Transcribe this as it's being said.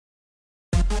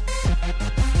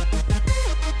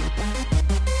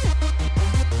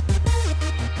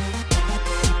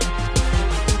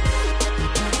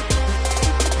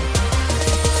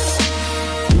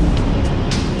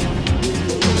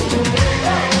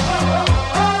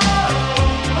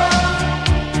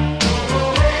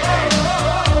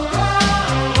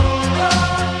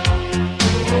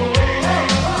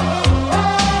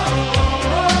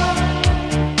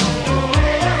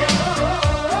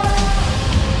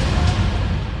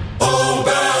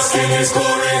in his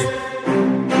glory.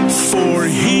 For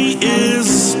he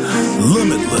is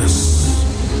limitless.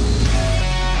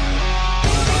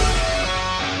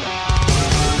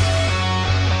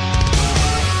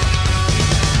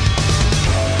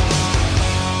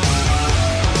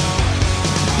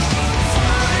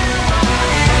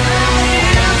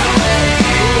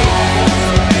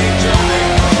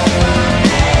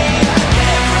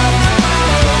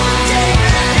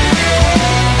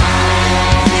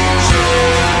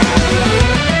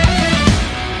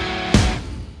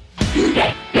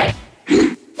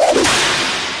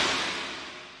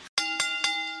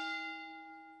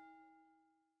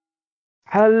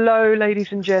 Hello,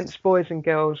 ladies and gents, boys and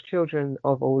girls, children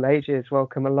of all ages.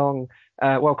 Welcome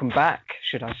back,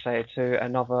 should I say, to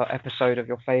another episode of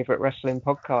your favourite wrestling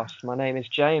podcast. My name is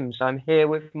James. I'm here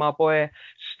with my boy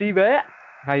Steve.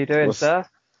 How you doing, sir?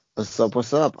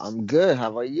 What's up? I'm good.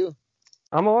 How about you?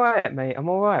 I'm all right, mate. I'm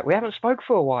all right. We haven't spoke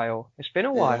for a while. It's been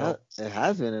a while. It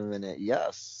has been a minute.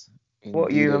 Yes.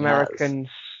 What you Americans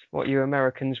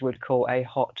would call a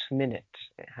hot minute.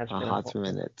 It has been a hot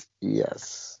minute.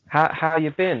 Yes. How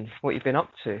you been? What you been up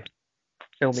to?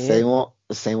 Fill me in.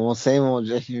 Same old.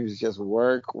 Just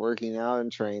working out and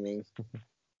training.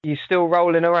 You still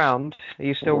rolling around? Are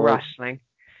you still wrestling?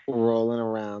 Rolling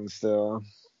around still.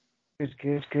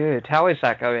 Good. How is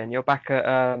that going? You're back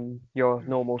at your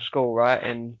normal school, right,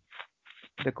 in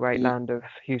the great land of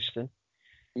Houston?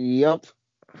 Yep.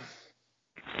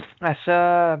 That's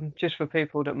just for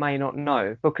people that may not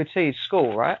know. Booker T's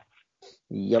school, right?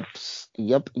 Yep.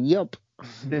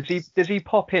 Does he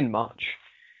pop in much?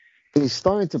 He's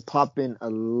starting to pop in a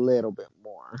little bit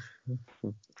more.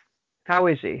 How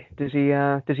is he? Does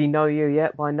he know you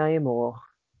yet by name or?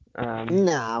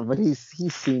 Nah, but he's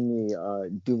seen me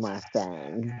do my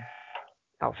thing.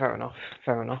 Oh, fair enough.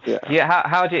 Yeah.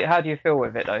 How do you feel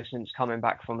with it though? Since coming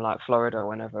back from like Florida,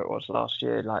 whenever it was last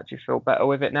year, like, do you feel better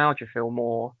with it now? Do you feel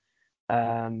more,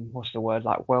 what's the word,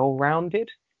 like well-rounded?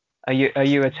 Are you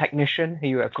a technician? Are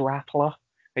you a grappler?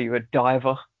 Are you a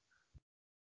diver?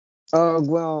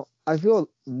 Well, I feel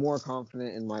more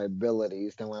confident in my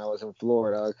abilities than when I was in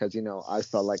Florida because, I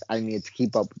felt like I needed to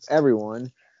keep up with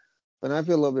everyone. But I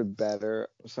feel a little bit better.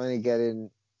 I'm starting to get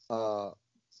in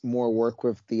more work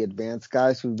with the advanced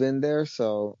guys who've been there,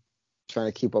 so I'm trying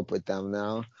to keep up with them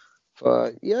now.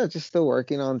 But, yeah, just still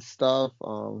working on stuff,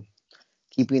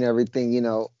 keeping everything,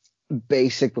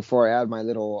 basic before I add my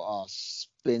little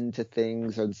spin to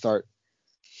things and start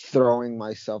throwing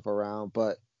myself around,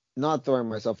 but not throwing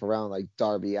myself around like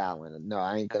Darby Allin. No,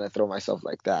 I ain't gonna throw myself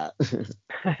like that.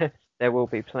 There will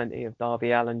be plenty of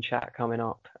Darby Allin chat coming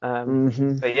up.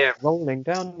 Mm-hmm. But yeah, rolling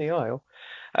down the aisle.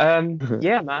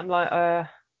 Yeah, man. Like,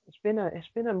 it's been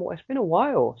a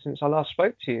while since I last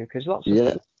spoke to you because lots of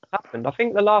things happened. I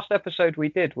think the last episode we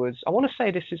did was, I want to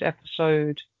say this is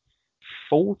episode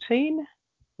 14.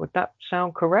 Would that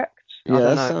sound correct? Yeah, I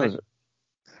don't know.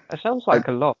 That sounds like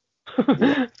a lot.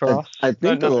 For us.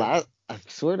 I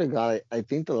swear to God, I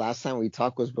think the last time we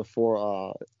talked was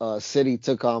before City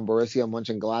took on Borussia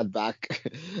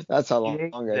Mönchengladbach. That's how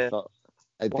long I felt.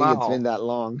 I think it's been that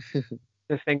long.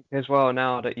 To think as well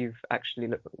now that you've actually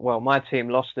my team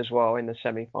lost as well in the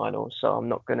semi-finals, so I'm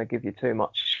not going to give you too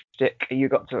much stick. You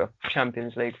got to a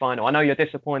Champions League final. I know you're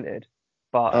disappointed,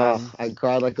 but I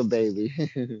cried like a baby.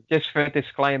 Just for a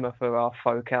disclaimer for our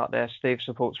folk out there, Steve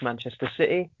supports Manchester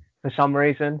City for some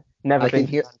reason. Never been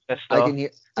to Manchester.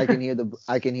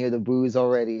 I can hear the booze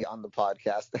already on the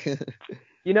podcast.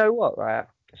 You know what, right?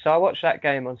 So I watched that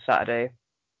game on Saturday.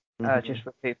 Just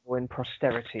for people in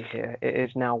posterity here, it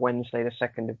is now Wednesday, the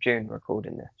 2nd of June,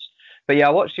 recording this. But yeah,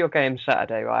 I watched your game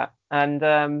Saturday, right? And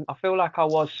I feel like I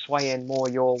was swaying more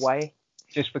your way,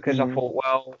 just because I thought,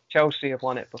 well, Chelsea have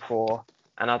won it before,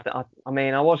 and I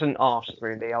mean, I wasn't asked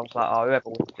really. I was like, oh, whoever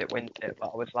wins it.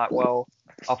 But I was like, well,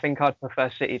 I think I'd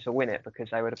prefer City to win it because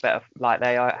they were the better, like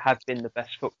they have been the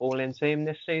best footballing team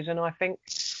this season, I think.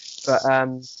 But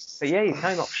yeah, you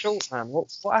came up short, man.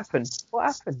 What happened? What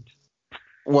happened?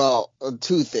 Well,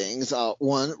 two things.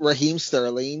 One, Raheem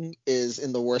Sterling is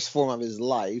in the worst form of his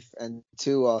life, and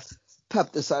two,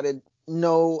 Pep decided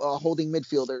no holding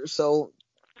midfielders, so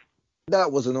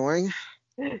that was annoying.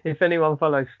 If anyone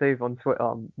follows Steve on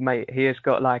Twitter, mate, he has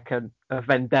got like a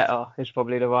vendetta, is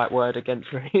probably the right word,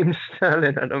 against Raheem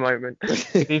Sterling at the moment.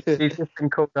 He's just been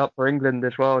called up for England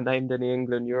as well, named in the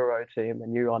England Euro team,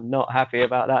 and you are not happy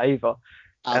about that either.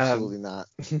 Absolutely not.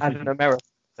 As an American,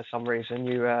 for some reason,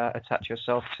 you attach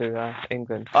yourself to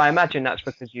England. I imagine that's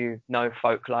because you know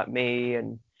folk like me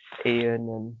and Ian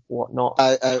and whatnot.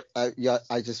 I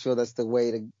just feel that's the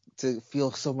way to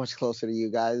feel so much closer to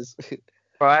you guys.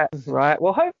 Right, right.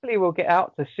 Well, hopefully we'll get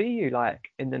out to see you like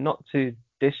in the not too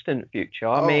distant future.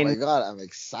 I Oh my mean, God, I'm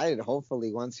excited.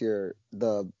 Hopefully, once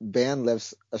the band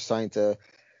lifts are starting to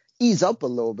ease up a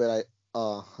little bit,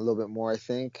 a little bit more. I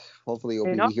think. Hopefully, you'll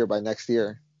you be know, here by next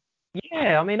year.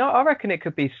 yeah. I mean, I reckon it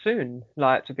could be soon.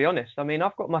 Like to be honest, I mean,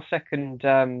 I've got my second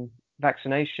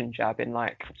vaccination jab in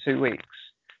like 2 weeks,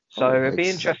 so Oh, it'd be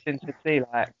interesting to see.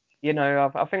 Like,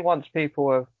 I think once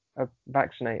people are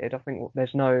vaccinated, I think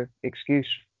there's no excuse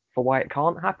for why it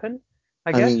can't happen. I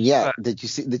I guess. mean, yeah. But, Did you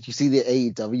see the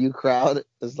AEW crowd?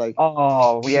 It's like,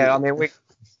 oh yeah, I mean,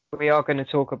 we are going to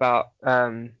talk about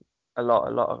a lot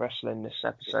of wrestling this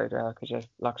episode because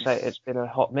like I say, it's been a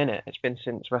hot minute. It's been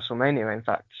since WrestleMania, in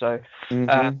fact. So, hmm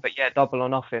but yeah, Double or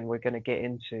Nothing, we're going to get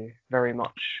into very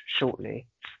much shortly.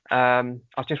 I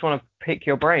just want to pick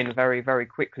your brain very, very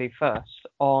quickly first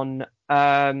on.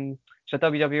 So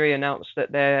WWE announced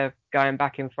that they're going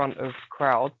back in front of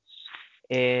crowds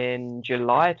in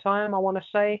July time. I want to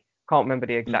say. Can't remember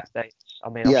the exact dates. I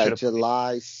mean, I yeah, should have.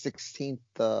 July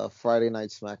 16th, Friday Night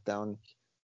SmackDown.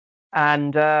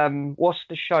 And what's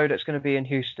the show that's going to be in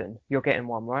Houston? You're getting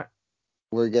one, right?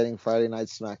 We're getting Friday Night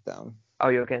SmackDown. Oh,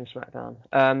 you're getting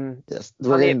SmackDown. Yes,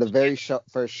 we're getting the very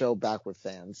first show back with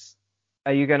fans.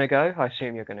 Are you going to go? I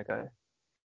assume you're going to go.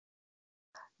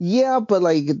 Yeah, but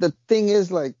like the thing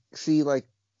is, like, see, like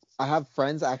I have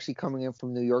friends actually coming in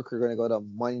from New York who are gonna go to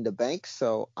Money in the Bank,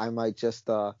 so I might just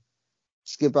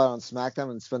skip out on SmackDown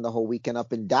and spend the whole weekend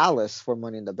up in Dallas for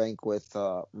Money in the Bank with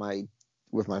my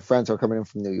friends who are coming in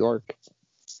from New York.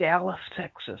 Dallas,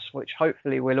 Texas, which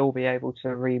hopefully we'll all be able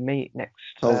to re-meet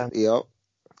So, yep.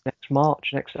 next March,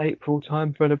 next April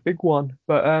time for the big one.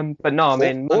 But no, I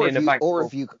mean Money in the Bank. Or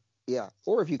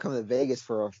if you come to Vegas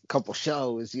for a couple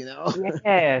shows, you know.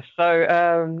 Yeah.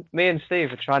 So me and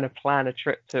Steve are trying to plan a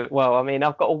trip to. Well, I mean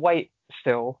I've got to wait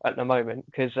still at the moment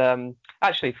because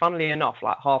actually, funnily enough,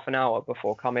 like half an hour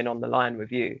before coming on the line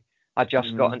with you, I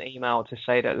just got an email to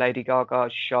say that Lady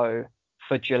Gaga's show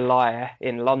for July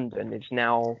in London is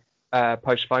now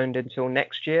postponed until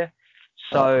next year.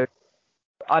 So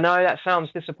I know that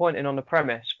sounds disappointing on the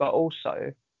premise, but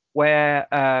also where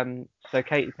so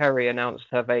Katy Perry announced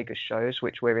her Vegas shows,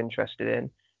 which we're interested in,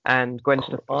 and Gwen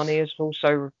Stefani has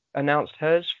also announced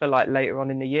hers for like later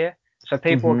on in the year. So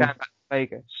people are going back to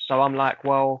Vegas. So I'm like,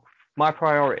 well, my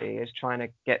priority is trying to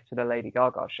get to the Lady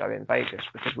Gaga show in Vegas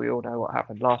because we all know what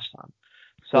happened last time.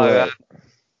 So,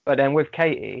 but then with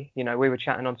Katie, we were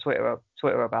chatting on Twitter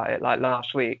about it like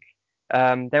last week.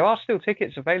 There are still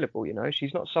tickets available.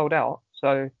 She's not sold out.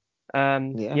 So,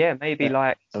 maybe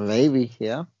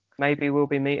maybe we'll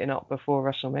be meeting up before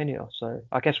WrestleMania. So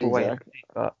I guess we'll wait and see.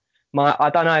 But I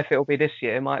don't know if it'll be this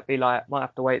year. It might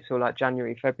have to wait till like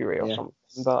January, February or something.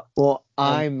 But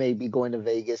I may be going to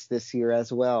Vegas this year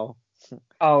as well.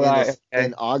 Oh, right.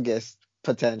 In August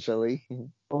potentially.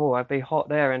 Oh, I'd be hot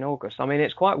there in August. I mean,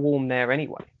 it's quite warm there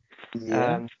anyway.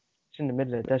 Yeah. It's in the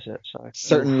middle of the desert, so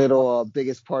certain little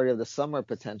biggest party of the summer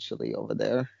potentially over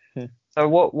there. So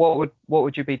what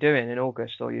would you be doing in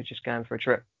August, or you're just going for a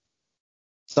trip?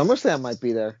 SummerSlam might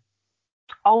be there.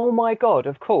 Oh my God,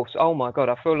 of course. Oh my God,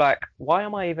 I feel like, why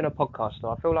am I even a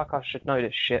podcaster? I feel like I should know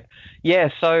this shit. Yeah,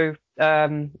 so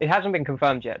it hasn't been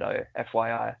confirmed yet though,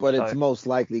 FYI. But it's most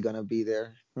likely gonna be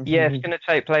there. Yeah, it's gonna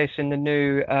take place in the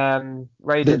new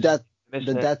Raiders.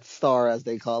 The Death Star, as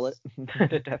they call it.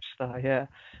 The Death Star, yeah.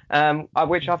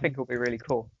 Which I think will be really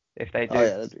cool if they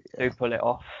do pull it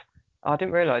off. I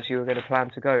didn't realize you were going to plan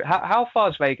to go. How far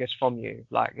is Vegas from you?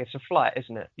 Like, it's a flight,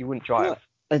 isn't it? You wouldn't drive.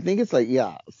 I think it's like,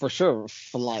 for sure,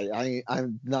 flight.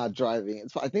 I'm not driving.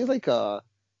 I think it's like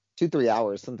 2-3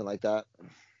 hours, something like that.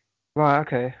 Right.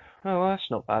 Okay. Oh, well, that's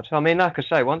not bad. I mean, like I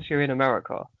say, once you're in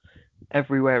America,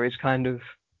 everywhere is kind of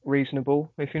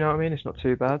reasonable, if you know what I mean. It's not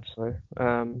too bad. So,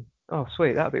 oh,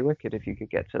 sweet. That'd be wicked if you could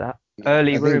get to that.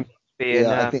 Early room being.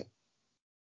 Sorry.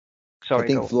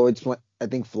 I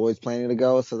think Floyd's planning to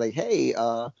go. So like, hey,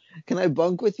 can I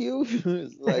bunk with you?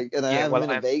 Like, and I haven't been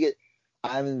to Vegas.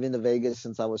 I haven't been to Vegas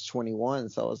since I was 21.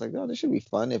 So I was like, oh, this should be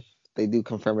fun if they do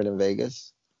confirm it in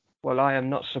Vegas. Well, I am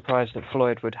not surprised that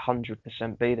Floyd would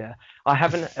 100% be there. I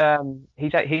haven't.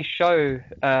 His show.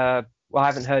 I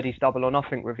haven't heard his Double or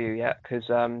Nothing review yet because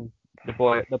the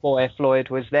boy Floyd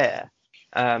was there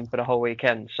for the whole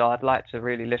weekend. So I'd like to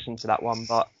really listen to that one.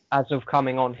 But as of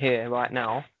coming on here right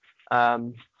now,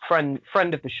 friend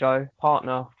of the show,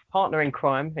 partner in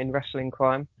crime, in wrestling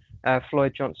crime,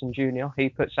 Floyd Johnson Jr. He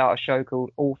puts out a show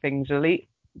called All Things Elite.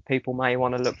 People may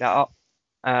want to look that up.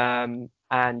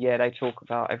 And yeah, they talk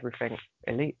about everything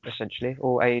Elite, essentially,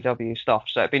 all AEW stuff.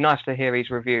 So it'd be nice to hear his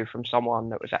review from someone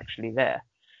that was actually there.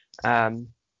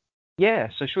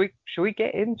 So should we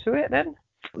get into it then?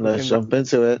 Let's jump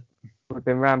into it. We've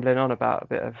been rambling on about a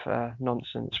bit of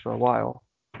nonsense for a while.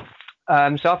 So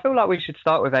I feel like we should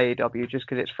start with AEW just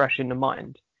because it's fresh in the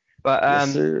mind. But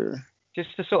Yes, sir.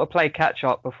 just to sort of play catch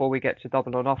up before we get to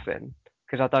Double or Nothing,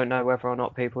 because I don't know whether or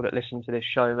not people that listen to this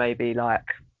show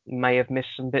may have missed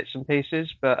some bits and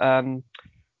pieces. But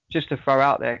just to throw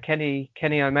out there, Kenny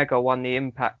Omega won the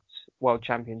Impact World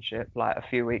Championship like a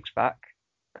few weeks back.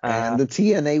 And the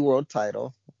TNA World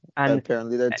title. And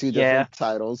apparently they're two different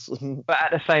titles. But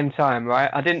at the same time, right?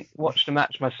 I didn't watch the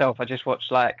match myself. I just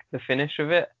watched like the finish of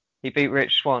it. He beat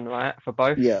Rich Swann, right? For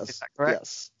both? Yes. Is that correct?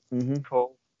 Yes. Mm-hmm.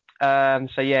 Cool.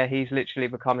 So yeah, he's literally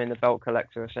becoming the belt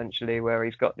collector essentially, where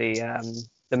he's got the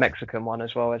Mexican one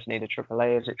as well, isn't he? The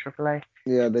AAA, is it AAA?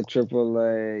 Yeah, the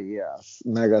AAA, yes,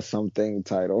 Mega something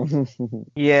title.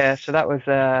 Yeah, so that was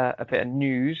a bit of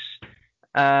news.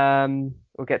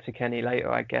 We'll get to Kenny later,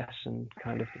 I guess, and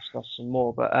kind of discuss some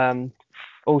more. But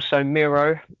also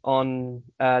Miro on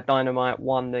Dynamite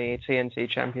won the TNT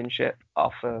Championship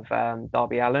off of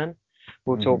Darby Allin.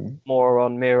 We'll talk more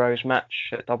on Miro's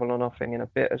match at Double or Nothing in a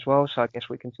bit as well, so I guess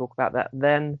we can talk about that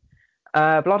then.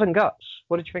 Blood and Guts,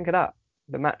 what did you think of that?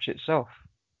 The match itself?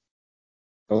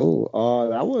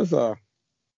 That was a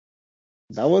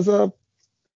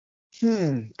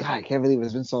God, I can't believe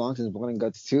it's been so long since Blood and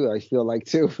Guts 2. I feel like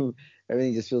too.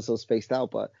 Everything just feels so spaced out,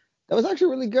 but that was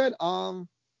actually really good. Probably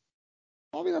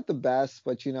not the best,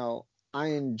 but I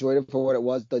enjoyed it for what it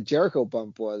was. The Jericho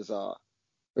bump was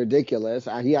ridiculous.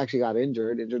 He actually got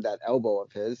injured that elbow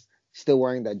of his, still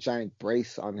wearing that giant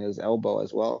brace on his elbow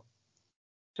as well.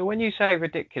 So when you say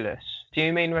ridiculous, do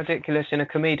you mean ridiculous in a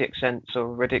comedic sense, or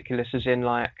ridiculous as in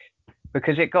like,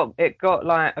 because it got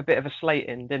like a bit of a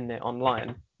slating, didn't it,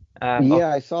 online?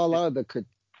 I saw a lot of the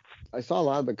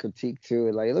critique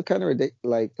too. Like it looked kind of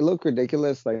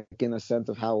ridiculous, like in a sense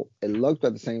of how it looked, but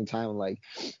at the same time, like,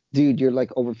 dude, you're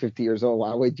like over 50 years old.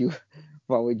 Why would you?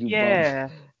 Yeah.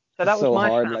 So that was so my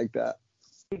hard like that.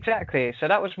 Exactly. So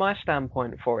that was my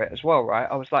standpoint for it as well, right?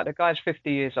 I was like, the guy's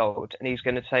 50 years old and he's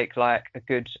going to take like a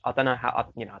good, I don't know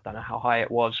how high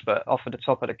it was, but off of the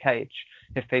top of the cage,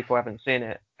 if people haven't seen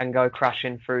it, and go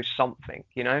crashing through something,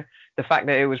 The fact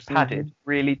that it was padded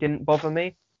really didn't bother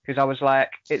me, because I was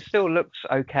like, it still looks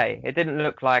okay. It didn't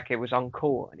look like it was uncool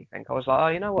or anything. I was like, oh,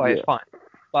 you know what, it's fine.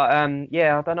 But I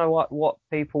don't know what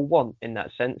people want in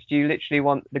that sense. Do you literally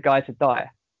want the guy to die?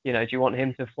 Do you want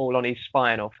him to fall on his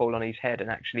spine or fall on his head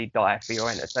and actually die for your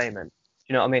entertainment? Do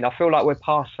you know what I mean? I feel like we're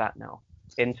past that now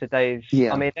in today's...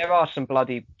 I mean, there are some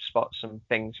bloody spots and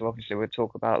things. Obviously, we'll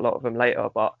talk about a lot of them later,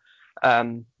 but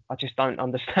I just don't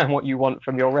understand what you want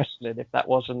from your wrestling if that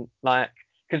wasn't like...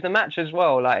 Because the match as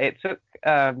well, like it took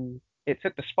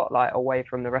the spotlight away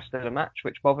from the rest of the match,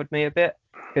 which bothered me a bit,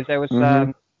 because there was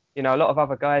a lot of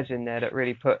other guys in there that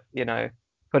really put it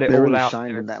all out.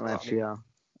 Shined in that match, yeah.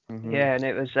 Yeah, and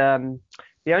it was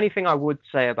the only thing I would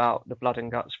say about the Blood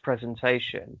and Guts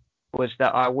presentation was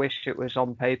that I wish it was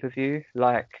on pay-per-view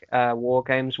like War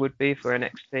Games would be for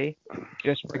NXT,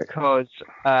 just because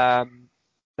the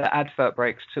advert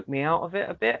breaks took me out of it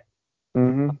a bit. I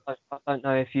don't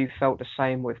know if you felt the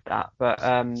same with that, but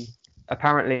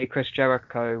apparently Chris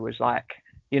Jericho was like,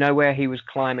 where he was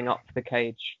climbing up the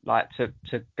cage like to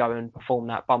go and perform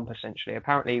that bump essentially.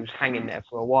 Apparently he was hanging there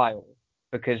for a while,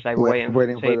 because they were waiting for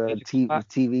the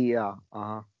TV, yeah.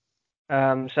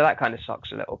 So that kind of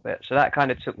sucks a little bit. So that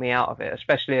kind of took me out of it,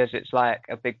 especially as it's like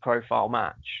a big profile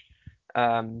match.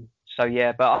 So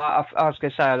yeah, but I was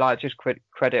gonna say, I like just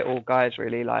credit all guys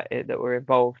really like that were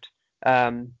involved.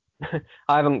 I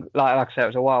haven't like I said, it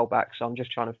was a while back, so I'm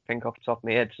just trying to think off the top of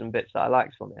my head some bits that I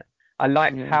liked from it. I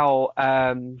liked how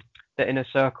the Inner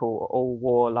Circle all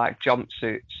wore like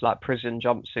jumpsuits, like prison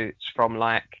jumpsuits from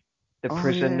like the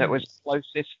prison that was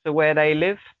closest to where they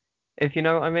live, if you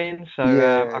know what I mean. So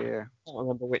I can't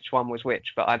remember which one was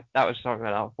which, but that was something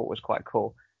that I thought was quite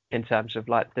cool in terms of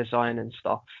like design and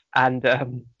stuff. And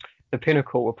the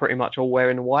Pinnacle were pretty much all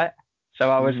wearing white, so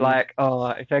I was like, oh,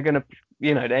 if they're gonna,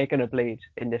 they're gonna bleed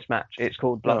in this match. It's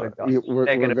called Blood and Guts.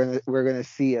 We're gonna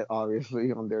see it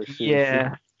obviously on their suits.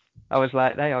 Yeah, I was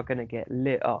like, they are gonna get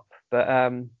lit up.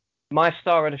 But my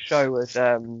star of the show was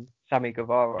Sammy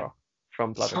Guevara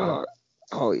from Blood and Guts.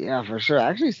 Oh yeah, for sure.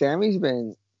 Actually, Sammy's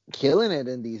been killing it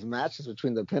in these matches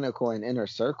between the Pinnacle and Inner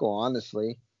Circle,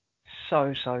 honestly.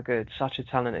 So good. Such a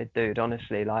talented dude,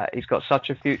 honestly. Like, he's got such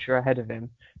a future ahead of him,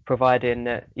 providing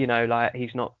that, like,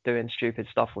 he's not doing stupid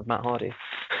stuff with Matt Hardy,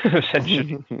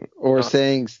 essentially. or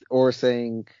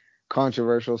saying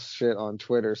controversial shit on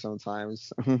Twitter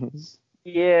sometimes.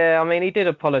 Yeah, I mean, he did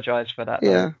apologize for that.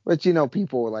 Yeah, but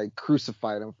people like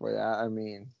crucified him for that. I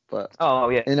mean, but oh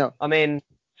yeah, I mean,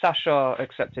 Sasha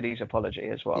accepted his apology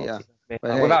as well. Yeah. I mean,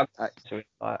 But hey, without to it,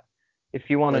 if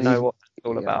you want to but he's know what it's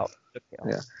all yeah. about, look it up.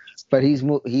 Yeah. But he's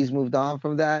moved on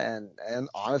from that, and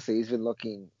honestly, he's been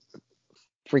looking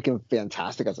freaking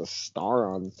fantastic as a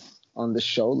star on the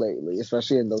show lately,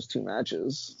 especially in those two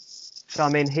matches. So I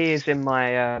mean, he is in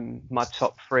my my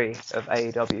top 3 of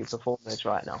AEW performers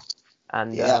right now,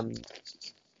 and Yeah. you'll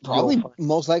Probably find,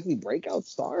 most likely breakout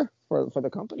star for the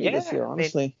company this year, I mean,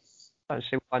 honestly. I don't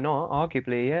see why not.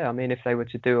 Arguably, yeah. I mean, if they were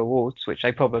to do awards, which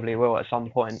they probably will at some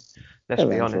point, let's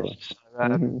be Eventually. honest.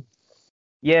 So, hmm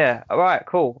yeah. All right.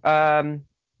 Cool.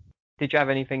 Did you have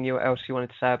anything else you wanted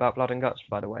to say about Blood and Guts?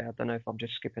 By the way, I don't know if I'm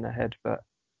just skipping ahead, but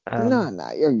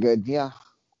No, you're good. Yeah.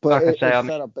 But like I say, I it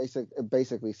mean,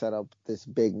 basically set up this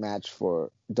big match for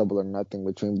Double or Nothing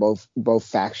between both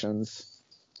factions.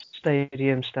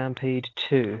 Stadium Stampede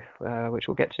 2, which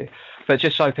we'll get to. But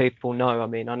just so people know, I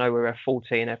mean, I know we're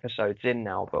 14 episodes in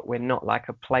now, but we're not like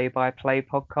a play-by-play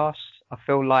podcast. I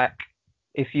feel like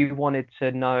if you wanted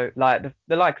to know, like,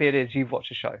 the likelihood is you've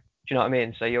watched a show. Do you know what I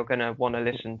mean? So you're going to want to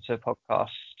listen to podcasts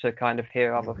to kind of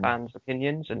hear other fans'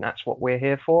 opinions, and that's what we're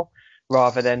here for,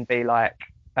 rather than be like,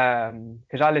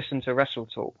 because I listen to Wrestle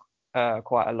Talk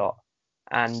quite a lot,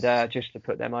 and just to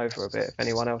put them over a bit if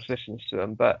anyone else listens to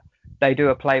them. But they do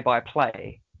a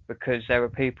play-by-play because there are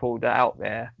people that out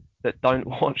there that don't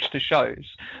watch the shows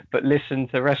but listen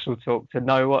to Wrestle Talk to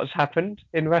know what's happened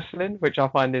in wrestling, which I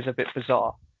find is a bit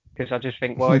bizarre. Because I just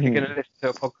think, well, if you're going to listen to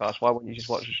a podcast, why wouldn't you just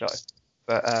watch the show?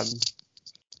 But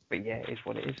yeah, it is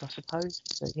what it is, I suppose.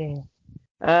 But yeah.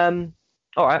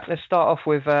 All right, let's start off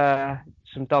with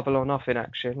some Double or Nothing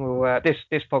action. We'll,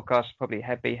 this podcast will probably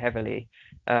be heavily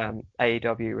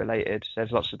AEW related.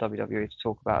 There's lots of WWE to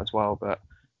talk about as well, but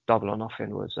Double or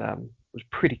Nothing was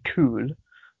pretty cool.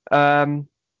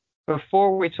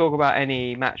 Before we talk about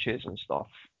any matches and stuff,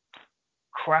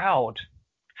 crowd.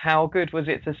 How good was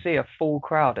it to see a full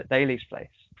crowd at Daly's place?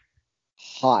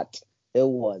 Hot. It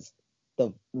was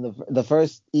the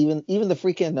first even the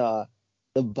freaking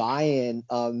the buy-in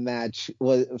match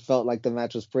felt like the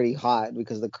match was pretty hot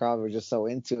because the crowd were just so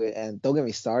into it. And don't get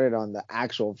me started on the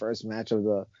actual first match of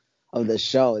the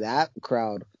show. That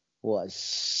crowd was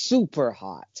super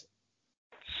hot.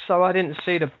 So I didn't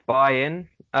see the buy-in,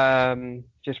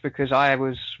 just because I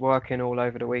was working all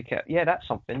over the weekend. Yeah, that's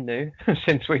something new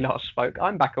since we last spoke.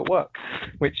 I'm back at work,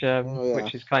 which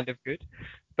is kind of good.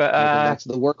 But that's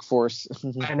the workforce.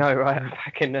 I know, right? I'm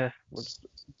back in the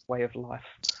way of life.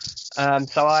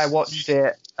 So I watched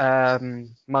it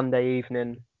Monday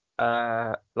evening,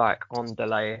 like on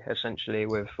delay, essentially,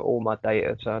 with all my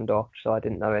data turned off, so I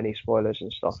didn't know any spoilers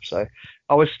and stuff. So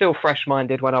I was still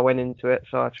fresh-minded when I went into it,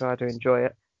 so I tried to enjoy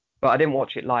it. But I didn't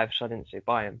watch it live, so I didn't see it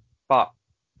by him. But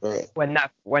Right.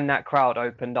 when that crowd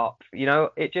opened up, you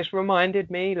know, it just reminded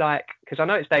me, like, because I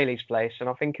know it's Daly's place, and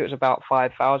I think it was about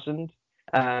 5,000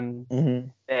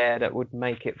 there that would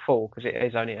make it full, because it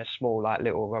is only a small, like,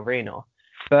 little arena.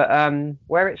 But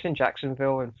where it's in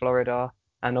Jacksonville in Florida,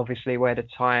 and obviously where the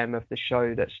time of the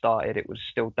show that started, it was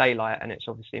still daylight, and it's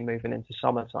obviously moving into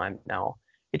summertime now.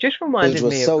 It just reminded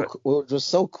me of... It was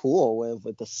so cool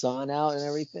with the sun out and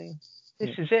everything.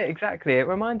 This is it, exactly. It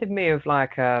reminded me of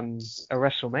like a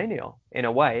WrestleMania in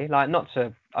a way, like not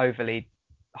to overly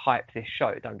hype this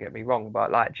show, don't get me wrong, but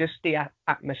like just the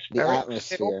atmosphere. The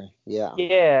atmosphere, yeah.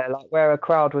 Yeah, like where a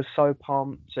crowd was so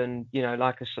pumped and, you know,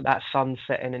 like that sun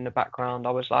setting in the background,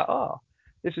 I was like, oh,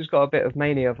 this has got a bit of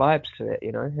Mania vibes to it,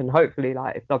 you know, and hopefully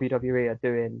like if WWE are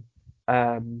doing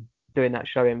that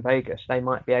show in Vegas, they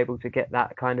might be able to get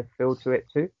that kind of feel to it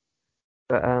too.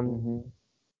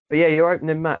 But yeah, your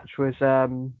opening match was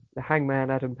the Hangman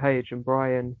Adam Page and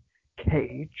Brian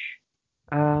Cage.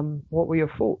 What were your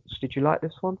thoughts? Did you like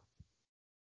this one?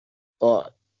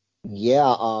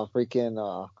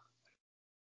 Freaking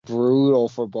brutal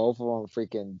for both of them.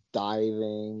 Freaking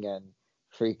diving and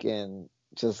freaking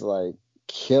just like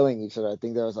killing each other. I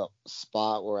think there was a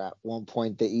spot where at one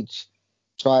point they each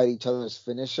tried each other's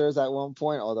finishers at one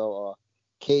point, although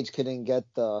Cage couldn't get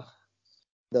the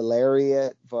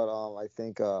lariat, but I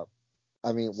think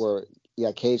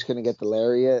Cage couldn't get the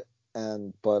lariat,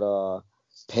 but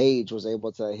Page was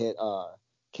able to hit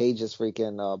Cage's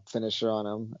freaking finisher on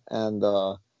him, and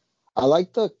I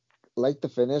like the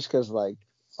finish because like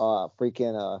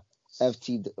FTW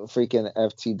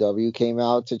came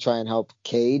out to try and help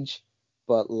Cage,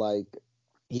 but like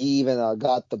he even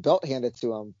got the belt handed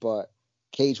to him, but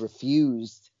Cage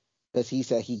refused because he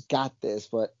said he got this,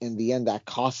 but in the end that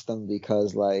cost him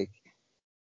because like,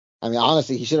 I mean,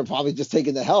 honestly, he should have probably just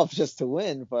taken the help just to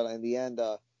win, but in the end,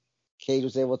 Cage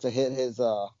was able to hit his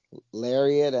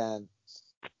lariat and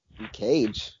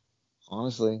Cage,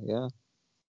 honestly, yeah.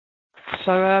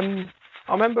 So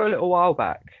I remember a little while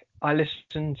back, I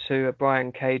listened to a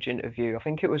Brian Cage interview. I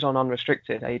think it was on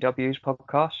Unrestricted, AEW's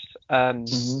podcast.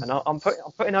 Hmm. And I'm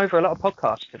putting over a lot of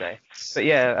podcasts today. But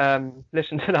yeah,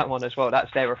 listen to that one as well.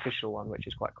 That's their official one, which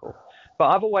is quite cool. But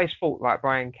I've always thought like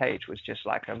Brian Cage was just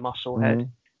like a musclehead, Hmm.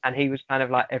 and he was kind of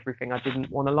like everything I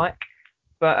didn't want to like.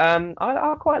 But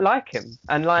I quite like him,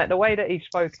 and like the way that he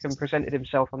spoke and presented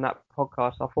himself on that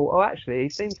podcast, I thought, oh, actually, he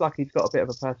seems like he's got a bit of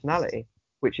a personality,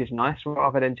 which is nice,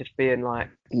 rather than just being like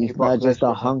He's Brock not just a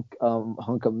Lesnar,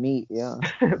 hunk of meat. Yeah.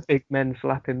 big men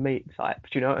slapping meat type.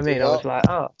 Do you know what I mean? I Yep. was like,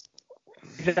 oh,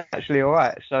 he's actually all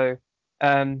right. So,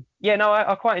 yeah, no,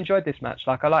 I quite enjoyed this match.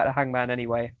 Like, I like the Hangman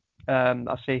anyway.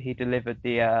 I see he delivered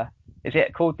the, is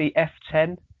it called the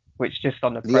F10, which just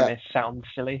on the Yeah. premise sounds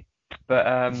silly, but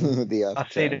The I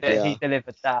see F10. that Yeah. he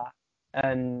delivered that,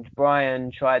 and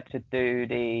Brian tried to do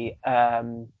the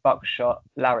buckshot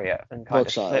lariat and kind of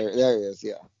Bookshot. slipped. There he is.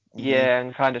 Yeah. Hmm. Yeah,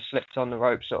 and kind of slipped on the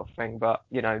rope sort of thing, but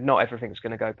you know, not everything's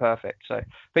going to go perfect. So,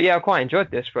 but yeah, I quite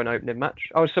enjoyed this for an opening match.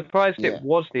 I was surprised Yeah. it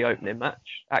was the opening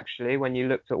match actually when you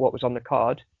looked at what was on the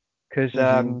card, because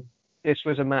Hmm. this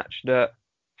was a match that,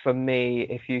 for me,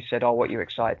 if you said, "Oh, what you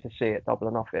excited to see at Double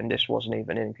or Nothing," this wasn't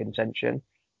even in contention.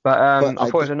 But But I I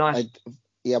thought it was think a nice.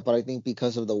 yeah, but I think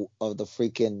because of the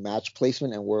freaking match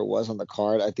placement and where it was on the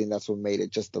card, I think that's what made it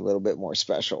just a little bit more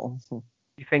special.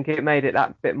 You think it made it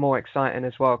that bit more exciting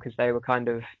as well because they were kind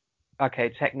of, okay,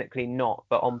 technically not,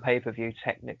 but on pay-per-view,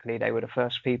 technically they were the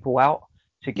first people out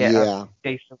to get a Yeah.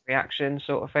 decent reaction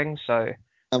sort of thing. So,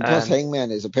 And plus, um,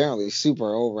 Hangman is apparently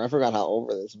super over. I forgot how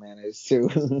over this man is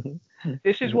too.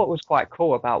 this is what was quite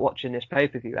cool about watching this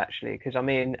pay-per-view actually, because I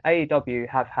mean, AEW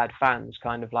have had fans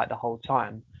kind of like the whole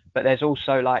time, but there's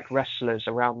also like wrestlers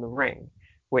around the ring,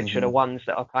 which are the Hmm. ones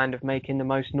that are kind of making the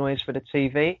most noise for the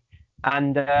TV.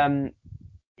 And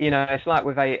you know, it's like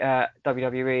with a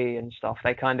WWE and stuff.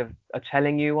 They kind of are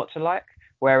telling you what to like,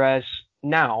 whereas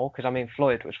now, because I mean,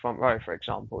 Floyd was front row, for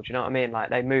example. Do you know what I mean? Like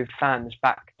they moved fans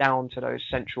back down to those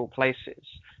central places,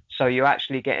 so you're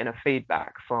actually getting a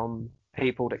feedback from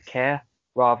people that care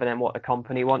rather than what the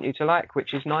company want you to like,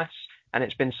 which is nice. And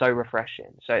it's been so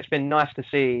refreshing. So it's been nice to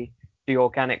see the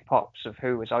organic pops of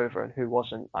who was over and who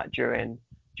wasn't, like during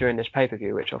this pay per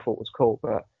view, which I thought was cool.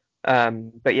 But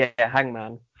yeah,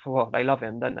 Hangman, well, they love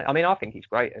him, don't they? I mean, I think he's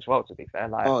great as well, to be fair.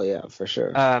 Like, Oh yeah, for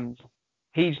sure.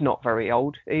 he's not very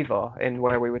old either. In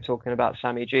where we were talking about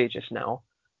Sammy G just now,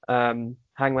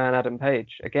 Hangman Adam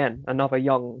Page, again, another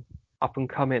young up and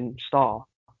coming star,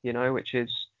 you know, which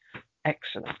is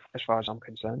excellent as far as I'm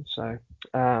concerned. So,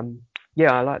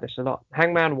 yeah, I like this a lot.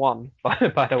 Hangman won,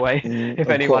 by the way, if Of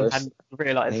anyone course, hadn't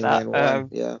realised that. Hangman won.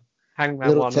 Yeah, Hangman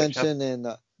little won, which I tension and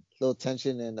little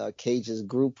tension in Cage's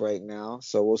group right now.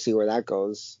 So we'll see where that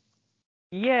goes.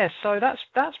 Yeah, so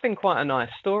that's been quite a nice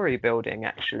story building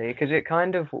actually, because it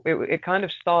kind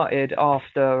of started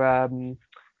after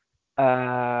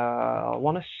I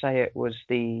want to say it was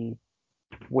the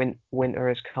winter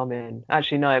is coming.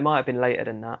 Actually, no, it might have been later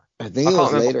than that. I think I it can't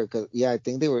was remember. later because yeah, I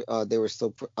think they were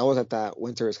still. I was at that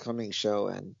Winter is Coming show,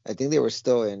 and I think they were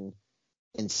still in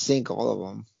sync, all of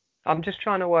them. I'm just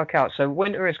trying to work out. So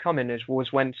winter is coming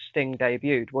was when Sting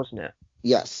debuted, wasn't it?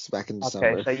 Yes, back in Okay,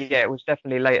 December. so yeah, it was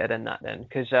definitely later than that then,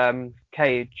 because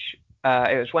Cage,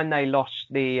 it was when they lost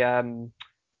the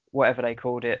whatever they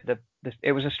called it.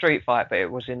 It was a street fight, but it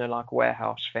was in a like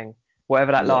warehouse thing.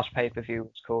 Whatever that Yeah, last pay per view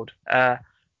was called.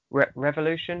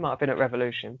 Revolution might have been at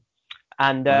Revolution,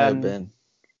 and might have been.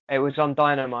 it was on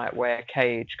Dynamite where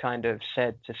Cage kind of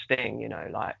said to Sting, you know,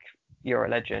 like you're a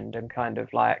legend, and kind of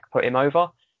like put him over.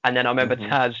 And then I remember Hmm.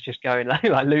 Taz just going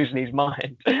like losing his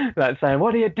mind, like saying,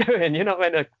 "What are you doing? You're not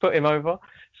going to put him over."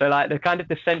 So like the kind of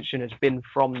dissension has been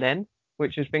from then,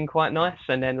 which has been quite nice.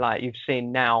 And then like you've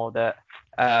seen now that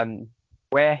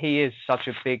where he is such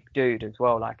a big dude as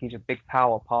well, like he's a big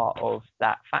power part of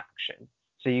that faction.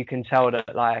 So you can tell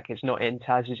that like it's not in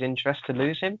Taz's interest to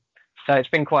lose him. So it's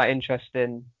been quite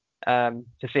interesting to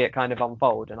see it kind of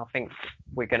unfold, and I think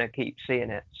we're going to keep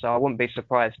seeing it. So I wouldn't be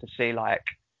surprised to see like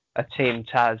a Team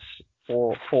Taz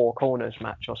or four corners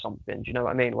match or something. Do you know what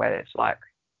I mean? Where it's like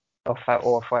or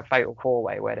a fatal four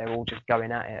way where they're all just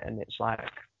going at it, and it's like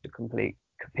the complete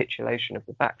capitulation of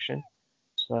the faction.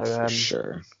 So For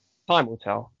sure. time will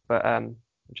tell, but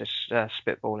just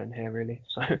spitballing here really.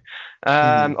 So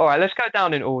Hmm. all right, let's go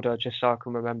down in order just so I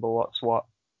can remember what's what.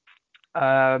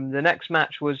 The next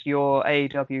match was your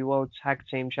AEW World Tag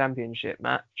Team Championship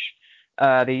match.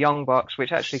 The Young Bucks,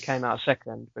 which actually came out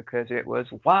second because it was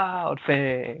Wild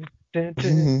Thing. Dun,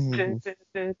 dun, dun,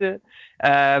 dun, dun,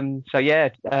 dun. So yeah,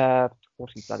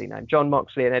 what's his bloody name? John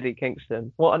Moxley and Eddie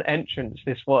Kingston. What an entrance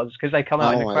this was, because they come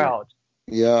out in Oh the my, crowd.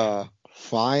 yeah.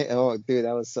 Fine. Oh, dude,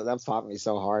 that popped me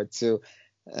so hard too.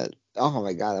 Oh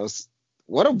my god,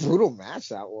 what a brutal match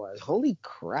that was. Holy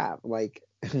crap! Like,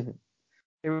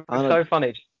 It was on a so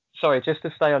funny. Sorry, just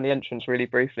to stay on the entrance really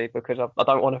briefly because I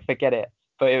don't want to forget it.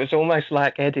 But it was almost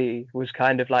like Eddie was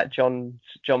kind of like John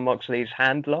Moxley's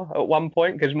handler at one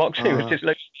point because Moxley was uh, just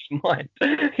losing his mind.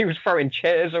 He was throwing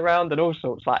chairs around and all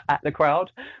sorts like at the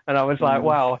crowd, and I was like, mhm.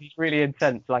 wow, he's really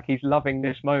intense. Like he's loving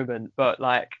this moment, but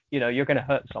like you're gonna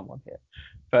hurt someone here.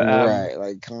 But Right,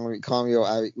 like calm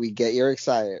your. We get you're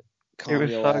excited. it Calm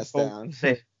was your so ass cool down. to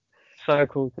see. So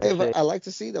cool to Hey, see. but I like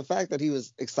to see the fact that he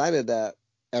was excited that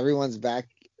everyone's back,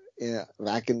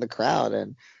 back in the crowd,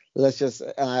 and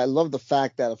I love the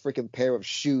fact that a freaking pair of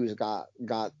shoes got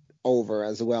over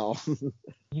as well.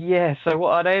 Yeah. So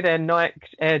what are they? They're Nike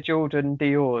Air Jordan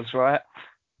Dior's, right?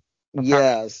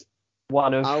 Apparently Yes,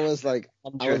 one of I was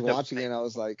hundreds of. watching it, and I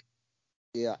was like,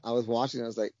 yeah, I was watching, and I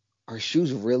was like, are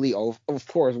shoes really over? Of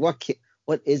course, what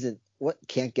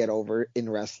can't get over in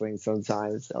wrestling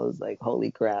sometimes. I was like,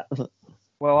 holy crap.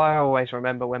 Well, I always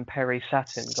remember when Perry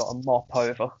Saturn got a mop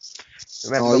over. Oh,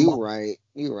 Remember mop?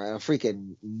 you right. A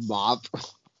freaking mop, of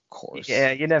course.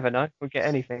 Yeah, you never know. We'll get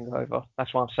anything over.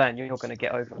 That's what I'm saying. You're going to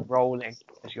get over rolling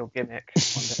as your gimmick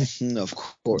one day. Of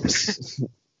course.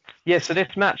 Yeah, so this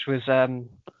match was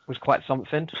quite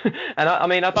something, and I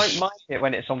mean I don't mind it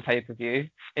when it's on pay-per-view.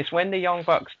 It's when the Young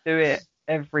Bucks do it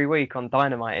every week on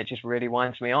Dynamite, it just really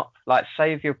winds me up. Like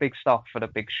save your big stuff for the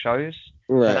big shows.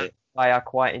 So that's Right. why I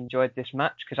quite enjoyed this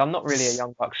match because I'm not really a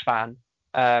Young Bucks fan.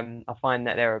 I find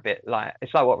that they're a bit like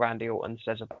it's like what Randy Orton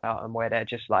says about them, where they're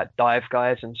just like dive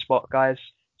guys and spot guys.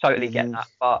 Totally get hmm that,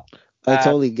 but um,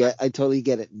 I totally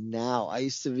get it now. I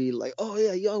used to be like, oh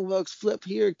yeah, Young Bucks flip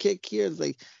here, kick here. It's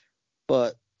like,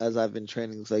 but as I've been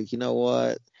training, it's like, you know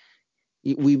what?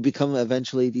 We become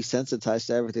eventually desensitized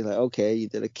to everything. Like, okay, you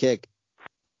did a kick.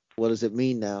 What does it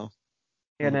mean now?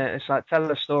 you know, it's like tell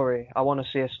a story. I want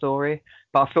to see a story,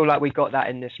 but I feel like we got that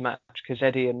in this match because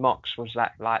Eddie and Mox was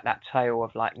that like that tale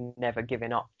of like never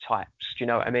giving up types. Do you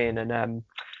know what I mean? And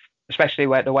especially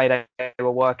where the way they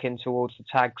were working towards the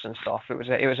tags and stuff, it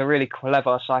was a really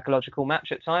clever psychological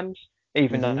match at times.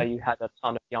 Even though hmm you had a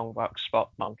ton of Young Bucks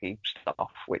spot monkey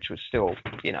stuff, which was still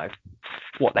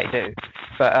what they do.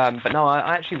 But no,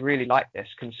 I actually really like this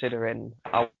considering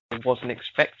I wasn't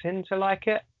expecting to like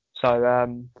it.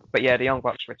 So, but yeah, the Young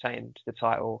Bucks retained the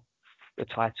titles,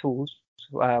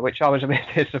 which I was a bit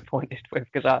disappointed with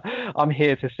because I'm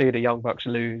here to see the Young Bucks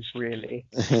lose, really.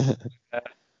 Uh,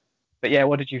 but yeah,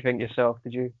 what did you think yourself?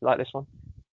 Did you like this one?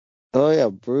 Oh yeah,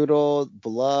 brutal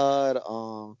blood.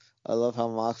 I love how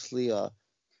Moxley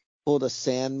pulled a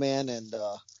Sandman and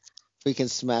freaking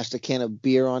smashed a can of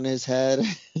beer on his head.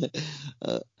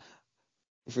 uh,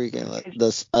 freaking like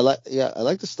this. I like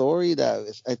the story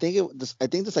I think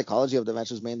the psychology of the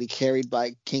match was mainly carried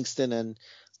by Kingston and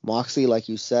Moxley, like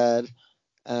you said,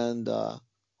 and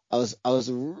I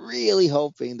was really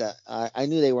hoping that I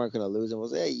knew they weren't gonna lose and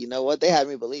was, hey, you know what, they had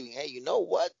me believing, hey, you know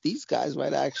what, these guys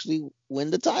might actually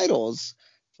win the titles,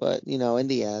 but in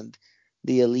the end,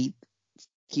 the elite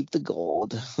keep the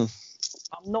gold.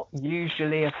 I'm not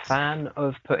usually a fan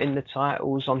of putting the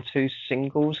titles on two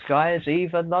singles guys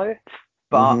either, though.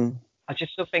 But hmm I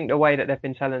just still think the way that they've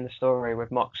been telling the story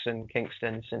with Mox and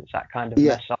Kingston since that kind of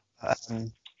Yeah. mess up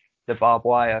the barbed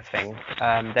wire thing,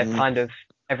 they've Mhm. kind of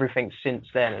everything since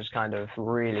then has kind of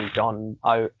really gone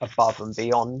above and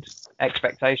beyond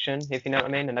expectation, if you know what I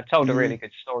mean. And they've told a Mhm. really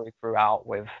good story throughout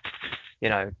with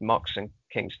Mox and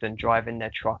Kingston driving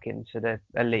their truck into the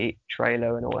Elite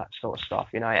trailer and all that sort of stuff.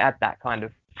 It had that kind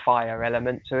of fire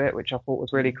element to it, which I thought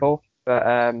was really cool.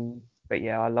 But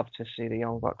yeah, I love to see the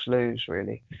Young Bucks lose,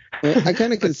 really. But I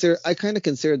kind of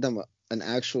consider them an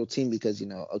actual team because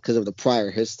because of the prior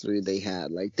history they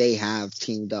had. Like they have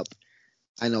teamed up.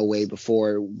 I know way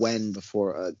before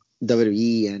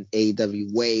WWE and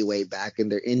AEW way back in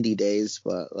their indie days.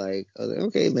 But like, I was like,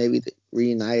 okay, maybe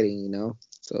reuniting.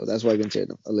 So that's why I consider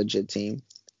them a legit team.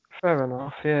 fair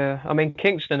enough, yeah. I mean,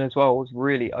 Kingston as well was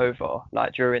really over,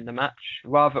 like during the match.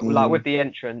 Rather, like hmm with the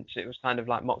entrance, it was kind of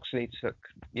like Moxley took,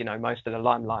 most of the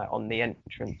limelight on the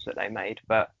entrance that they made.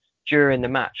 But during the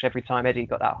match, every time Eddie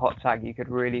got that hot tag, you could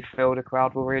really feel the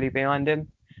crowd were really behind him,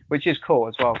 which is cool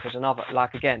as well. Because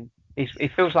again, he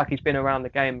feels like he's been around the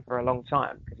game for a long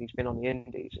time because he's been on the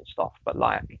indies and stuff. But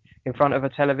like in front of a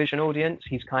television audience,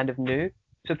 he's kind of new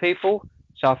to people.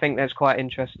 So I think that's quite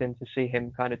interesting to see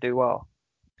him kind of do well.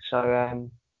 So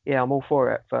yeah, I'm all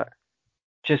for it, but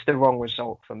just the wrong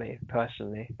result for me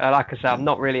personally. Like I said, I'm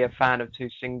not really a fan of two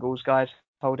singles guys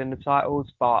holding the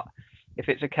titles, but if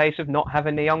it's a case of not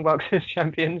having the Young Bucks as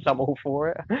champions, I'm all for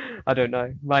it. I don't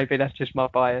know. Maybe that's just my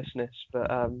biasness,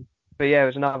 but yeah, it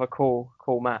was another cool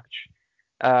match.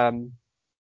 And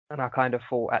I kind of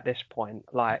thought at this point,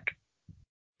 like,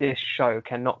 this show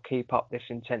cannot keep up this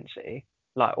intensity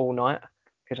like all night,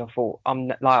 because I thought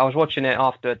I was watching it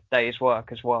after a day's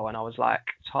work as well, and I was like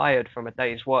tired from a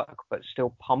day's work, but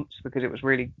still pumped because it was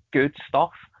really good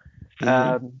stuff.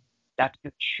 That's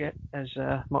good shit, as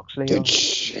Moxley. Good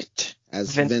shit,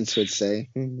 as Vince would say.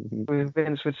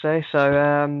 Vince would say.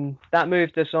 So that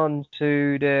moved us on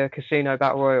to the Casino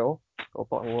Battle Royal, or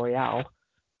Battle Royale.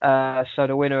 So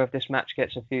the winner of this match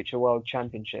gets a future World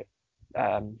Championship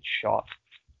shot.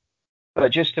 But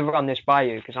just to run this by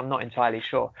you, because I'm not entirely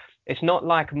sure, it's not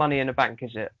like Money in the Bank,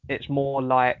 is it? It's more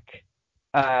like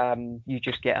you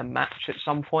just get a match at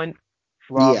some point,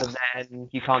 rather than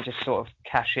you can't just sort of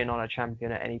cash in on a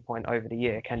champion at any point over the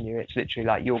year, can you? It's literally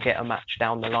like you'll get a match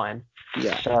down the line.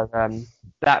 Yeah. So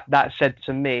that said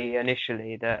to me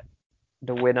initially that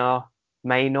the winner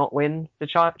may not win the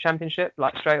championship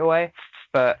like straight away,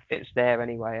 but it's there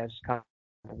anyway as kind of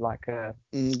like a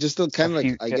just a kind of like,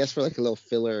 future. I guess, for like a little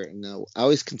filler. I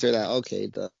always consider that, okay,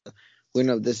 the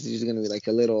winner of this is usually going to be like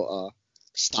a little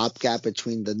stopgap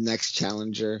between the next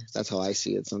challenger. That's how I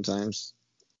see it sometimes.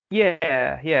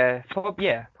 Yeah,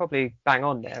 probably bang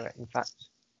on there, in fact.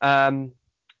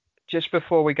 Just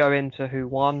before we go into who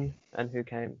won and who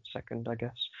came second, I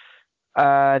guess,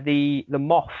 the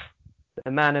Moth,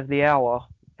 the man of the hour,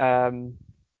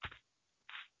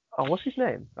 what's his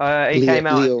name? He came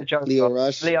out as the Joker. Lio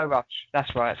Rush. Lio Rush.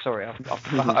 That's right. Sorry,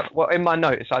 well, in my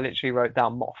notes I literally wrote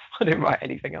down Moth. I didn't write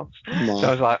anything else. Moth. So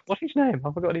I was like, what's his name?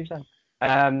 I forgot his name.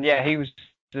 Yeah, he was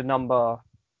the number,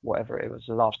 whatever it was,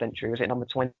 the last entry. Was it number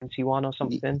 21 or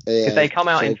something? Because they come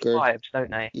out Joker. in fives,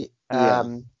 don't they? Yeah.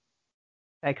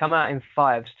 They come out in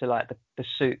fives to like the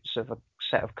suits of a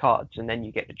set of cards, and then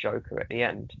you get the Joker at the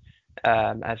end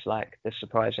as like the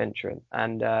surprise entrant.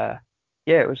 And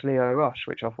yeah, it was Lio Rush,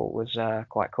 which I thought was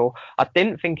quite cool. I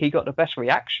didn't think he got the best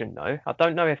reaction though. I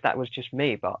don't know if that was just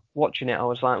me, but watching it, I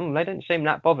was like, they didn't seem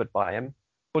that bothered by him.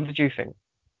 What did you think?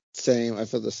 Same. I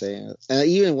felt the same. And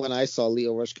even when I saw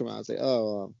Lio Rush come out, I was like,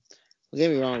 don't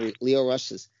get me wrong, Lio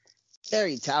Rush is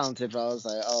very talented, but I was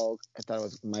like, I thought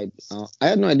it was I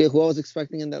had no idea who I was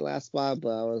expecting in that last spot, but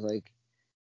I was like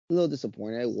a little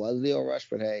disappointed. It was Lio Rush,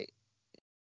 but hey,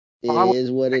 it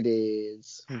is what it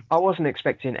is. I wasn't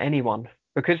expecting anyone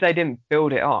because they didn't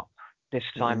build it up this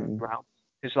time round.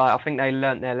 Because like I think they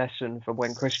learnt their lesson from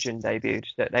when Christian debuted,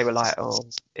 that they were like,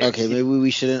 okay, maybe we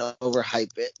shouldn't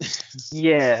overhype it.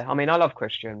 Yeah, I mean, I love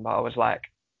Christian, but I was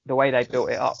like, the way they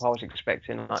built it up, I was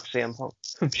expecting like CM Punk.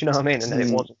 Do you know what I mean? And then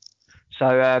it wasn't.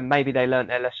 So maybe they learnt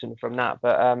their lesson from that.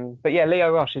 But yeah,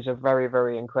 Lio Rush is a very,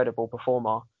 very incredible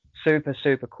performer. Super,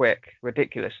 super quick,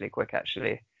 ridiculously quick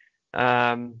actually.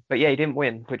 But yeah, he didn't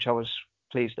win, which I was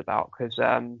pleased about, because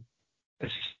as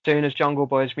soon as Jungle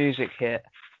Boy's music hit,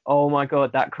 oh my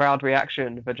god, that crowd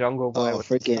reaction for Jungle Boy.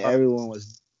 Everyone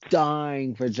was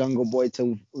dying for Jungle Boy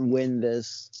to win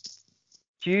this.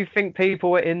 Do you think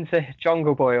people were into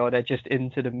Jungle Boy or they're just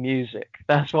into the music?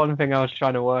 That's one thing I was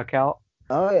trying to work out.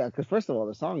 Oh yeah, because first of all,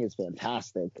 the song is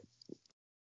fantastic.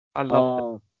 I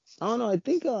love it. I don't know. I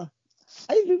think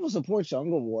people support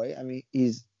Jungle Boy. I mean,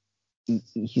 he's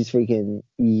freaking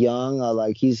young.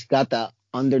 Like he's got that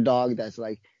underdog that's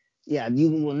like, yeah, you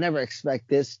will never expect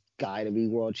this guy to be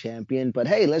world champion, but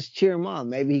hey, let's cheer him on.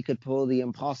 Maybe he could pull the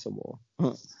impossible.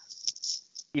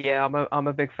 Yeah, I'm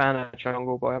a big fan of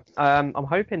Jungle Boy. I'm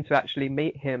hoping to actually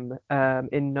meet him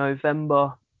in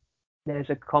November.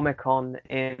 There's a Comic-Con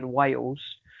in Wales,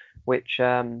 which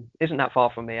isn't that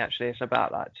far from me actually. It's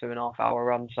about like 2.5 hour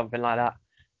run, something like that.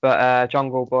 But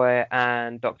Jungle Boy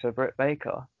and Dr. Britt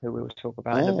Baker, who we will talk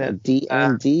about in a bit,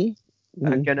 DMD,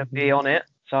 are going to be on it.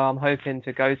 So I'm hoping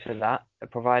to go to that,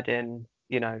 providing,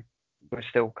 we're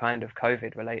still kind of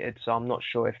COVID related. So I'm not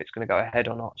sure if it's going to go ahead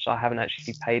or not. So I haven't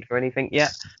actually paid for anything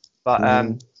yet, but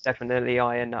definitely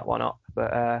eyeing that one up.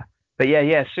 But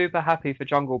yeah, super happy for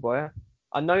Jungle Boy.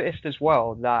 I noticed as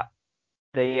well that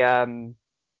the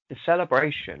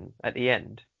celebration at the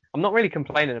end, I'm not really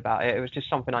complaining about it. It was just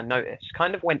something I noticed.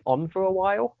 Kind of went on for a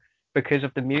while because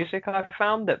of the music. I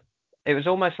found that it was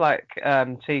almost like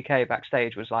TK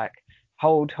backstage was like,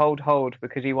 hold,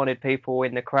 because he wanted people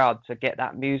in the crowd to get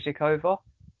that music over,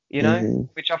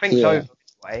 which I think is over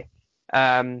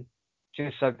anyway.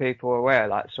 Just so people are aware,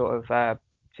 like sort of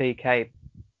TK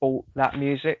bought that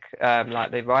music,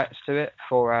 like the rights to it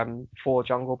for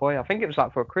Jungle Boy. I think it was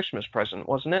like for a Christmas present,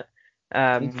 wasn't it?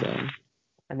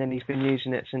 and then he's been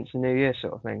using it since the New Year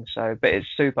sort of thing. So, but it's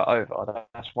super over.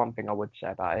 That's one thing I would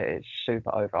say about it. It's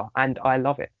super over, and I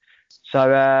love it. So,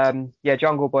 yeah,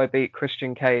 Jungle Boy beat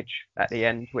Christian Cage at the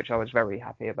end, which I was very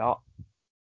happy about.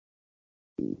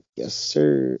 Yes,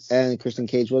 sir. And Christian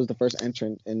Cage was the first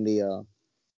entrant in the.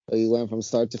 He went from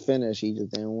start to finish. He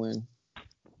just didn't win.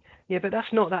 Yeah, but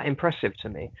that's not that impressive to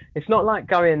me. It's not like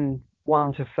going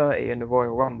 1 to 30 in the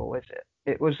Royal Rumble, is it?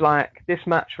 It was like this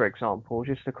match, for example,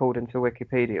 just according to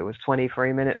Wikipedia, was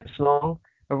 23 minutes long.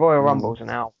 The Royal Rumble's an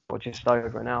hour or just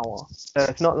over an hour. So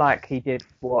it's not like he did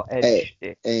what Edge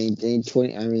did. Ain't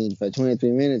 20. I mean, for 23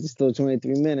 minutes, it's still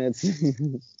 23 minutes.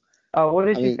 Oh, what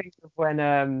did you think of when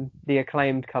the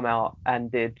Acclaimed come out and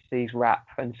did these rap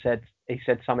and he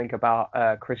said something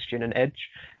about Christian and Edge,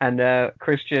 and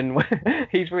Christian,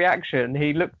 his reaction,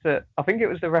 he looked at, I think it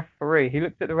was the referee, he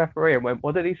looked at the referee and went,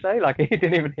 what did he say? Like, he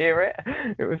didn't even hear it.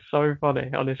 It was so funny,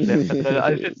 honestly. It's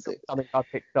just something I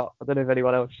picked up. I don't know if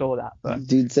anyone else saw that. But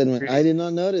dude said, I did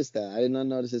not notice that. I did not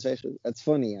notice his face. That's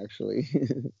funny, actually.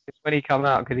 It's when he come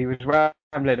out, because he was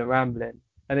rambling.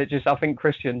 And I think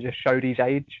Christian just showed his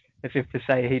age, as if to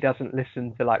say he doesn't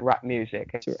listen to like rap music.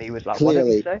 And he was like, clearly, what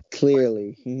did he say?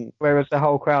 Clearly. Whereas the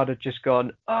whole crowd had just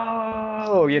gone,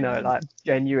 oh, like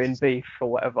genuine beef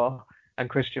or whatever. And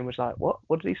Christian was like, what?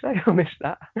 What did he say? I missed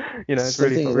that. It's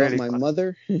really my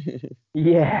mother.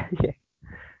 Yeah.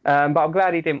 But I'm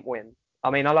glad he didn't win. I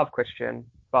mean, I love Christian,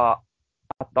 but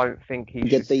I don't think he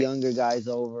get the younger guys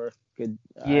over. Good.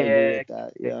 Yeah. I agree with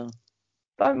that. Yeah.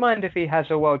 Don't mind if he has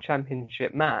a world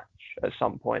championship match at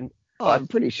some point. Oh, I'm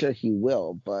pretty sure he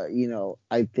will, but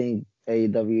I think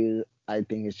AEW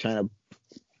is trying to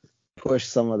push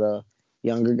some of the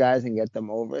younger guys and get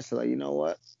them over. So you know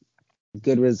what?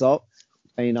 Good result.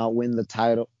 May not win the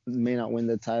title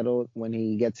when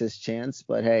he gets his chance,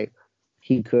 but hey,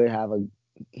 he could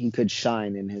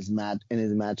shine in his match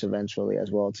eventually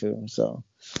as well too. So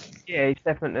yeah, he's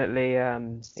definitely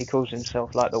he calls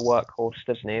himself like the workhorse,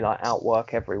 doesn't he? Like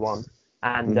outwork everyone.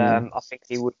 And I think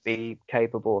he would be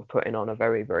capable of putting on a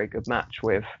very, very good match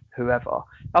with whoever.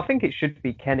 I think it should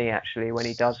be Kenny, actually, when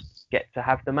he does get to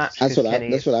have the match. That's what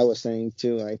I was saying,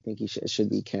 too. I think it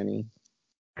should be Kenny.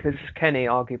 Because Kenny,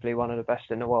 arguably one of the best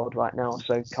in the world right now,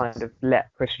 so kind of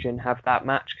let Christian have that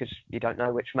match, because you don't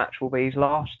know which match will be his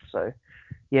last. So,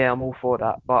 yeah, I'm all for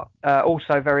that. But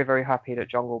also very, very happy that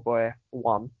Jungle Boy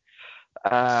won.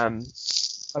 Not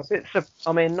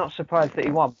surprised that he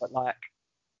won, but like,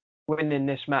 winning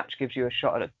this match gives you a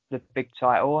shot at the big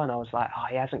title, and I was like,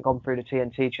 he hasn't gone through the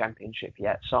TNT Championship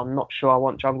yet, so I'm not sure I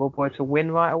want Jungle Boy to win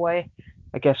right away.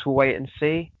 I guess we'll wait and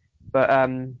see. But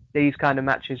these kind of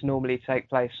matches normally take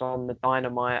place on the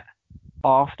Dynamite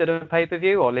after the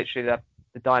pay-per-view, or literally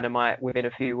the Dynamite within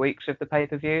a few weeks of the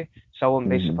pay-per-view, so I wouldn't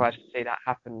be surprised to see that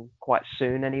happen quite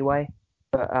soon anyway.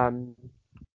 But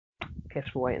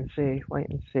guess we'll wait and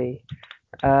see.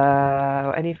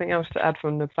 Anything else to add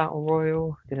from the Battle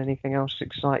Royal? Did anything else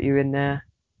excite you in there?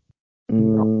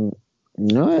 No,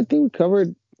 I think we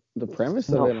covered the premise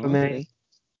of it. Not for me.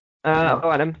 All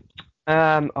right then.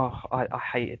 I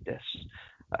hated this.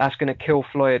 That's going to kill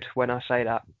Floyd when I say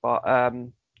that. But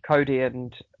Cody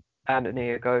and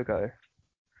Anthony Ogogo.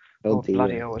 Oh,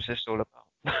 bloody hell, what's this all about?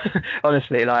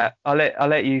 Honestly, like I'll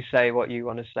let you say what you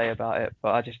want to say about it,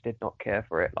 but I just did not care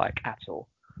for it like at all.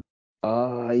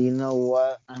 You know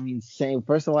what? I mean, same.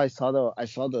 First of all, I saw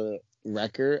the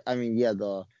record. I mean, yeah,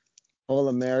 the All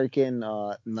American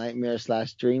Nightmare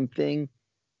 / Dream thing.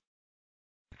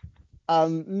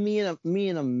 Me and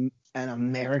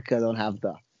America don't have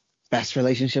the best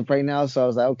relationship right now, so I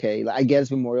was like, okay, I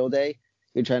guess Memorial Day,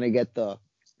 you're trying to get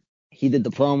he did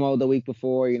the promo the week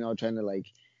before, trying to like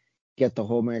get the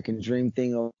whole American Dream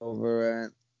thing over,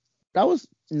 and that was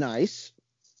nice.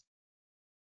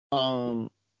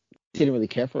 Didn't really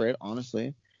care for it,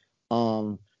 honestly.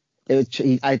 I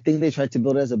think they tried to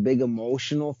build it as a big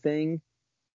emotional thing,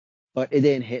 but it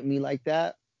didn't hit me like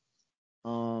that.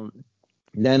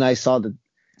 Then I saw the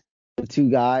two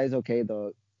guys. Okay,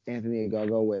 the Anthony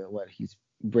Ogogo with he's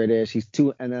British. He's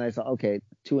two, and then I saw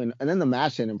and then the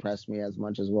match didn't impress me as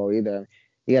much as well either.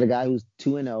 You got a guy who's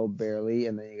 2-0 barely,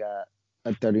 and then you got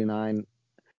a 39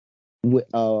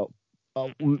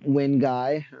 win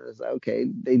guy. I was like, okay,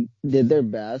 they did their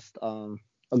best.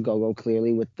 Ogogo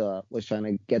clearly was trying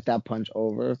to get that punch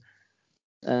over,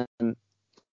 and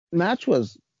match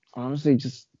was honestly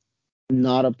just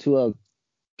not up to a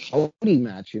Cody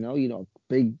match.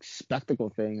 Big spectacle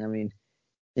thing. I mean,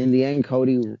 in the end,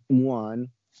 Cody won,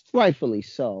 rightfully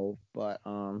so. But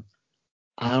I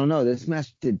don't know. This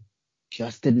match did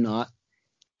not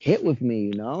hit with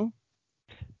me.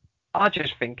 I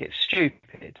just think it's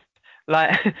stupid.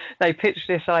 Like, they pitched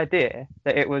this idea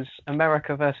that it was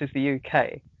America versus the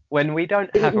UK when we don't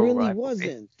It have a really rivalry.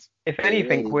 wasn't. If It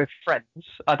anything, really. we're friends.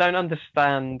 I don't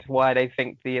understand why they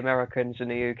think the Americans and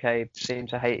the UK seem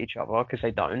to hate each other, because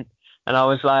they don't. And I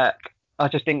was like, I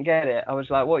just didn't get it. I was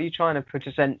like, what are you trying to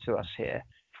present to us here?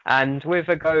 And with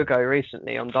a go-go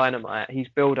recently on Dynamite, his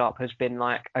build-up has been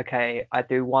like, okay, I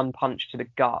do one punch to the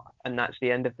gut, and that's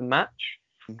the end of the match.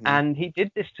 Mhm. And he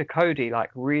did this to Cody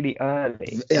like really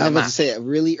early in I the was about to match. say it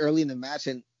really early in the match,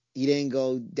 and he didn't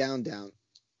go down.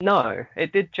 No,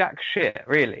 it did jack shit,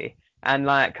 really. And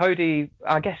like Cody,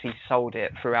 I guess he sold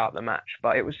it throughout the match,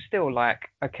 but it was still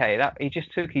like, okay, that he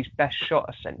just took his best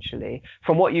shot essentially.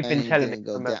 From what you've And been he telling me didn't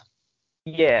go from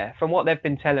down. from what they've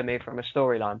been telling me from a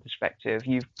storyline perspective,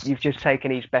 you've just taken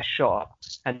his best shot,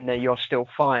 and then you're still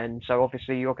fine. So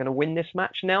obviously you're going to win this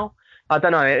match now. I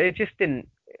don't know. It just didn't.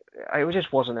 It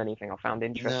just wasn't anything I found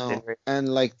interesting. No, and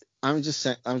like I'm just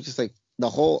like the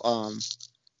whole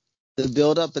the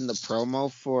build up and the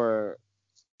promo for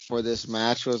this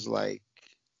match was like,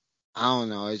 I don't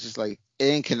know, it's just like it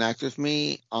didn't connect with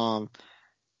me. And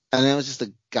it was just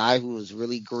a guy who was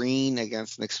really green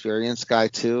against an experienced guy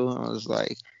too. I was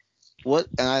like, what?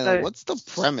 And I like, So, what's the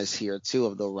premise here too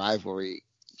of the rivalry?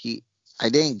 I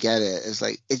didn't get it. It's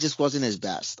like it just wasn't his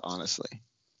best, honestly.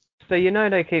 So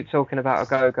they keep talking about a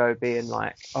go-go being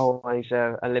like, oh, he's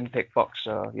a Olympic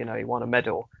boxer, he won a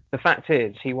medal. The fact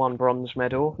is, he won bronze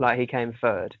medal, like he came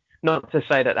third. Not to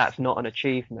say that that's not an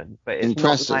achievement, but it's not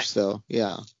Impressive like, still,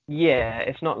 yeah. yeah,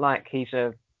 it's not like he's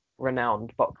a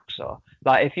renowned boxer.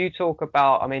 Like if you talk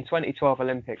about, I mean, 2012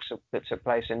 Olympics that took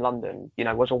place in London,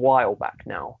 was a while back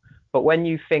now. But when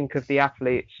you think of the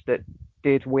athletes that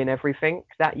did win everything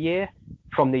that year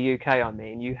from the UK, I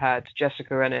mean, you had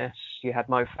Jessica Ennis, you had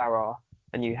Mo Farah,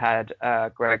 and you had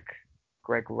Greg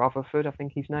Rutherford, I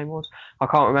think his name was. I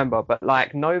can't remember, but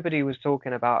like nobody was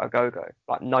talking about a go-go,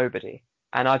 like nobody.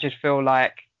 And I just feel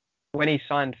like when he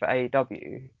signed for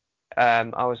AEW,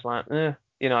 I was like, I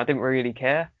didn't really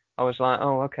care. I was like,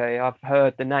 oh, okay, I've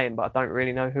heard the name, but I don't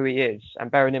really know who he is.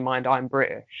 And bearing in mind, I'm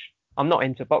British. I'm not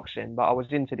into boxing, but I was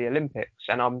into the Olympics,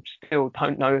 and I'm still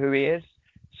don't know who he is.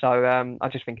 So I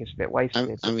just think it's a bit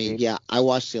wasted. I mean, yeah, I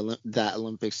watched that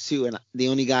Olympics too, and the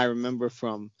only guy I remember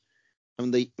from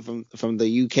the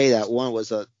UK that won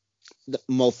was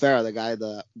Mo Farah, the guy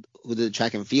who did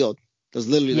track and field. That was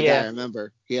literally the guy I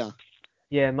remember. Yeah.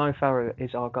 Yeah, Mo Farah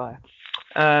is our guy.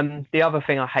 The other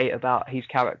thing I hate about his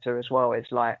character as well is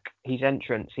like his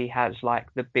entrance. He has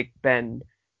like the Big Ben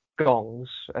gongs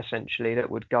essentially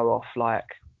that would go off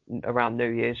like around New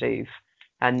Year's Eve,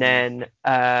 and then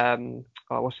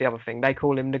what's the other thing? They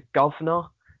call him the governor,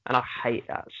 and I hate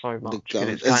that so much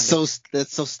because that's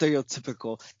so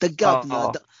stereotypical. The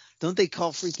governor. Don't they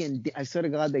call freaking? I swear to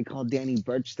God, they call Danny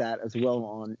Burch that as well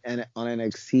on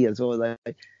NXT as well.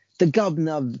 Like the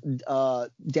governor,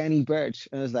 Danny Burch,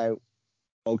 and it's like,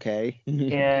 okay.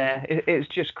 Yeah, it's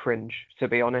just cringe, to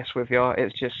be honest with you.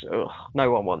 It's just, no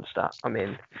one wants that. I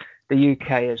mean, the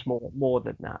UK is more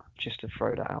than that, just to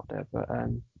throw that out there. But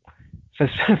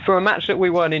for a match that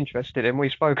we weren't interested in, we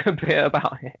spoke a bit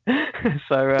about it.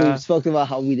 So we spoke about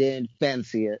how we didn't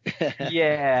fancy it.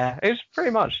 Yeah, it was pretty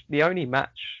much the only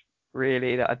match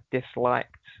really that I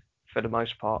disliked for the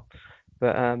most part.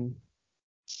 But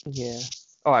yeah.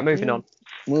 All right, moving on.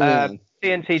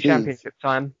 TNT Please. Championship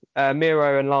time.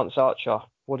 Miro and Lance Archer.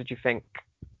 What did you think?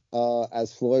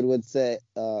 As Floyd would say,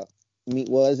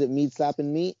 meat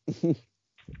slapping meat?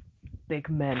 Big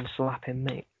men slapping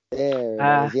meat. There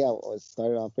it is. Yeah, it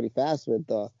started off pretty fast with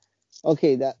the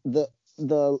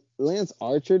Lance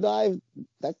Archer dive.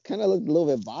 That kind of looked a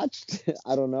little bit botched.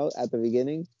 I don't know at the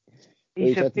beginning.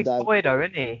 He's a big boy though,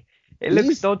 isn't he? It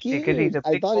looks dodgy because he's a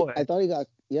big boy. I thought he got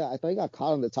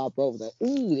caught on the top rope. Like,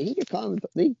 ooh, did he get caught?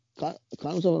 They caught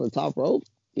himself on the top rope?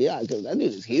 Yeah, because that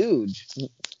dude is huge.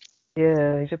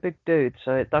 Yeah, he's a big dude,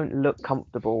 so it don't look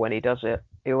comfortable when he does it.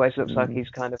 He always looks like he's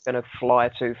kind of going to fly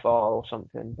too far or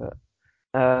something. But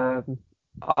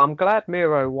I'm glad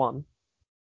Miro won.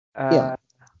 Yeah,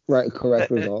 right,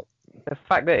 correct result. The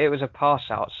fact that it was a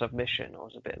pass-out submission, I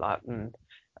was a bit like,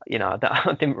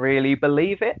 I didn't really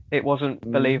believe it. It wasn't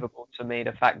believable to me,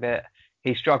 the fact that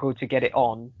he struggled to get it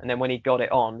on, and then when he got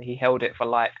it on, he held it for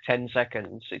like 10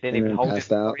 seconds. He didn't even hold it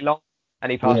for very long,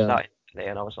 and he passed out instantly,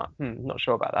 and I was like, not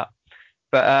sure about that.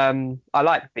 But I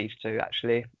like these two,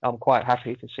 actually. I'm quite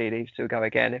happy to see these two go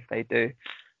again if they do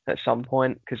at some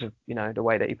point, because of, the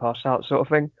way that he passed out sort of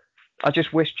thing. I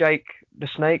just wish Jake the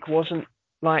Snake wasn't,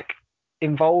 like,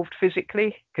 involved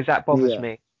physically, because that bothers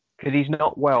me. because he's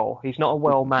not well. He's not a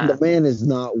well man. The man is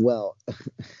not well.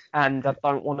 And I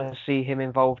don't want to see him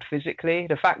involved physically.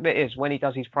 The fact that is, when he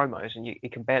does his promos and he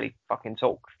can barely fucking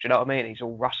talk, do you know what I mean? He's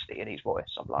all rusty in his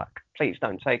voice. I'm like, please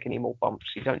don't take any more bumps.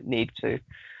 You don't need to.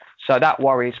 So that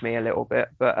worries me a little bit.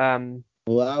 But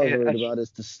what I was worried about is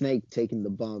the snake taking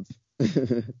the bump.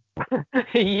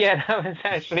 Yeah, that was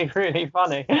actually really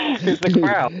funny. Because the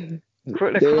crowd,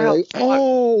 Like,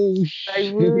 oh,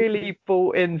 they really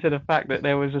bought into the fact that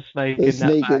there was a snake the in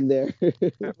snake that in there.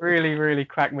 It really, really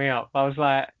cracked me up. I was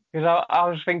like, because I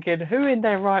was thinking, who in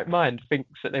their right mind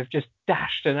thinks that they've just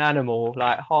dashed an animal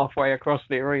like halfway across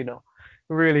the arena?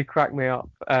 It really cracked me up.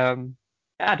 It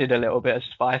added a little bit of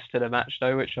spice to the match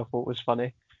though, which I thought was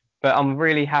funny. But I'm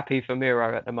really happy for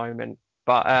Miro at the moment.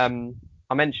 But I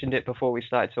mentioned it before we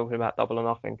started talking about Double or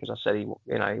Nothing because I said he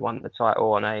won the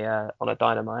title on a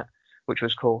Dynamite, which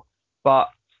was cool. But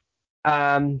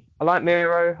I like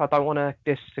Miro. I don't want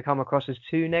this to come across as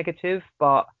too negative,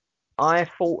 but I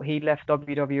thought he left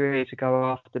WWE to go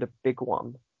after the big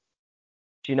one.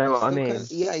 Do you know what I mean?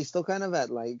 He's still kind of at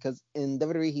like, because in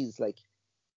WWE he's like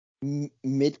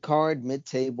mid-card,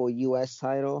 mid-table US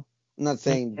title. I'm not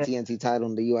saying TNT title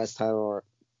and the US title,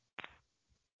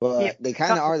 but they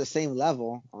kind of are the same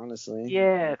level, honestly.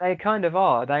 Yeah, they kind of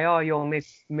are. They are your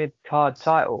mid-card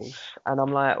titles, and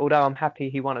I'm like, although I'm happy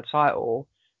he won a title,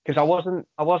 because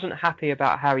I wasn't happy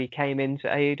about how he came into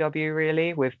AEW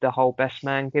really with the whole best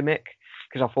man gimmick,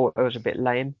 because I thought it was a bit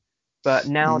lame. But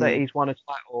now that he's won a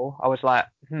title, I was like,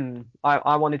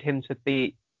 I wanted him to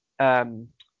beat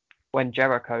when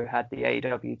Jericho had the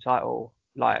AEW title,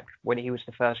 like when he was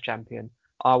the first champion.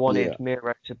 I wanted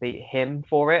Miro to beat him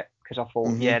for it, because I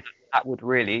thought, that would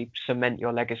really cement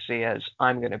your legacy as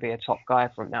I'm going to be a top guy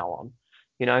from now on.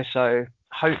 You know, so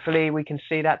hopefully we can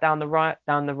see that down the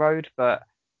road, but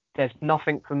there's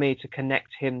nothing for me to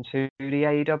connect him to the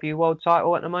AEW World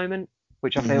Title at the moment,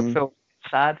 which I feel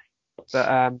sad. But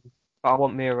I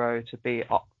want Miro to be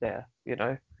up there, you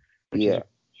know, which is a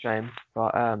shame.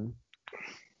 But all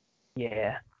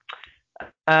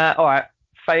right.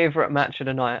 Favorite match of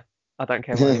the night. I don't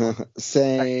care what anyone.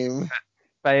 Same.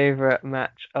 Favorite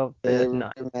match of the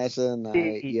night. Favorite match of the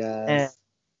night. Yes.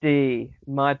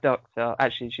 My doctor.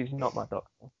 Actually, she's not my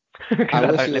doctor.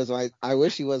 I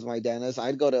wish she was my dentist.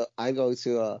 I'd go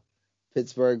to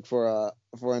Pittsburgh for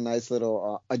a nice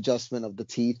little adjustment of the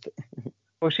teeth.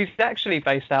 Well, she's actually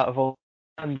based out of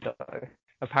Orlando.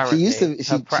 Apparently,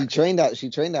 she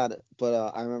trained out,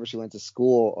 but I remember she went to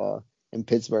school in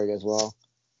Pittsburgh as well.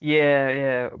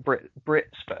 Yeah,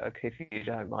 Britsburg, if you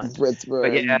don't mind. Britsburg,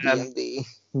 but yeah, DMD.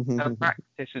 Her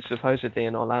practice is supposedly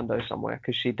in Orlando somewhere,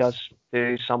 because she does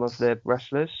do some of the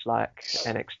wrestlers, like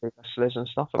NXT wrestlers and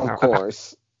stuff. Of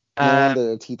course. No wonder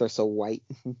their teeth are so white.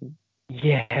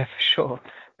 Yeah, for sure.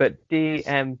 But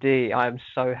DMD, I am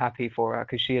so happy for her,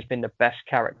 because she has been the best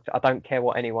character. I don't care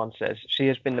what anyone says. She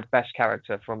has been the best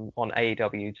character on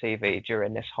AEW TV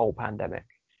during this whole pandemic.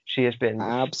 She has been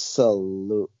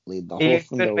absolutely the whole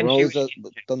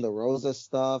from the Rosa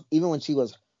stuff. Even when she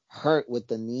was hurt with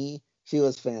the knee, she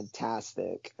was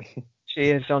fantastic. She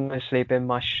has honestly been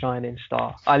my shining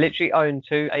star. I literally own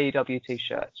 2 AEW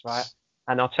t-shirts, right?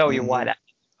 And I'll tell you why that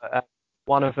is.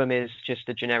 One of them is just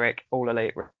a generic All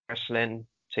Elite Wrestling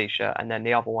t-shirt, and then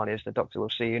the other one is the Doctor Will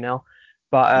See You Now.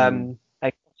 But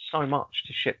they cost so much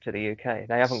to ship to the UK.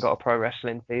 They haven't got a pro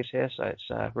wrestling fees here, so it's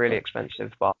really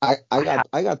expensive. But I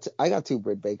got 2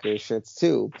 Britt Baker shirts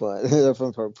too, but they're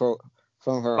from her pro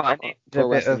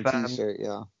wrestling t-shirt.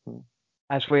 Yeah.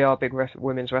 As we are big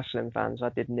women's wrestling fans, I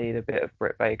did need a bit of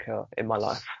Britt Baker in my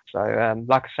life. So,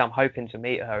 like I said, I'm hoping to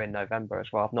meet her in November as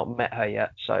well. I've not met her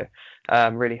yet, so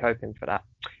I'm really hoping for that.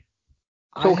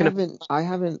 I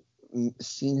haven't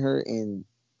seen her in,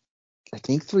 I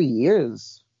think, 3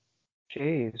 years.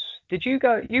 Jeez. Did you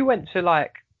go? You went to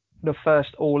like the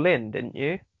first All In, didn't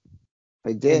you?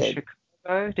 I did. In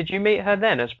Chicago. Did you meet her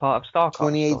then as part of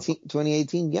StarCast?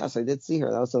 2018. Yes, I did see her.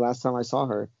 That was the last time I saw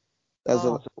her. I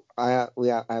have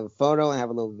a photo and I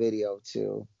have a little video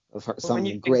too of her,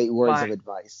 some great words of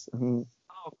advice. Oh,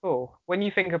 cool. When you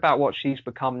think about what she's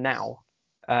become now,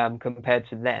 compared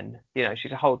to then, you know,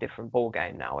 she's a whole different ball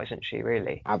game now, isn't she?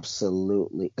 Really?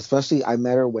 Absolutely. Especially, I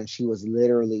met her when she was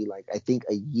literally like, I think,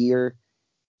 a year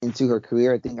into her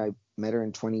career. I think I met her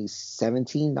in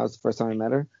 2017. That was the first time I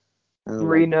met her.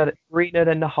 Greener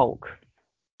than the Hulk,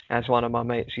 as one of my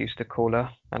mates used to call her,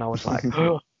 and I was like,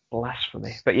 oh,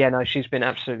 blasphemy. But yeah, no, she's been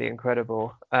absolutely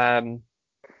incredible.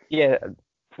 Yeah,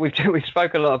 we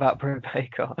spoke a lot about Britt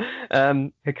Baker.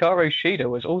 Hikaru Shida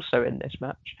was also in this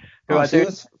match. She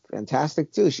was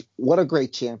fantastic too. What a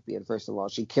great champion! First of all,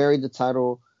 she carried the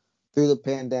title through the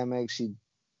pandemic. She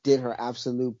did her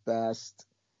absolute best.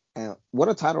 And what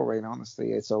a title reign,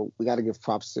 honestly. So we got to give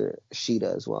props to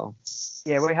Sheeta as well.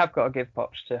 Yeah, we have got to give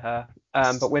props to her.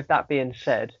 But with that being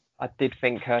said, I did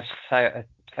think her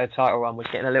title run was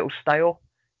getting a little stale.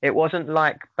 It wasn't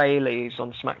like Bayley's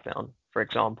on SmackDown, for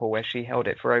example, where she held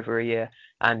it for over a year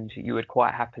and you would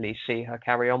quite happily see her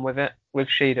carry on with it. With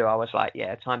Sheeta, I was like,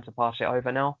 yeah, time to pass it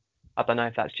over now. I don't know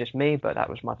if that's just me, but that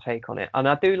was my take on it. And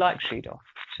I do like Sheeta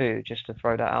too, just to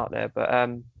throw that out there.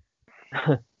 But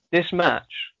this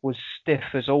match was stiff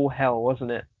as all hell,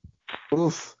 wasn't it?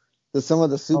 Oof. Some of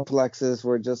the suplexes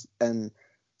were just, and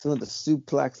some of the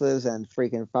suplexes and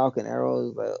freaking Falcon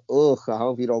arrows, like, ugh, I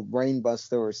hope you don't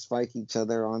brainbuster or spike each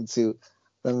other onto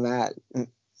the mat.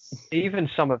 Even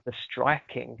some of the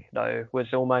striking, though,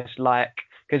 was almost like,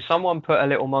 because someone put a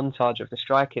little montage of the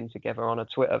striking together on a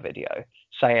Twitter video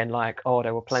saying, like, oh,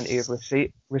 there were plenty of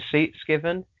receipts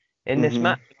given in this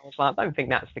match. And I was like, I don't think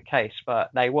that's the case, but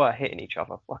they were hitting each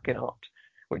other fucking hard,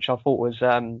 which I thought was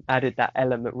added that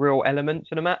real element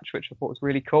to the match, which I thought was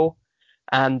really cool.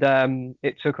 And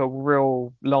it took a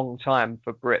real long time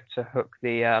for Britt to hook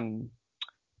the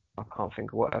I can't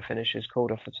think of what her finish is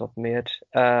called off the top of my head.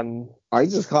 I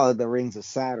just call it the Rings of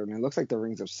Saturn. It looks like the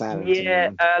Rings of Saturn.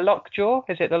 Yeah, Lockjaw.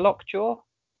 Is it the Lockjaw?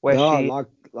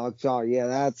 Lockjaw. Yeah,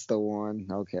 that's the one.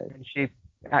 Okay. And she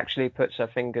actually puts her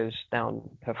fingers down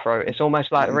her throat. It's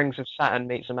almost like the Rings of Saturn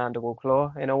meets a mandible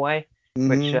claw in a way,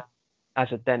 which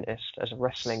as a dentist, as a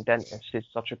wrestling dentist, is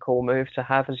such a cool move to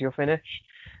have as your finish,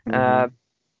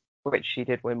 which she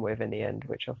did win with in the end,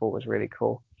 which I thought was really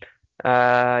cool.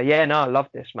 I love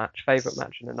this match. Favorite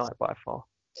match of the night by far.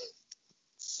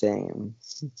 Same.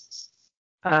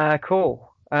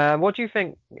 Cool. What do you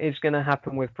think is going to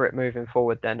happen with Britt moving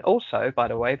forward then? Also, by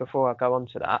the way, before I go on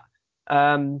to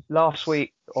that, last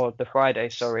week, or the Friday,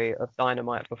 sorry, of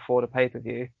Dynamite before the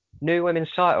pay-per-view, new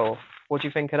women's title. What do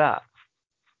you think of that?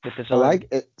 The design. I like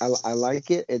it. I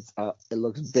like it. It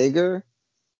looks bigger.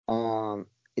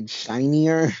 It's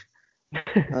shinier.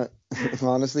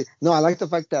 Honestly, no, I like the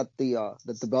fact that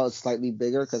the belt is slightly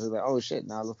bigger, because it's like, oh shit,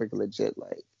 now it looks like a legit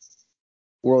like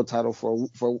world title for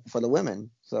the women.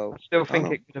 So I still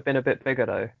think it could have been a bit bigger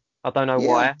though. I don't know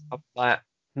why. I'm like,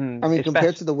 I mean,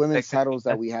 compared to the women's titles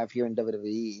that we have here in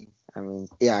WWE, I mean,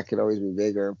 yeah, it could always be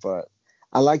bigger, but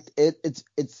I liked it.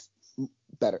 It's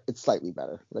better. It's slightly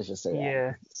better. Let's just say that.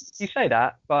 Yeah, you say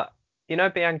that, but you know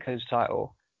Bianca's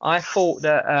title. I thought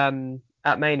that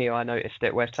at Mania I noticed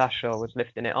it where Sasha was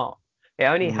lifting it up. It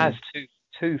only has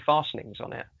two fastenings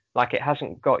on it. Like, it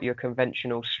hasn't got your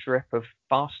conventional strip of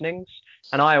fastenings.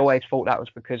 And I always thought that was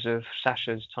because of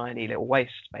Sasha's tiny little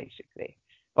waist, basically.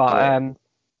 But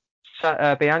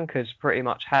Bianca's pretty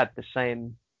much had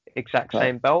the exact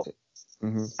same belt.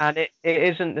 And it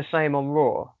isn't the same on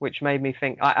Raw, which made me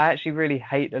think, I actually really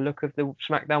hate the look of the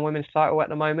SmackDown Women's title at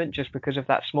the moment, just because of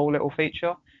that small little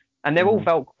feature. And they're all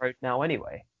Velcroed now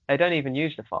anyway. They don't even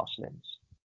use the fastenings.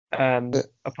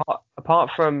 Apart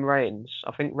from Reigns,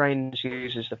 I think Reigns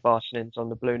uses the fastenings on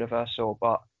the Blue Universal,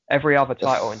 but every other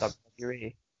title in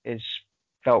WWE is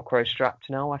Velcro strapped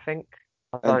now, I think.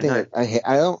 I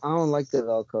don't like the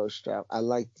Velcro strap. I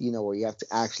like, where you have to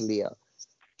actually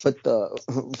put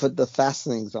the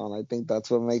fastenings on. I think that's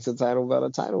what makes a title belt a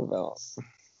title belt.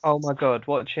 Oh my God,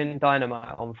 watching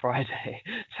Dynamite on Friday,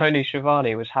 Tony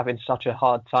Schiavone was having such a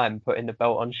hard time putting the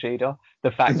belt on Shida.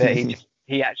 The fact that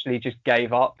he actually just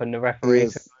gave up and the referee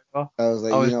took over. I was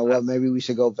like, you know what, maybe we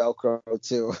should go Velcro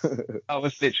too. I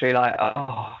was literally like,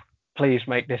 oh, please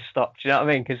make this stop. Do you know what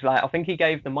I mean? Because I think he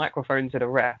gave the microphone to the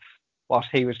ref whilst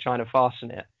he was trying to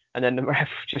fasten it. And then the ref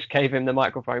just gave him the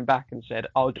microphone back and said,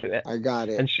 I'll do it. I got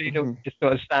it. And Sheena just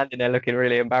sort of standing there looking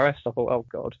really embarrassed. I thought, oh,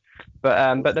 God.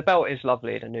 But the belt is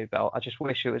lovely, the new belt. I just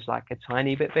wish it was like a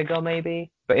tiny bit bigger,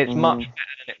 maybe. But it's much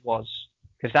better than it was.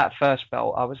 Because that first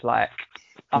belt, I was like...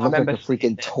 I remember like a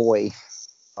freaking toy.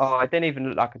 Oh, it didn't even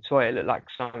look like a toy. It looked like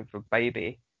something for a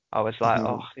baby. I was like,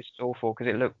 oh, this is awful. Because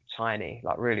it looked tiny,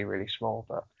 like really, really small.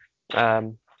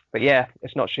 But yeah,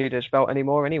 it's not Sheeta's belt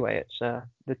anymore anyway. It's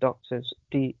the Doctor's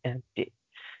DMD.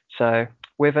 So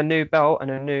with a new belt and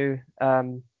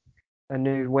a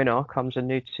new winner comes a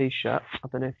new T-shirt. I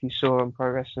don't know if you saw on Pro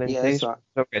Wrestling. Yes,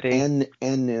 already.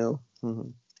 And new.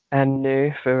 And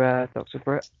new for Dr.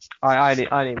 Britt. I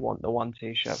only want the one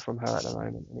T-shirt from her at the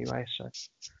moment anyway. So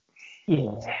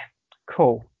yeah,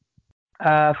 cool.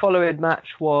 Following match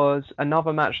was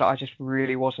another match that I just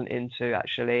really wasn't into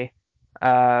actually.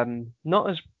 Not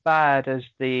as bad as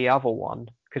the other one,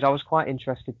 because I was quite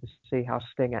interested to see how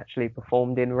Sting actually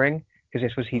performed in ring, because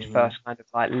this was his first kind of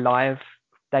like live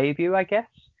debut, I guess.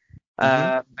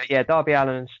 But yeah, Darby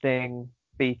Allin and Sting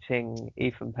beating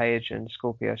Ethan Page and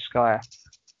Scorpio Sky.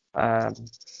 Um,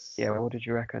 yeah, what did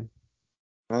you reckon?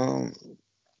 Um,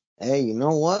 hey, you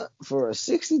know what? For a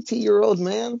 62-year-old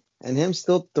man and him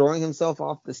still throwing himself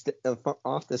off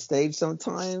off the stage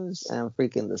sometimes, and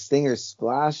freaking the Stinger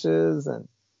splashes, and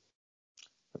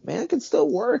the man could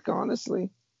still work. Honestly,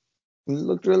 he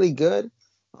looked really good.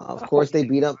 Of I thought course, they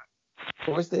beat up. Of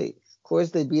course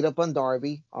they beat up on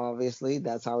Darby. Obviously,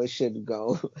 that's how it should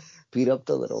go. Beat up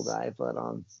the little guy, but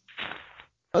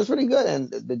that was pretty good. And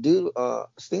the dude,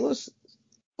 Sting was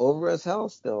over as hell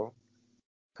still.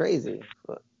 Crazy,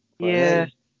 but yeah.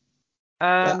 hey,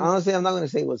 yeah. Um, Honestly, I'm not gonna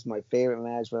say it was my favorite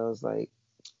match, but I was like,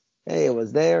 hey, it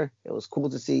was there. It was cool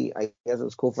to see. I guess it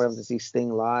was cool for him to see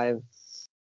Sting live,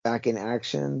 back in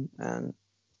action, and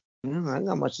I ain't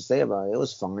got much to say about it. It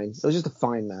was fine. It was just a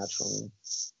fine match for me.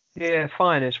 yeah,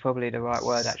 fine is probably the right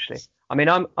word actually. I mean,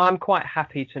 I'm quite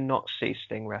happy to not see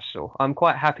Sting wrestle. I'm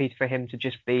quite happy for him to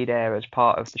just be there as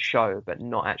part of the show, but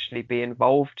not actually be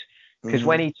involved. Because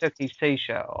when Hmm. he took his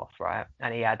t-shirt off, right,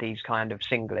 and he had his kind of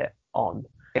singlet on,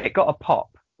 it got a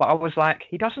pop. But I was like,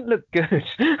 he doesn't look good.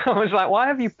 I was like, why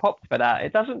have you popped for that?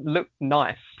 It doesn't look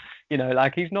nice.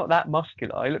 Like he's not that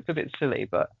muscular. He looked a bit silly,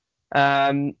 but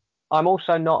um, I'm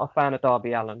also not a fan of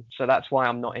Darby Allin, so that's why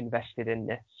I'm not invested in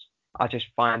this. I just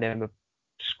find him a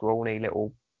scrawny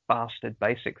little bastard,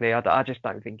 basically. I just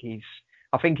don't think he's.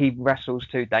 I think he wrestles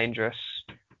too dangerous.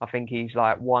 I think he's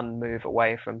like one move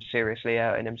away from seriously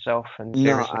hurting himself and No,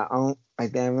 seriously. I don't. I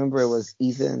remember it was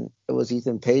Ethan. It was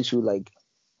Ethan Page who like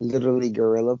literally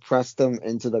gorilla pressed him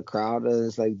into the crowd, and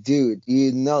it's like, dude,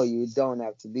 you don't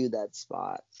have to do that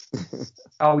spot.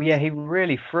 Oh yeah, he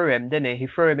really threw him, didn't he? He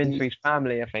threw him into He- his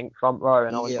family, I think, front row,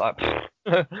 and I was yeah,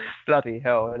 like, bloody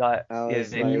hell! Like, I yeah,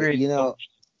 was he like, really dodged.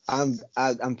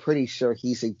 I'm pretty sure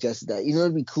he suggested that.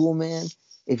 It'd be cool, man,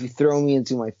 if you throw me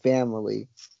into my family.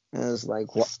 And I was like,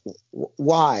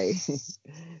 why?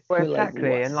 Well, You're like, exactly,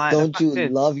 what? and like the Don't fact you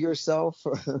is, love yourself?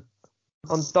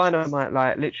 on Dynamite,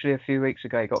 like literally a few weeks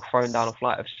ago, he got thrown down a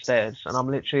flight of stairs, and I'm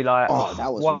literally like, Oh,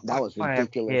 oh, why that was am I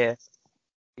ridiculous.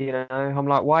 here? I'm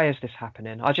like, why is this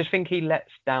happening? I just think he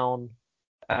lets down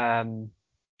um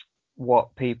what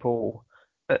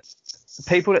uh,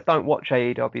 people that don't watch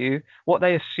AEW, what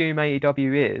they assume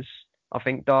AEW is. I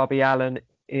think Darby Allin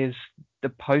is the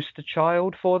poster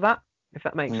child for that, if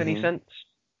that makes any Hmm. sense.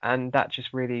 And that just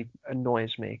really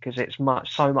annoys me because it's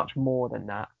so much more than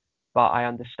that. But I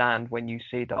understand when you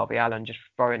see Darby Allin just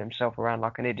throwing himself around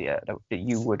like an idiot that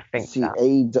you would think See, that. So,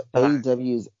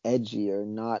 AEW is edgier,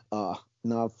 not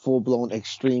full blown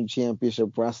extreme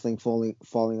championship wrestling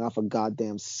falling off a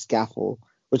goddamn scaffold.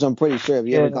 Which I'm pretty sure if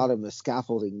you ever yeah. got him a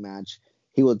scaffolding match,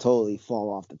 he would totally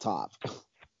fall off the top.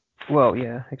 Well,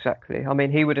 yeah, exactly. I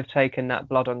mean, he would have taken that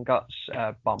blood and guts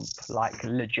bump like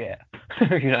legit.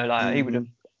 Like Hmm. he would have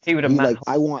He Matt. like,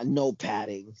 I want no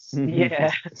padding.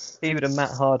 Yeah, he would have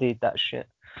Matt Hardy'd that shit.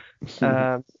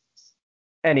 Um,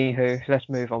 Anywho, let's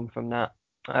move on from that.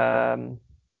 Um,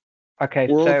 okay,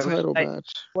 World so title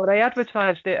match. they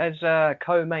advertised it as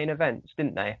co-main events,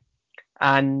 didn't they?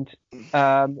 And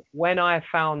when I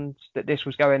found that this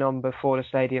was going on before the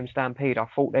Stadium Stampede, I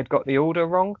thought they'd got the order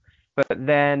wrong. But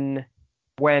then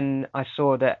when I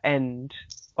saw the end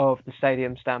of the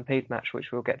Stadium Stampede match,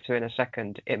 which we'll get to in a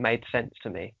second, it made sense to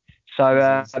me.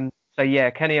 So, Hmm. so yeah,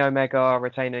 Kenny Omega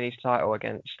retaining his title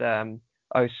against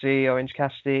OC, Orange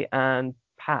Cassidy, and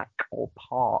Pac or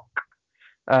Park.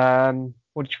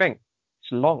 What did you think?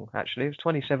 It's long, actually. It was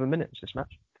 27 minutes, this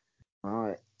match. All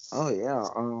right. Oh yeah.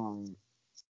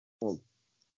 Well,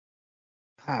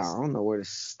 I don't know where to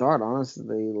start,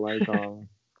 honestly. Like,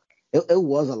 it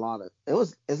was a lot of it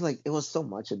was so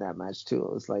much in that match too.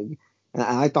 It was like, and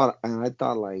I thought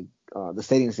like the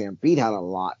Stadium Stampede had a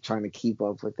lot trying to keep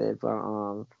up with it,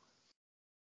 but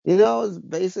it's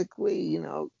basically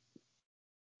God,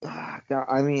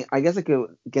 I mean, I guess I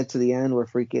could get to the end where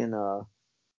freaking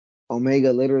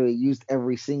Omega literally used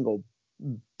every single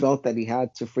belt that he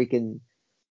had to freaking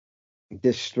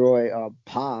destroy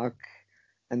Pac,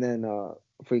 and then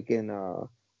freaking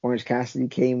Orange Cassidy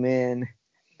came in,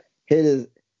 hit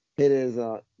his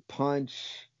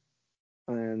punch,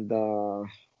 and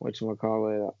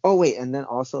whatchamacallit. Oh wait, and then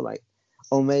also like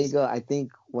Omega, I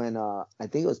think when I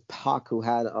think it was Pac who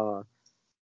had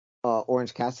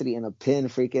Orange Cassidy in a pin,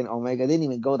 freaking Omega didn't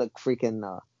even go to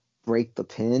freaking break the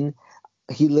pin.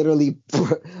 He literally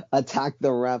attacked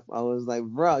the ref. I was like,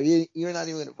 bro, you're not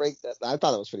even gonna break that. I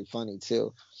thought it was pretty funny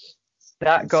too.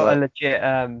 That got a So,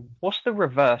 legit. What's the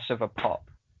reverse of a pop?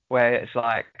 Where it's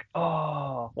like,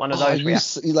 oh, one of oh, those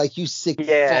reactions. you sick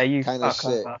Yeah, fuck you kind of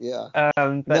fuck shit. over. Yeah. But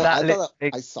No, that I thought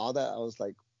literally, I saw that. I was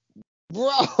like,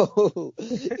 Bro,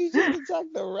 you just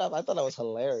attacked the ref. I thought that was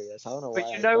hilarious. I don't know But why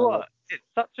you I know thought what? It's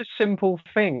such a simple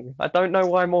thing. I don't know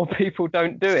why more people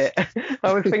don't do it.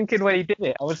 I was thinking when he did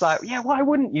it, I was like, yeah, why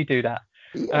wouldn't you do that?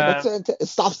 yeah, that's it. It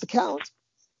stops the count.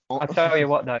 I tell you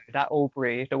what though, that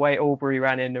Aubrey, the way Aubrey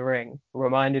ran in the ring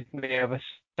reminded me of a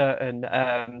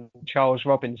certain Charles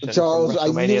Robinson from Charles, I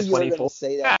knew WrestleMania you were gonna 24.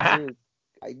 say that too.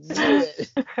 I knew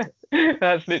it.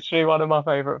 That's literally one of my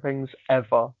favorite things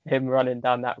ever. Him running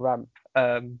down that ramp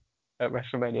at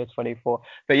WrestleMania 24.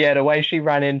 But yeah, the way she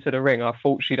ran into the ring, I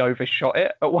thought she'd overshot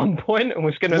it at one point and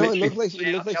was gonna No, it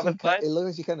literally looked like fly out the other side. it looked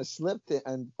like she kind of slipped it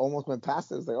and almost went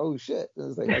past it. It was like, oh shit! It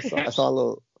was like I saw a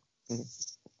little.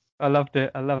 I loved it.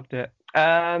 I loved it.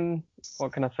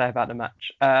 What can I say about the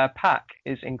match? Pac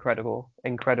is incredible,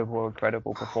 incredible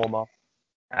performer.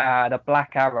 The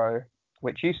Black Arrow,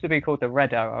 which used to be called the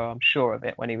Red Arrow, I'm sure of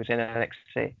it when he was in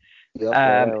NXT, Yep, Red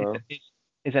Arrow.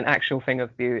 is an actual thing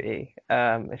of beauty.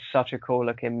 It's such a cool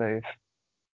looking move.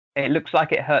 It looks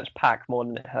like it hurts Pac more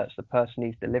than it hurts the person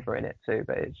he's delivering it to,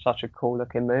 but it's such a cool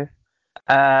looking move.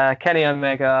 Kenny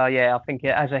Omega, yeah, I think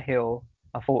as a heel,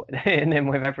 I thought hitting him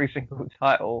with every single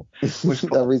title was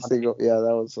quite Every funny. single, yeah,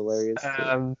 that was hilarious.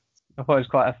 I thought it was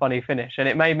quite a funny finish, and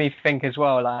it made me think as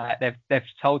well. Like they've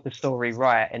told the story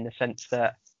right in the sense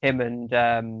that him and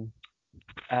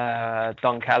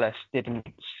Don Callis didn't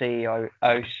see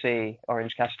OC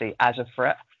Orange Cassidy as a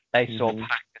threat. They saw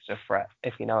Pac as a threat,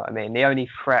 if you know what I mean. The only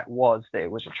threat was that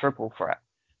it was a triple threat.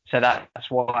 So that's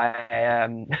why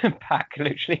Pac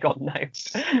literally got named.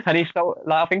 And he sold,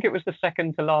 like, I think it was the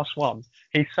second to last one.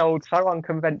 He sold so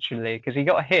unconventionally because he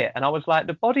got a hit. And I was like,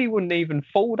 the body wouldn't even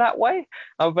fall that way.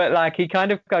 But like, he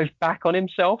kind of goes back on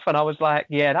himself. And I was like,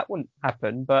 yeah, that wouldn't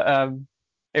happen. But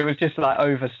it was just like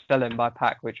overselling by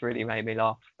Pac, which really made me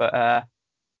laugh. But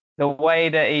the way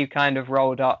that he kind of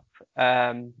rolled up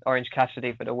Orange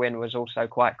Cassidy for the win was also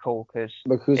quite cool because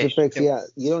But crucifix, yeah,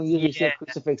 you don't usually see a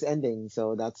crucifix ending,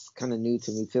 so that's kind of new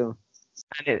to me too.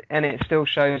 And it still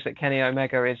shows that Kenny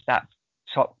Omega is that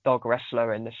top dog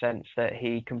wrestler in the sense that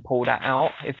he can pull that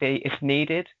out if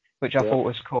needed, which I thought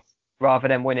was cool. Rather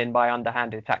than winning by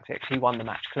underhanded tactics, he won the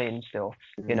match clean still.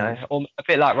 You know, a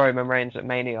bit like Roman Reigns at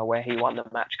Mania where he won the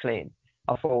match clean.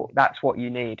 I thought that's what you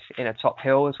need in a top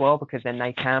heel as well because then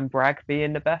they can brag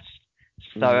being the best.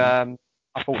 So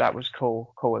I thought that was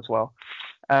cool as well.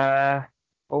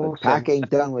 Awesome. Pac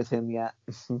ain't done with him yet.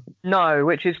 No,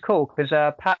 which is cool because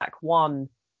Pac won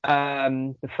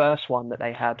the first one that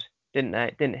they had,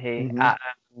 didn't he? At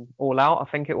All Out,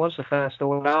 I think it was the first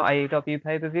All Out AEW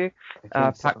pay-per-view.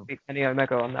 Pac beat Kenny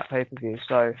Omega on that pay-per-view,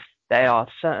 so they are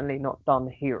certainly not done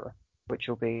here, which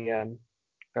will be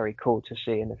very cool to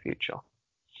see in the future.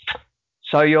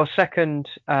 So your second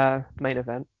main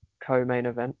event, co-main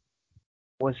event,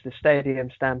 was the Stadium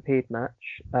Stampede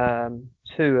match.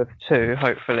 2 of 2,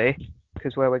 hopefully,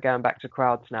 because where we're going back to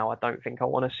crowds now, I don't think I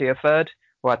want to see a third,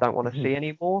 or I don't want to see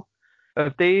any more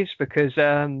of these, because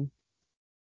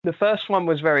the first one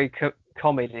was very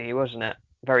comedy, wasn't it?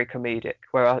 Very comedic,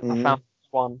 where I found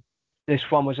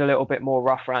this one was a little bit more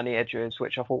rough around the edges,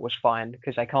 which I thought was fine,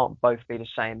 because they can't both be the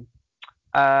same.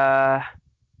 What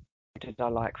did I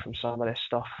like from some of this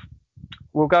stuff?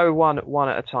 We'll go one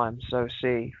at a time, so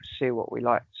see what we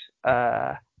liked.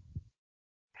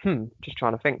 Just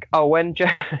trying to think. Oh, when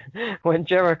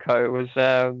Jericho was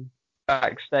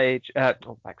backstage,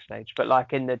 not backstage, but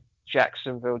like in the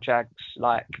Jacksonville Jags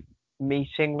like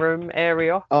meeting room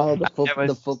area. Oh,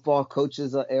 the football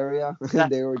coaches area.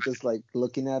 They were just like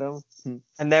looking at him.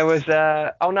 And there was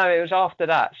it was after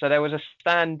that. So there was a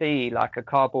standee, like a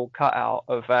cardboard cutout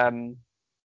of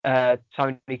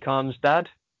Tony Khan's dad.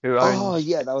 Oh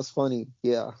yeah, that was funny.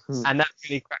 Yeah, and that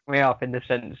really cracked me up in the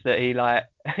sense that he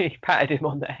patted him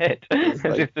on the head as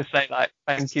if to say like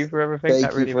thank you for everything.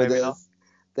 That really made me laugh.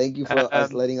 Thank you for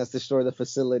letting us destroy the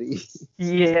facility.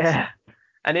 Yeah,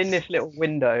 and in this little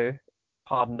window,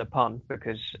 pardon the pun,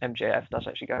 because MJF does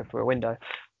actually go through a window,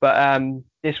 but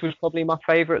this was probably my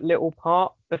favourite little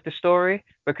part of the story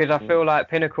because I feel like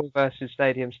Pinnacle versus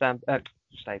Stadium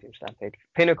Stampede,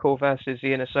 Pinnacle versus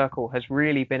the Inner Circle has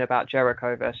really been about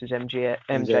Jericho versus MJF.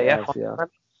 Yeah.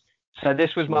 So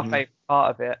this was my favourite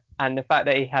part of it, and the fact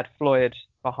that he had Floyd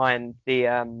behind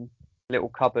the little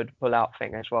cupboard pull-out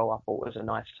thing as well, I thought was a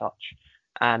nice touch.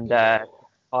 And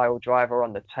pile driver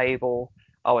on the table,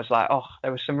 I was like, oh,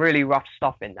 there was some really rough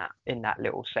stuff in that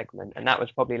little segment, and that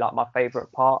was probably like my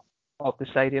favourite part of the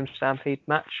Stadium Stampede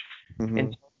match.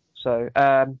 So,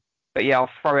 but yeah, I'll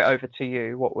throw it over to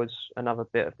you. What was another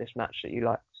bit of this match that you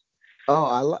liked?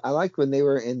 Oh, I liked when they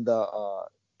were in the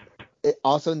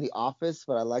also in the office,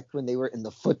 but I liked when they were in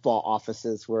the football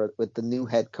offices with the new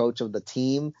head coach of the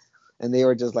team, and they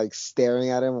were just like staring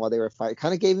at him while they were fighting.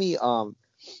 Kind of gave me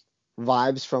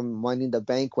vibes from Money in the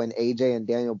Bank when AJ and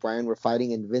Daniel Bryan were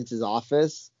fighting in Vince's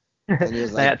office, and he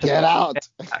was They like, had to "Get out!"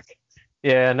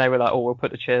 Yeah, and they were like, "Oh, we'll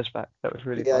put the chairs back." That was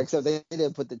really Yeah, fun. except they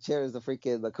didn't put the chairs.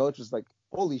 The coach was like,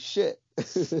 "Holy shit!"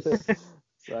 So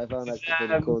I found that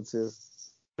pretty cool too.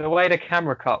 The way the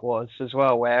camera cut was as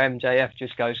well, where MJF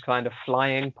just goes kind of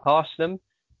flying past them.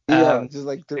 Yeah, just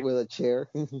like with a chair.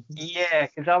 Yeah,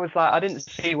 because I was like, I didn't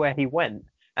see where he went,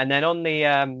 and then on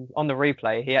the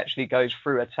replay, he actually goes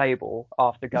through a table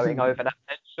after going over that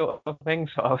hedge sort of thing.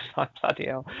 So I was like, bloody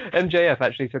hell, MJF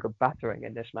actually took a battering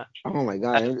in this match. Oh my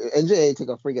god, NJA took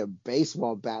a freaking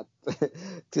baseball bat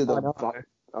to the.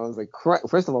 I was like,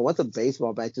 first of all, what's a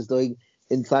baseball bat just doing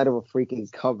inside of a freaking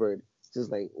cupboard? Just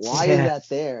like, why is that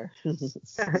there?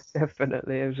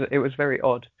 Definitely, it was very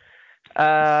odd.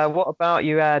 What about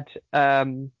you had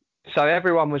so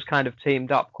everyone was kind of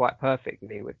teamed up quite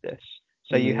perfectly with this.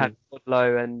 So you had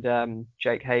Wardlow and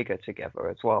Jake Hager together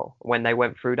as well when they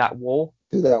went through that wall.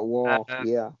 Through that wall,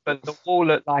 yeah. But the wall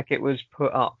looked like it was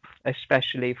put up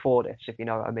especially for this, if you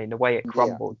know what I mean. The way it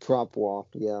crumbled. Yeah, prop wall,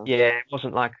 yeah. Yeah, it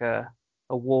wasn't like a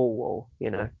wall, you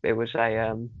know. It was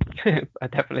a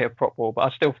definitely a prop wall,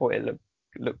 but I still thought it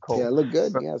looked cool. Yeah, it looked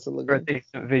good. Yeah, it looked good. A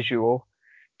decent visual.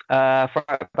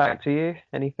 Back to you.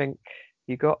 Anything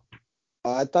you got?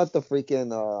 I thought the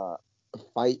freaking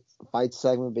fight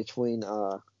segment between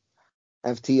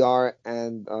FTR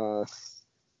and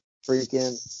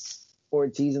freaking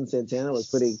Ortiz and Santana was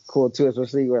pretty cool too,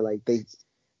 especially where like they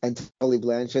and Tully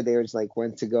Blanchard, they were just like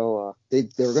went to go they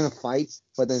were gonna fight,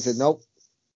 but then said nope.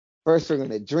 First we're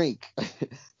gonna drink,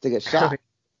 take a shot,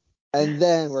 and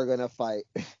then we're gonna fight.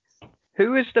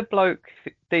 Who is the bloke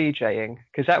DJing?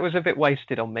 Because that was a bit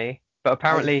wasted on me. But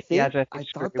apparently he has a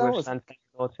history with Santana and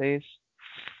Ortiz.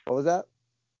 What was that?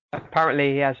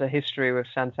 Apparently he has a history with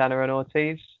Santana and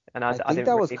Ortiz, and I think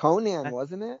that was Conan,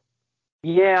 wasn't it?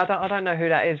 Yeah, I don't know who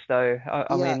that is though.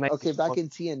 I mean, maybe okay, back in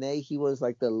TNA, he was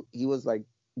like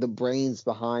the brains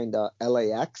behind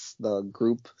LAX, the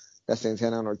group that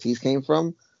Santana and Ortiz came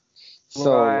from.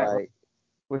 So right.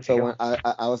 When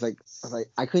I was like,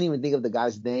 I couldn't even think of the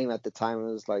guy's name at the time.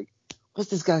 It was like, what's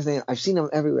this guy's name? I've seen him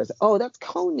everywhere. I said, oh, that's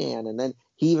Conan. And then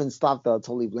he even stopped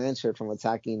Tully Blanchard from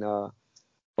attacking or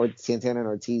Santana and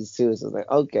Ortiz too. So I was like,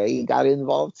 okay, he got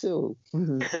involved too.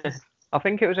 I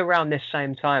think it was around this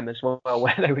same time as well,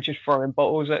 where they were just throwing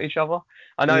bottles at each other.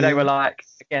 I know they were like,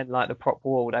 again, like the prop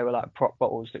wall, they were like prop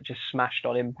bottles that just smashed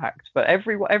on impact. But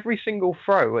every single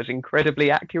throw was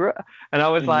incredibly accurate, and I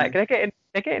was like, they're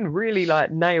getting really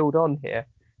like nailed on here.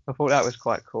 I thought that was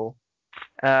quite cool.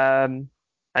 And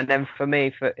then for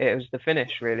me, it was the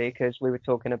finish really, because we were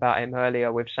talking about him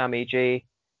earlier with Sammy G.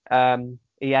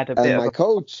 He had a bit of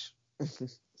coach.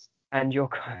 And your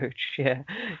coach,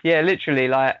 yeah, literally,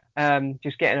 like,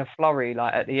 just getting a flurry,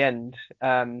 like at the end.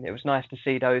 It was nice to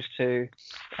see those two,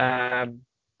 kind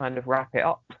of wrap it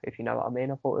up, if you know what I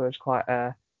mean. I thought it was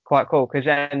quite cool, because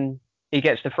then he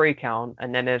gets the 3 count,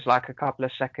 and then there's like a couple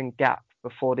of second gap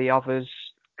before the others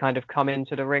kind of come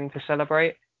into the ring to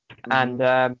celebrate. And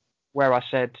where I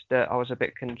said that I was a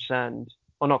bit concerned,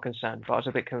 or not concerned, but I was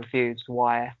a bit confused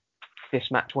why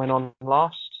this match went on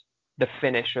last. The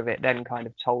finish of it then kind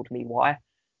of told me why,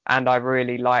 and I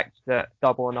really liked that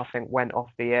Double or Nothing went off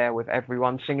the air with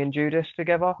everyone singing Judas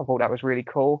together. I thought that was really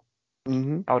cool. I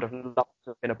would have loved to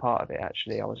have been a part of it,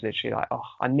 actually. I was literally like, oh,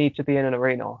 I need to be in an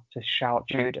arena to shout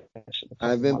Judas.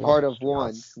 I've been part of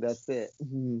one. That's it.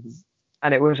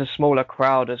 And it was a smaller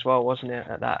crowd as well, wasn't it?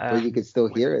 At that, but you could still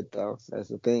hear it though. That's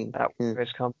the thing.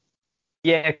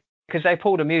 Yeah, because they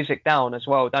pull the music down as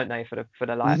well, don't they? For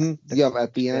the like.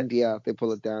 At the end, they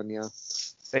pull it down. Yeah.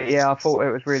 But yeah, I thought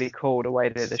it was really cool the way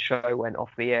that the show went off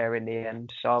the air in the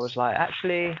end. So I was like,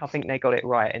 actually, I think they got it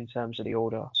right in terms of the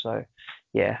order. So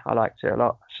yeah, I liked it a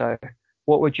lot. So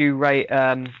what would you rate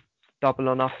Double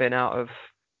or Nothing out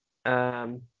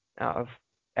of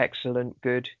excellent,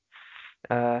 good,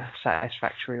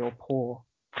 satisfactory, or poor?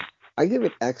 I give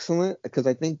it excellent because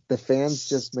I think the fans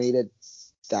just made it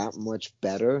that much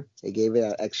better. They gave it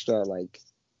an extra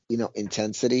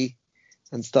intensity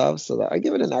and stuff. So I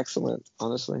give it an excellent,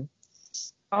 honestly.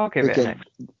 I'll give it an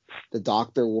excellent. The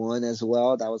Doctor won as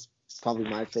well. That was probably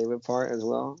my favorite part as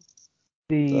well.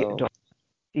 DMD.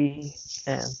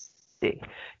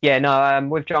 Yeah, no,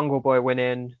 with Jungle Boy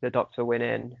winning, the Doctor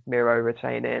winning, Miro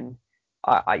retaining,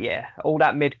 all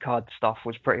that mid-card stuff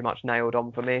was pretty much nailed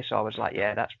on for me. So I was like,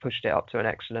 yeah, that's pushed it up to an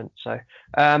excellent. So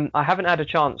I haven't had a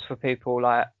chance for people,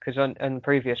 like, because on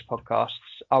previous podcasts,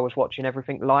 I was watching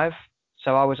everything live.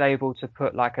 So I was able to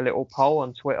put like a little poll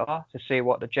on Twitter to see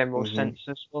what the general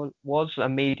census was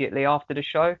immediately after the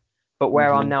show. But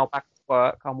where I'm Mhm. now back at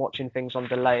work, I'm watching things on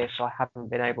delay, so I haven't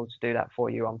been able to do that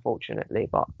for you, unfortunately.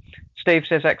 But Steve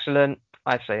says excellent,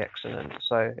 I say excellent.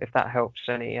 So if that helps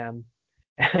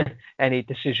any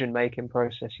decision making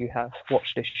process you have,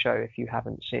 watch this show if you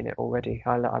haven't seen it already.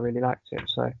 I really liked it.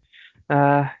 So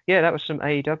yeah, that was some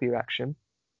AEW action.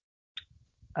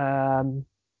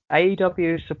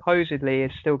 AEW supposedly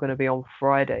is still going to be on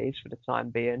Fridays for the time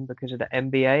being because of the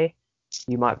NBA.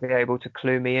 You might be able to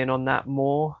clue me in on that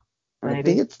more, I think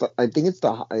maybe. it's the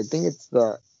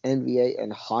NBA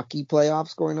and hockey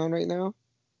playoffs going on right now.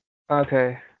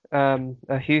 Okay.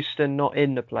 Are Houston not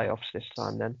in the playoffs this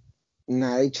time then?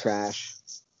 Nah, they trash.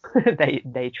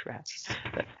 They trash.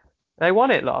 They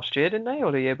won it last year, didn't they,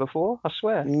 or the year before? I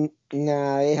swear.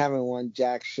 Nah, they haven't won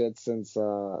jack shit since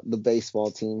the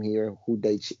baseball team here,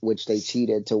 which they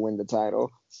cheated to win the title.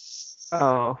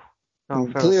 Oh, fair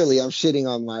Clearly, I'm shitting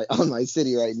on my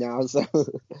city right now. So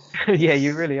yeah,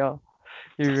 you really are.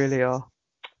 You really are.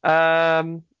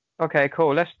 Okay,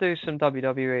 cool. Let's do some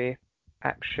WWE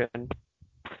action.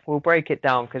 We'll break it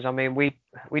down because I mean we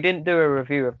didn't do a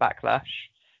review of Backlash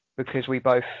because we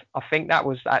both I think that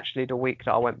was actually the week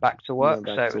that I went back to work,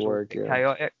 went back so it to was all a work. bit Yeah.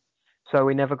 chaotic. So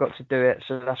we never got to do it.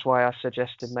 So that's why I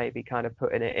suggested maybe kind of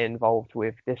putting it involved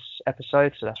with this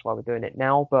episode. So that's why we're doing it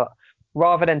now. But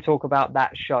rather than talk about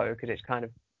that show because it's kind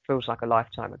of feels like a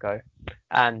lifetime ago,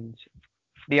 and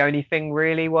the only thing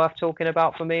really worth talking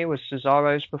about for me was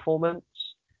Cesaro's performance.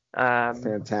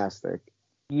 Fantastic.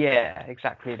 Yeah,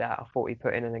 exactly that. I thought he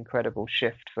put in an incredible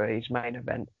shift for his main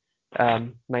event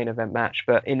match,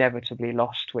 but inevitably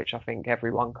lost, which I think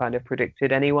everyone kind of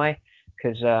predicted anyway,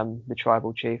 because the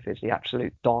tribal chief is the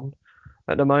absolute don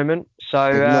at the moment. So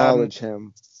Acknowledge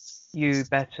him. you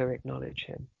better acknowledge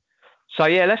him. So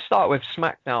yeah, let's start with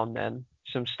SmackDown then.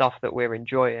 Some stuff that we're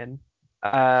enjoying.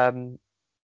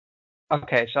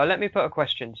 Okay, so let me put a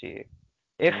question to you.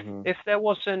 If there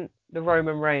wasn't the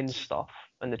Roman Reigns stuff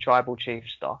and the tribal chief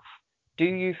stuff, do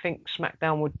you think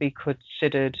SmackDown would be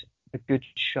considered a good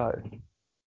show?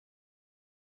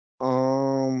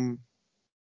 Well,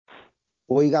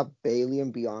 you got Bailey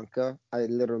and Bianca. I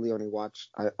literally only watched,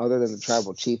 other than the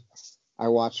tribal chief, I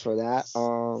watched for that.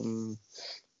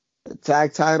 The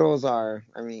tag titles are,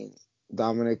 I mean,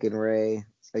 Dominic and Ray,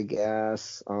 I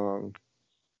guess. That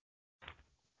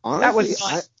Honestly,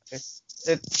 was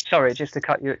sorry, just to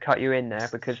cut you in there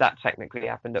because that technically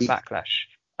happened at Backlash.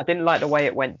 I didn't like the way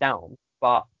it went down,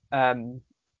 but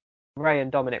Ray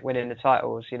and Dominic winning the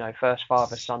titles, you know, first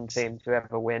father-son team to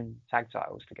ever win tag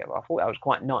titles together. I thought that was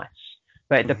quite nice.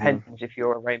 But it depends if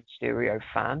you're a Rey Mysterio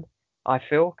fan, I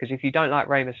feel, because if you don't like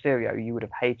Rey Mysterio, you would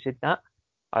have hated that.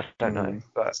 I don't know,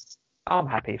 but I'm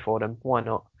happy for them. Why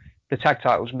not? The tag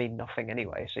titles mean nothing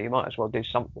anyway, so you might as well do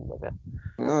something with it.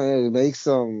 oh, it makes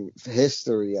some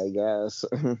history, I guess.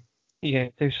 Yeah,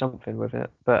 do something with it.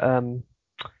 But honestly,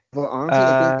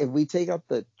 I think if we take out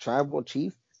the tribal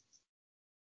chief,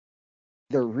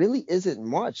 there really isn't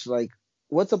much. Like,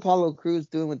 what's Apollo Crews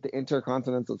doing with the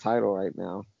Intercontinental title right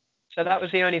now? So that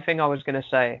was the only thing I was going to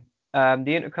say.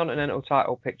 The Intercontinental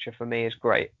title picture for me is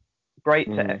great. Great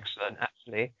to excellent,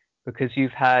 actually, because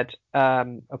you've had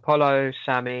Apollo,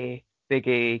 Sammy, Big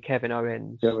E, Kevin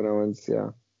Owens.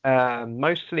 Yeah.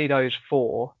 Mostly those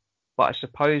four, but I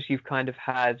suppose you've kind of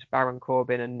had Baron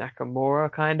Corbin and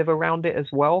Nakamura kind of around it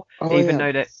as well. Oh, even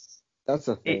yeah. though that's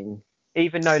a thing.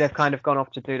 Even though they've kind of gone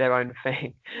off to do their own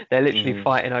thing, they're literally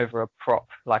fighting over a prop,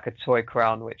 like a toy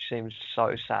crown, which seems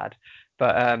so sad.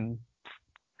 But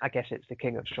I guess it's the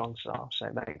King of Strong Style, so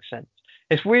it makes sense.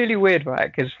 It's really weird,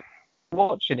 right? Because I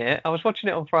was watching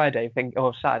it on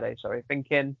Saturday, sorry,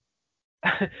 thinking,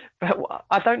 but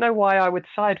I don't know why I would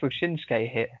side with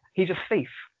Shinsuke here. He's a thief.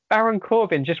 Baron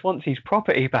Corbin just wants his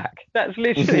property back. That's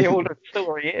literally all the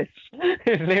story is.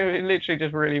 It literally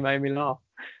just really made me laugh.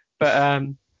 But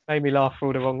made me laugh for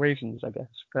all the wrong reasons, I guess.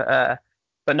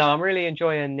 But no, I'm really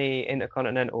enjoying the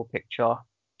Intercontinental picture.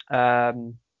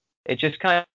 It just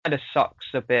kind of sucks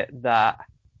a bit that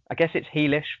I guess it's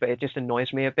heelish, but it just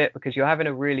annoys me a bit because you're having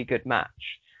a really good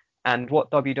match. And what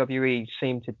WWE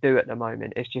seem to do at the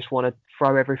moment is just want to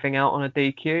throw everything out on a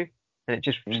DQ. And it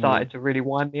just started to really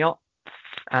wind me up.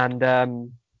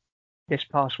 And this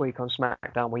past week on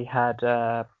SmackDown, we had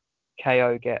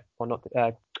Apollo get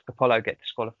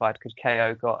disqualified because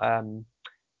KO got,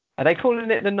 are they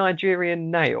calling it the Nigerian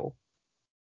nail?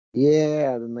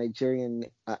 Yeah, the Nigerian,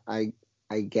 I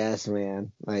guess,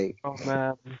 man. Like,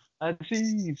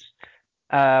 Aziz.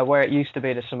 Where it used to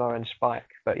be the Samoan spike,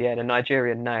 but yeah, the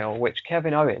Nigerian nail, which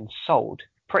Kevin Owens sold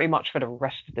pretty much for the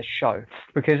rest of the show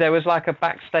because there was like a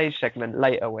backstage segment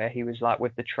later where he was like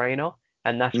with the trainer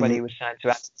and that's when Mhm. he was saying to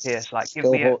Adam Pearce, like, give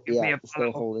me a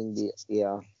Still blow. holding the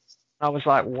yeah. I was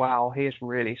like, wow, he has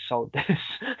really sold this.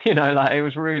 Like it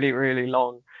was really, really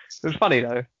long. It was funny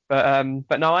though.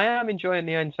 But no, I am enjoying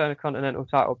the Intercontinental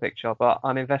title picture, but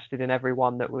I'm invested in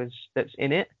everyone that's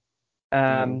in it.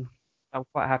 Mm. I'm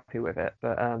quite happy with it.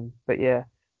 But yeah,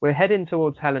 we're heading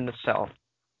towards Hell in the Cell.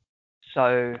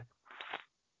 So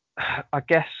I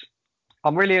guess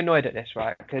I'm really annoyed at this,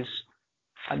 right? Because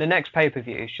the next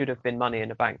pay-per-view should have been Money in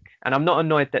the Bank, and I'm not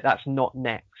annoyed that that's not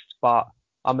next, but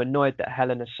I'm annoyed that Hell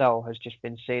in a Cell has just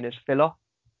been seen as filler,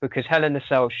 because Hell in a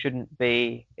Cell shouldn't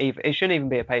even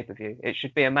be a pay-per-view. It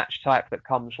should be a match type that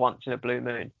comes once in a blue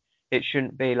moon. It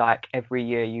shouldn't be like every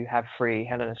year you have 3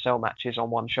 Hell in a Cell matches on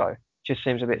one show. It just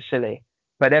seems a bit silly.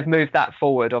 But they've moved that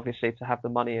forward, obviously, to have the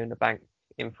Money in the Bank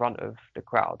in front of the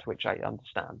crowd, which I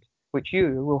understand, which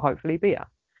you will hopefully be at.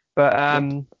 But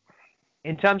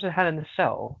in terms of Hell in a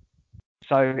Cell,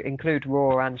 so include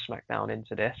Raw and SmackDown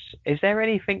into this, is there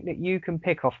anything that you can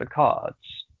pick off the cards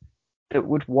that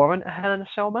would warrant a Hell in a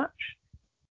Cell match?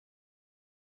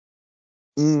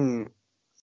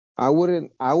 I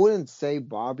wouldn't say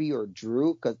Bobby or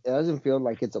Drew, because it doesn't feel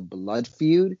like it's a blood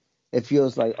feud. It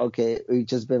feels like, okay, we've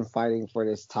just been fighting for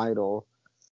this title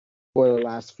for the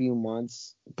last few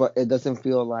months, but it doesn't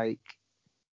feel like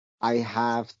I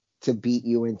have to beat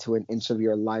you into an inch of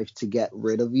your life to get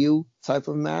rid of you type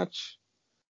of match.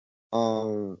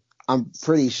 I'm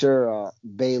pretty sure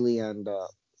Bailey and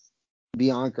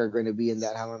Bianca are going to be in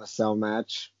that Hell in a Cell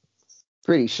match.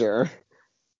 Pretty sure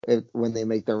when they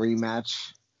make the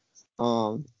rematch.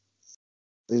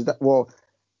 Is that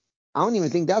I don't even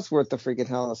think that's worth the freaking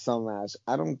Hell in a Cell match.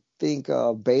 I don't think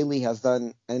Bailey has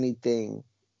done anything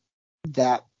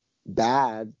that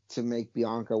bad to make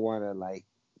Bianca want to like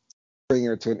bring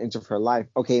her to an inch of her life.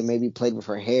 Okay, maybe played with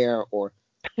her hair or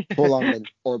pull on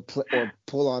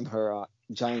pull on her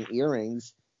giant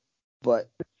earrings, but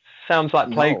sounds like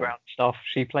no. playground stuff.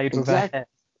 She played with her hair.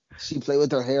 She played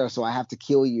with her hair, so I have to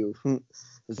kill you.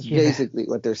 It's basically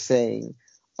what they're saying.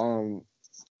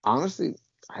 Honestly,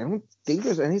 I don't think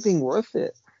there's anything worth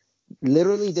it.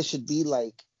 Literally, this should be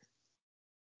like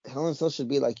Hell in a Cell should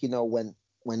be like,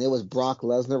 when it was Brock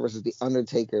Lesnar versus The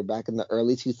Undertaker back in the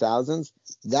early 2000s.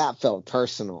 That felt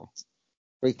personal.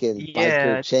 Freaking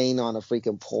biker chain on a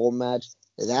freaking pole match.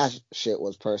 That shit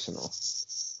was personal.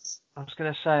 I was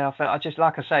gonna say, I just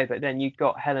like I say, but then you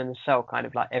got Hell in a Cell kind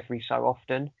of like every so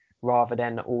often, rather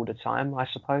than all the time, I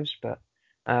suppose. But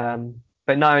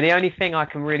no, the only thing I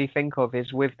can really think of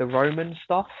is with the Roman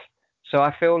stuff. So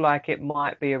I feel like it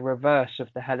might be a reverse of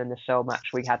the Hell in a Cell match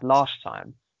we had last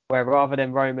time, where rather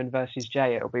than Roman versus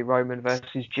Jay, it'll be Roman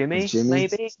versus Jimmy.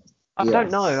 Maybe. I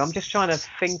don't know. I'm just trying to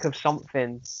think of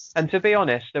something. And to be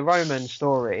honest, the Roman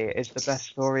story is the best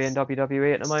story in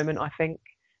WWE at the moment, I think.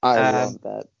 I love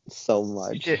that so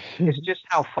much. It's just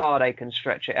how far they can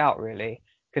stretch it out, really.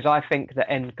 Because I think the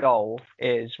end goal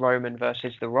is Roman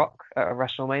versus The Rock at a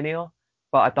WrestleMania.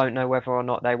 But I don't know whether or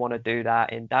not they want to do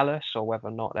that in Dallas or whether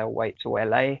or not they'll wait till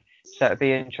LA. So it'd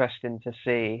be interesting to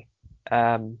see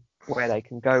where they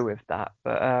can go with that.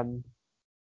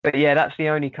 But yeah, that's the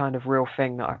only kind of real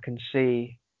thing that I can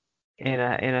see in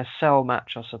a Cell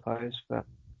match, I suppose. But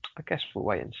I guess we'll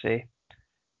wait and see.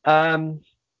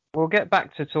 We'll get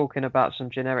back to talking about some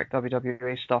generic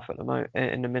WWE stuff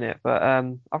in a minute. But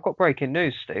I've got breaking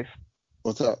news, Steve.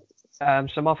 What's up?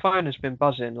 So my phone has been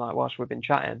buzzing like whilst we've been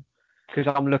chatting,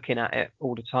 because I'm looking at it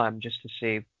all the time just to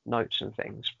see notes and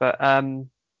things. But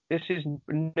this is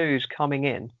news coming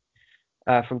in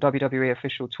from WWE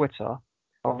official Twitter.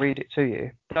 I'll read it to you.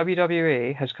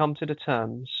 WWE has come to the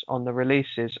terms on the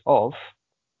releases of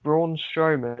Braun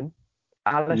Strowman,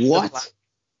 Aleister Black,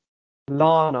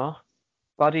 Lana,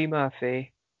 Buddy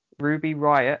Murphy, Ruby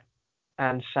Riott,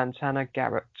 and Santana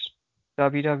Garrett.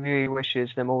 WWE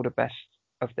wishes them all the best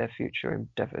of their future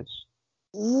endeavors.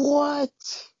 What?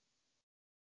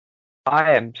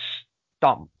 I am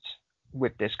stumped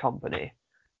with this company.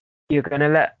 You're going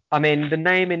to the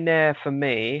name in there for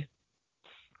me,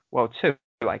 well, 2,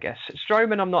 I guess.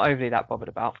 Strowman, I'm not overly that bothered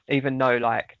about, even though,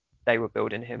 like, they were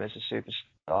building him as a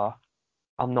superstar.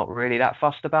 I'm not really that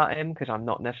fussed about him because I'm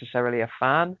not necessarily a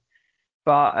fan.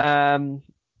 But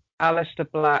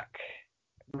Aleister Black,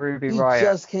 Ruby Riott. He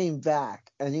just came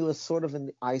back, and he was sort of in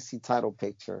the IC title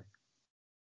picture.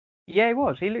 Yeah, he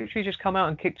was. He literally just come out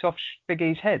and kicked off Big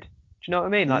E's head. Do you know what I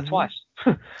mean? Like twice.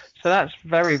 So that's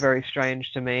very, very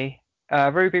strange to me.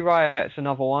 Ruby Riott's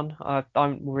another one. I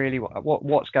don't really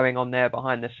what's going on there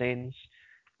behind the scenes.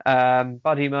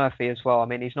 Buddy Murphy as well. I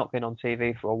mean, he's not been on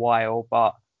TV for a while,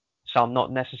 so I'm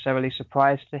not necessarily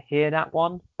surprised to hear that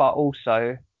one. But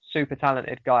also super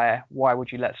talented guy. Why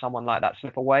would you let someone like that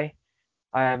slip away?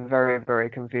 I am very, very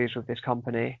confused with this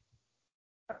company.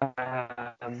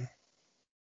 I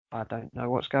don't know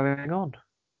what's going on.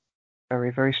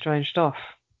 Very, very strange stuff.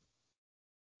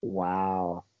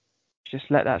 Wow. Just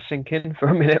let that sink in for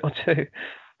a minute or two.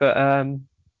 But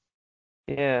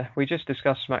yeah, we just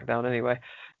discussed SmackDown anyway.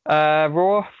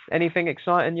 Raw, anything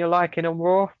exciting you're liking on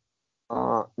Raw?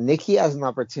 Nikki has an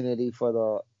opportunity for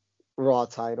the Raw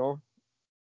title.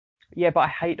 Yeah, but I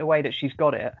hate the way that she's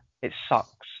got it. It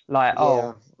sucks. Like,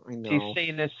 Yeah, I know. she's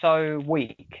seen as so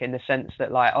weak in the sense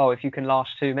that, like, oh, if you can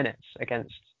last 2 minutes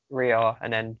against Rhea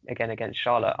and then again against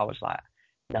Charlotte, I was like,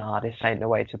 nah, this ain't the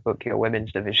way to book your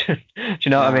women's division. Do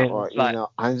you know what I mean? Or, Like,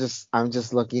 I'm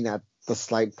just looking at the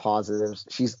slight positives.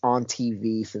 She's on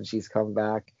TV since she's come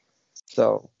back,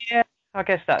 so yeah, I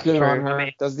guess that's good true. on her. I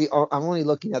mean, I'm only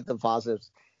looking at the positives.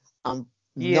 I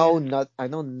know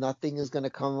nothing is gonna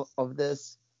come of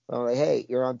this. I'm like, hey,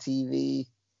 you're on TV.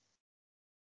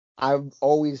 I've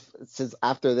always, since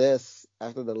after the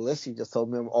list you just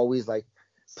told me, I'm always like,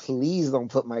 please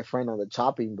don't put my friend on the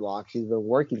chopping block. She's been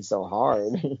working so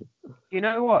hard. you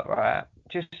know what, right?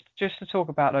 Just to talk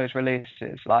about those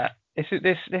releases, like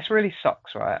this really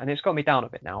sucks, right? And it's got me down a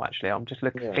bit now. Actually, I'm just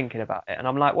thinking about it, and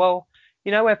I'm like, well,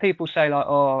 you know where people say like,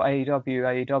 oh,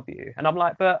 AEW, and I'm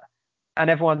like, but. And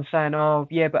everyone's saying, oh,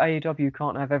 yeah, but AEW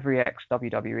can't have every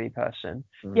ex-WWE person.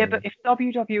 Yeah, but if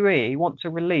WWE want to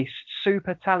release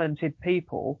super talented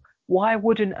people, why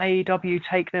wouldn't AEW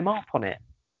take them up on it?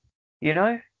 You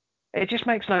know? It just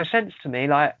makes no sense to me.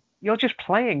 Like, you're just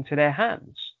playing to their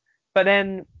hands. But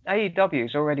then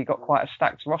AEW's already got quite a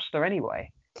stacked roster anyway.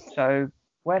 So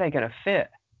where are they going to fit?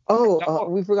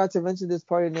 We forgot to mention this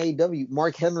part in AEW.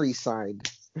 Mark Henry signed.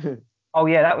 Oh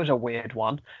yeah, that was a weird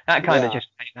one. That kind of just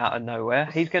came out of nowhere.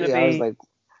 He's going to I was like,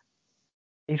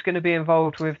 he's going to be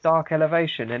involved with Dark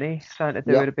Elevation, isn't he? Something to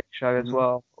do with a Big Show as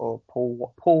well, or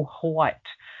Paul White.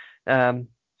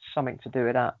 Something to do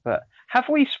with that. But have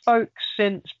we spoke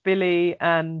since Billy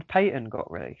and Peyton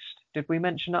got released? Did we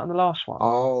mention that on the last one?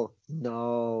 Oh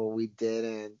no, we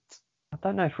didn't. I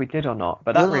don't know if we did or not,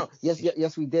 but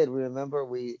yes, we did. Remember,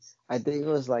 I think it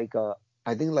was like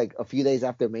a few days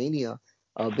after Mania.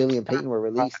 Billy and Peyton were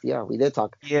released. Yeah, we did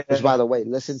talk. Yeah. Which, by the way,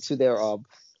 listen to their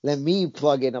let me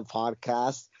plug in a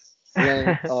podcast.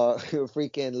 Then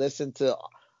freaking listen to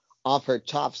Off Her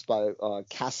Chops by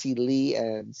Cassie Lee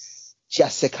and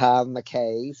Jessica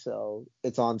McKay. So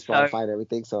it's on Spotify and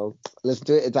everything. So listen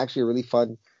to it. It's actually a really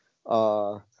fun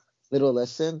little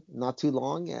listen. Not too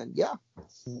long, and yeah.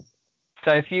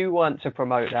 So if you want to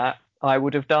promote that, I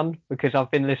would have done, because I've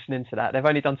been listening to that. They've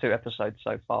only done 2 episodes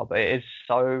so far, but it is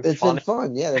so It's funny. been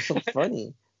fun. Yeah, they're so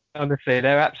funny. Honestly,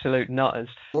 they're absolute nutters.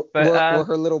 We're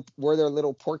their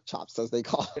little pork chops, as they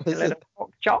call it. Little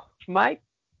pork chops, mate.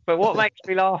 But what makes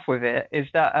me laugh with it is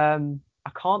that I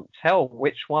can't tell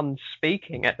which one's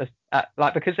speaking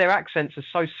because their accents are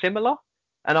so similar,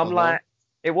 and I'm like,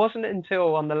 it wasn't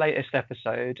until on the latest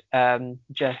episode,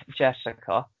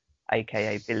 Jessica,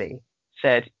 aka Billy,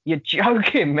 said, "You're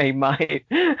joking me, mate."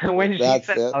 And when she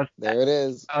said, there it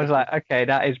is. I was like, okay,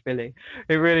 that is Billy.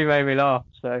 It really made me laugh.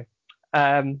 So,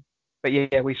 but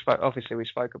yeah, we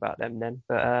spoke about them then.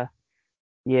 But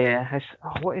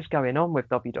what is going on with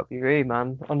WWE,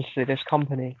 man? Honestly, this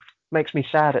company makes me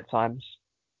sad at times.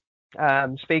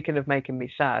 Speaking of making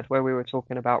me sad, where we were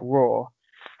talking about Raw,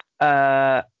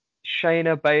 Shayna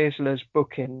Baszler's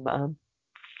booking, man.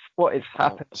 What is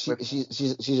happening?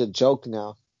 She's a joke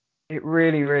now. It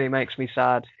really, really makes me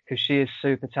sad because she is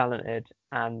super talented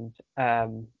and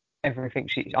everything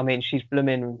she's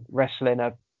blooming wrestling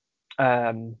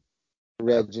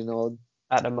Reginald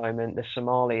at the moment, the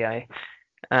Somali,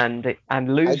 and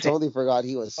losing. I totally forgot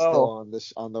he was still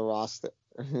on the roster.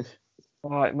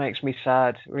 Oh, it makes me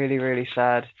sad, really, really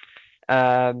sad.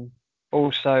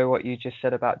 Also, what you just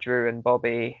said about Drew and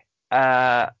Bobby.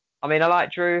 I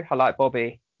like Drew, I like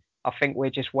Bobby. I think we're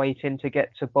just waiting to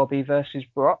get to Bobby versus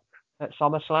Brock at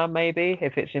SummerSlam, maybe,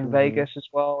 if it's in Vegas as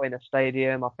well, in a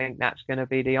stadium. I think that's going to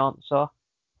be the answer.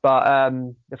 But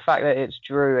the fact that it's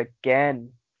Drew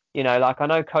again, I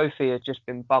know Kofi has just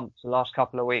been bumped the last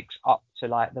couple of weeks up to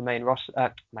like the main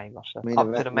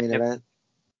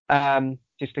event.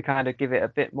 Just to kind of give it a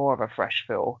bit more of a fresh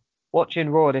feel. Watching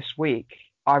Raw this week,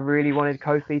 I really wanted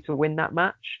Kofi to win that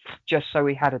match, just so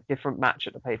we had a different match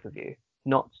at the pay-per-view.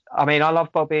 I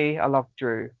love Bobby, I love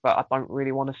Drew, but I don't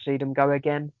really want to see them go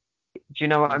again. Do you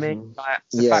know what I mean? Like,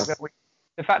 the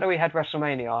fact that we had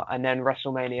WrestleMania and then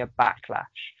WrestleMania Backlash,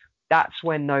 that's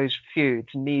when those feuds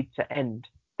need to end.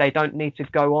 They don't need to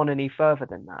go on any further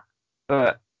than that.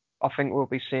 But I think we'll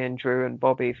be seeing Drew and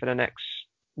Bobby for the next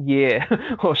year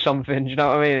or something. Do you know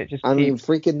what I mean? It just I mean, keeps.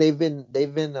 freaking,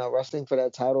 they've been wrestling for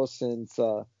that title since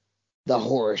the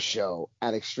horror show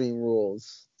at Extreme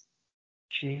Rules.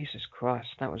 Jesus Christ,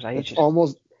 that was That's ages.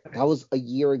 almost that was a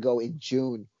year ago in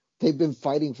June. They've been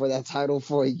fighting for that title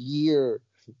for a year.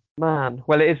 Man,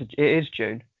 well, it is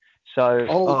June, so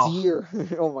Oh, it's a year.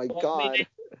 Oh my Well, I mean, God.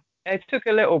 it took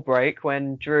a little break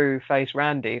when Drew faced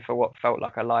Randy for what felt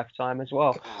like a lifetime as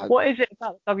well. God. What is it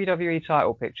about the WWE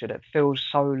title picture that feels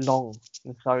so long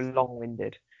and so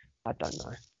long-winded? I don't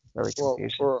know. Very Well,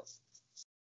 confusing. for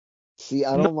see,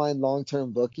 I No, don't mind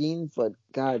long-term booking, but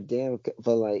god damn,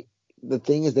 but like the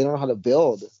thing is they don't know how to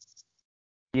build.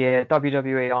 yeah,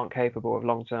 WWE aren't capable of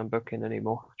long-term booking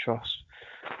anymore. Trust.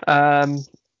 Um,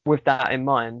 with that in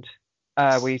mind,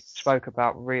 we spoke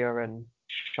about Rhea and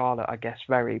Charlotte, I guess,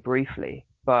 very briefly.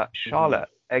 But hmm Charlotte,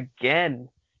 again,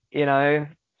 you know,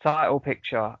 title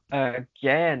picture,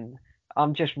 again.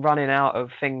 I'm just running out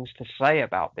of things to say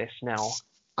about this now.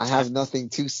 I Uh, have nothing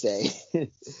to say.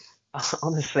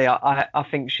 honestly, I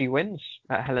think she wins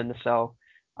at Hell in the Cell.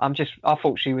 I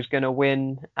thought she was going to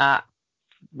win at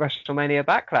WrestleMania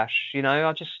Backlash.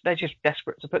 They're just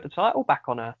desperate to put the title back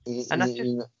on her. you, And that's you, just,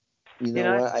 you know, you you know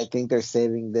know, what? I think they're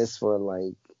saving this for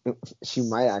like she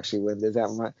might actually win this.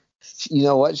 You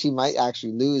know what? She might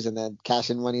actually lose and then cash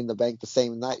in Money in the Bank the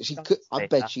same night. She don't could. I say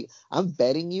bet that. she. I'm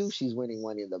betting you she's winning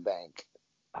Money in the Bank.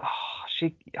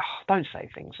 Don't say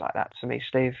things like that to me,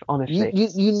 Steve. You Honestly, you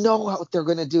you know what they're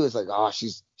gonna do? It's like, oh,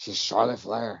 she's Charlotte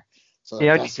Flair. So the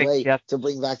the only best thing way she has, to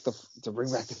bring back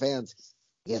the fans,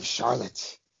 give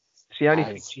Charlotte it's the only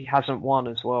thing as she hasn't won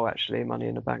as well, actually, Money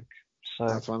in the Bank. So,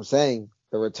 that's what I'm saying.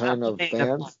 The uh, return of Money in the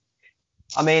Bank. fans.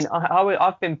 I mean,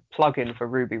 I've been plugging for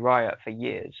Ruby Riott for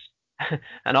years,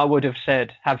 and I would have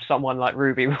said have someone like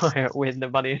Ruby Riott win the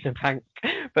Money in the Bank.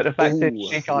 But the fact is, Oh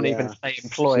she can't even yeah, stay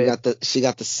employed. she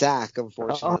got the sack, Oh,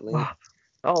 unfortunately.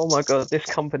 oh my God, this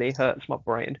company hurts my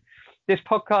brain. This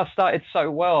podcast started so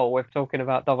well with talking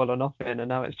about Double or Nothing, and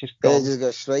now it's just It gone. just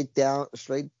goes straight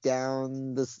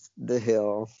down the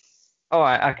hill. All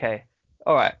right, okay.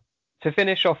 All right. To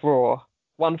finish off Raw,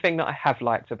 one thing that I have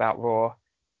liked about Raw,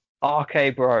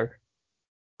 RK Bro.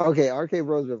 Okay, RK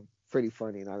Bros been pretty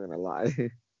funny, not gonna lie.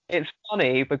 It's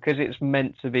funny because it's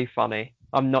meant to be funny.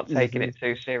 I'm not taking hmm it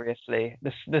too seriously.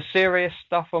 The serious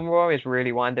stuff on Raw is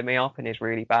really winding me up and is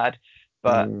really bad.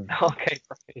 But mm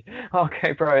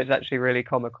RK Bro is actually really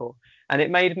comical. And it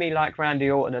made me like Randy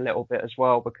Orton a little bit as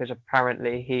well because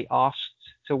apparently he asked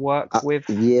to work with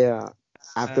yeah,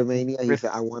 after Mania, he Riddle.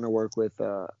 said, "I want to work with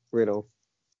Riddle."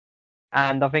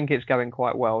 And I think it's going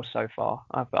quite well so far.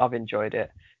 I've enjoyed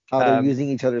it. How they're Um, using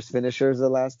each other's finishers the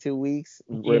last 2 weeks.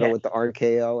 Riddle yeah, with the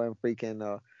RKO and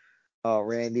freaking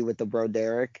Randy with the Bro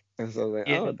Derek. And so I was like,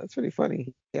 yeah. oh, that's pretty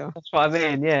funny. Yeah. That's what I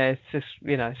mean. Yeah, it's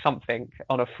just, something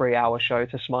on a 3 hour show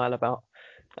to smile about.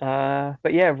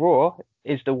 But yeah, Raw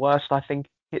is the worst I think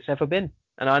it's ever been.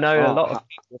 And I know a Oh, lot of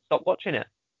people stopped watching it.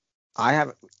 I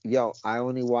have I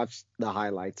only watched the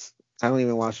highlights. I don't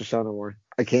even watch the show no more.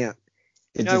 I can't.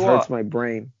 It You know just hurts what? my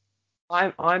brain.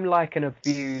 I'm like an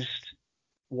abused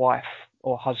wife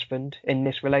or husband in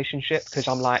this relationship because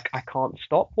I'm like, I can't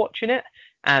stop watching it.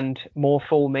 And more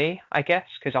for me, I guess,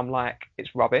 because I'm like,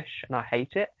 it's rubbish and I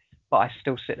hate it, but I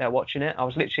still sit there watching it. I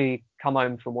was literally come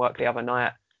home from work the other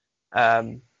night.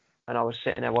 Um, and I was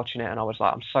sitting there watching it, and I was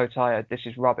like, I'm so tired. This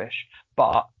is rubbish,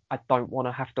 but I don't want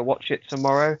to have to watch it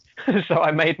tomorrow. So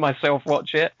I made myself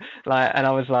watch it, and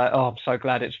I was like, oh, I'm so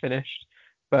glad it's finished.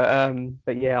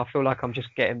 But yeah, I feel like I'm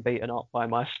just getting beaten up by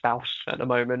my spouse at the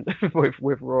moment with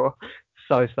Raw.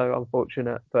 So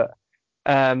unfortunate. But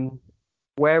um,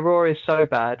 where Raw is so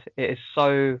bad, it is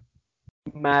so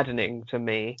maddening to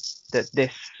me that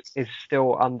this is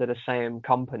still under the same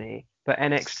company. But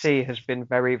NXT has been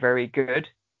very, very good.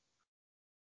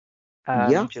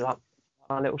 Yeah. Do you like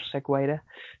my little segue there?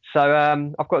 So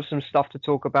I've got some stuff to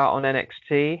talk about on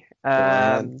NXT. Go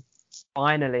ahead.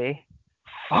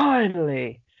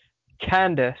 Finally,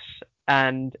 Candice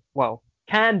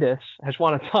Candice has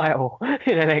won a title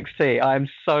in NXT. I am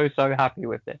so happy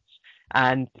with this.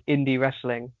 And Indie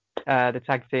Wrestling, the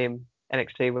tag team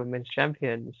NXT Women's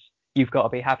Champions. You've got to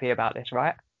be happy about this,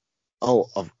 right? Oh,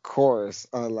 of course.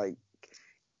 When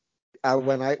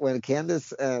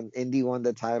Candice and Indy won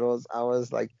the titles, I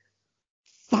was like,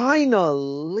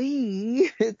 finally,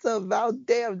 it's about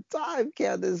damn time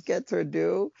Candice gets her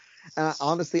due. And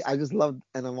honestly, I just love,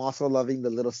 and I'm also loving the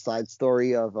little side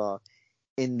story of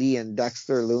Indy and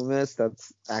Dexter Loomis.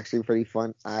 That's actually pretty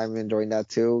fun. I'm enjoying that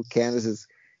too. Candice is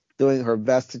doing her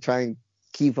best to try and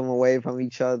keep them away from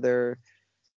each other.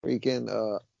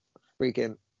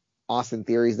 Freaking Austin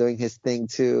Theory's doing his thing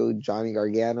too. Johnny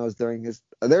Gargano's doing his.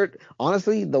 They're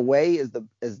honestly, the way is the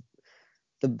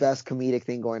best comedic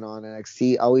thing going on in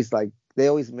NXT. They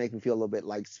always make me feel a little bit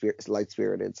light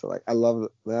spirited. So like I love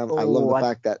them. I love the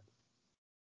fact that.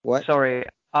 What? Sorry,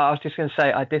 I was just going to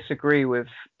say I disagree with.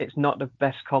 It's not the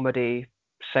best comedy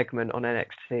segment on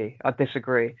NXT. I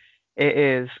disagree. It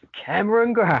is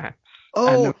Cameron Grimes.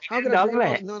 Oh, how could I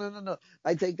forget about? No.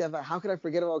 I take that back. How could I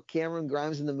forget about Cameron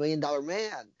Grimes and the $1 Million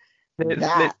Man?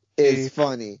 That is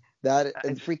funny.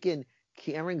 And freaking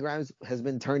Cameron Grimes has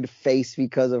been turned face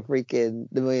because of freaking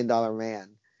the $1 Million Man.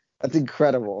 That's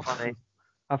incredible. Funny.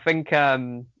 I think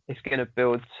it's going to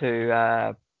build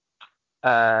to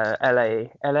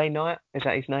LA Knight. Is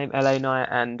that his name? LA Knight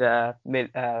and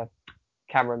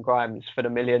Cameron Grimes for the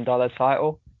 $1 Million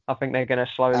title. I think they're going to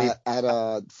slowly at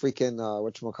freaking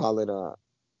whatchamacallit,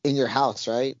 In Your House,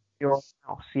 right? Your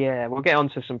House, yeah. We'll get on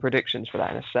to some predictions for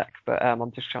that in a sec, but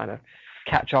I'm just trying to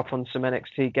catch up on some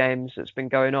NXT games that's been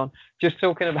going on. Just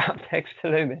talking about Dexter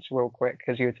Lumis real quick,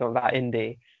 because you were talking about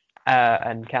Indy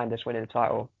and Candice winning the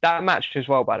title. That match as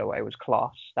well, by the way, was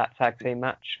class. That tag team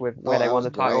match where they won the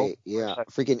title. Yeah,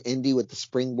 freaking Indy with the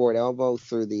springboard elbow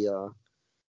through the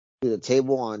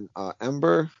table on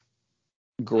Ember.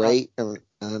 Great, and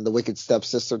the Wicked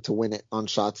Stepsister to win it on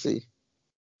Shotzi.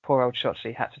 Poor old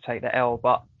Shotzi had to take the L,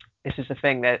 but this is the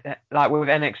thing that, like with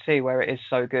NXT, where it is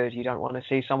so good, you don't want to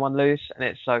see someone lose, and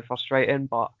it's so frustrating.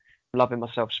 But I'm loving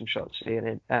myself some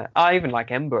Shotzi, and I even like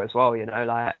Ember as well. You know,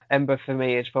 like Ember for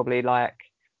me is probably like,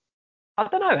 I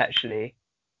don't know actually.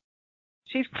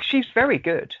 She's very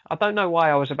good. I don't know why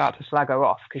I was about to slag her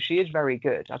off, because she is very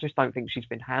good. I just don't think she's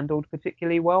been handled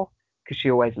particularly well, because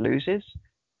she always loses.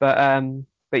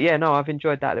 But yeah, no, I've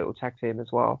enjoyed that little tag team as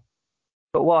well.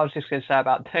 But what I was just going to say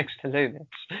about Dexter Lumis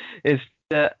is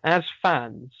that as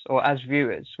fans or as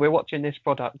viewers, we're watching this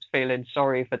product feeling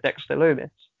sorry for Dexter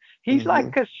Lumis. He's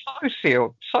like a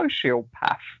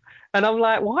sociopath. And I'm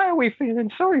like, why are we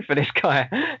feeling sorry for this guy?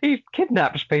 He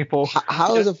kidnaps people.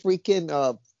 How is a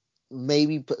freaking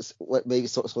maybe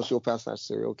sociopath slash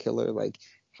serial killer? Like,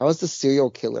 how is the serial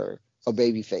killer a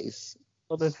babyface?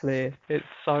 Honestly, it's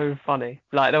so funny.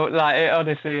 Like it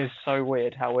honestly is so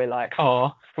weird how we're like,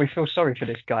 oh, we feel sorry for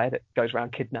this guy that goes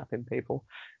around kidnapping people.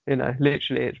 You know,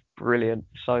 literally, it's brilliant.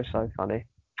 So funny.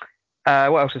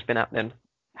 What else has been happening?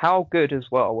 How good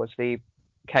as well was the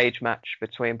cage match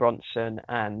between Bronson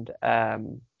and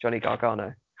Johnny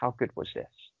Gargano? How good was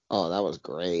this? Oh, that was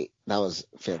great. That was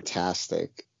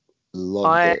fantastic.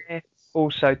 Loved it. I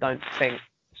also don't think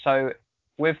so.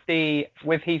 With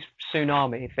his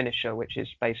tsunami finisher, which is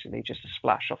basically just a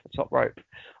splash off the top rope,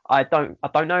 I don't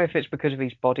know if it's because of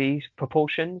his body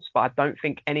proportions, but I don't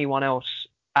think anyone else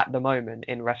at the moment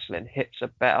in wrestling hits a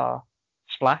better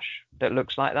splash that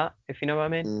looks like that, if you know what I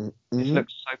mean. Mm-hmm. It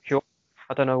looks so pure.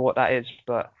 I don't know what that is,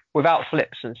 but without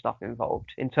flips and stuff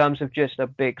involved, in terms of just a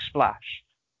big splash,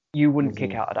 you wouldn't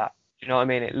kick out of that. You know what I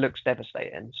mean? It looks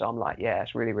devastating. So I'm like, yeah,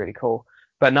 it's really, really cool.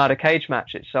 But no, the cage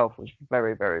match itself was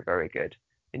very, very, very good.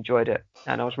 Enjoyed it.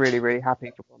 And I was really, really happy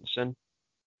for Bronson.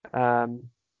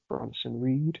 Bronson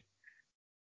Reed.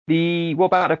 What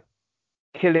about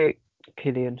Killian?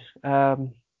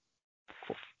 Karrion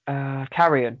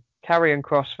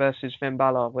Kross versus Finn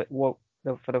Balor for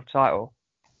the title.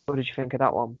 What did you think of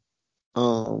that one?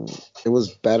 It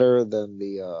was better than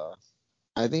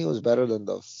I think it was better than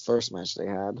the first match they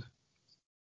had.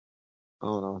 I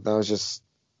don't know. That was just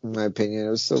my opinion. It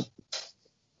was so,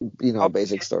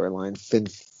 basic storyline. Finn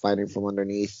fighting from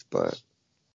underneath, but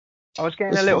I was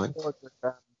getting a little bored with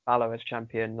Balor as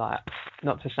champion. Like,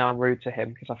 not to sound rude to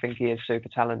him, because I think he is super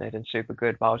talented and super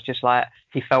good, but I was just like,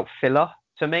 he felt filler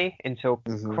to me until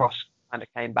Kross kind of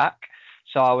came back.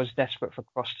 So I was desperate for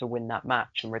Kross to win that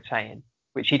match and retain,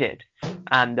 which he did.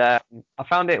 And I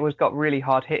found it got really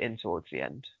hard hitting towards the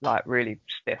end, like really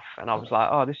stiff. And I was like,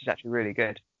 oh, this is actually really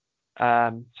good.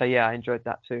 So yeah, I enjoyed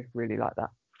that too. Really like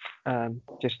that.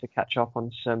 Just to catch up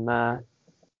on some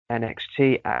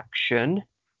NXT action.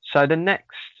 So the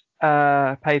next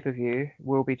pay-per-view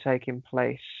will be taking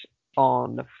place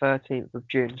on the 13th of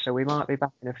June. So we might be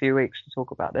back in a few weeks to talk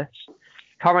about this.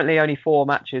 Currently only 4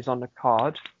 matches on the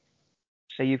card.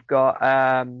 So you've got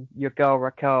your girl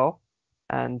Raquel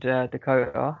and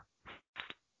Dakota.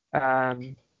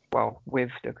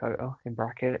 With Dakota in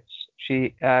brackets.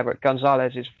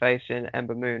 Gonzalez is facing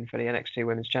Ember Moon for the NXT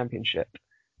Women's Championship.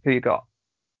 Who you got?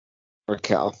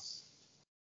 Raquel.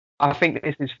 I think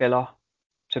this is filler,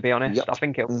 to be honest. Yep. I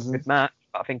think it'll be a good match,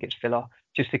 but I think it's filler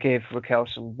just to give Raquel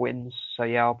some wins. So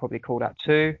yeah, I'll probably call that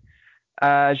 2.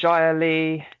 Xia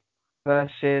Li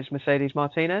versus Mercedes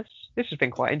Martinez. This has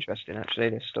been quite interesting, actually,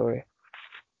 this story.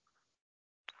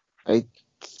 I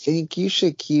think you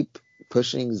should keep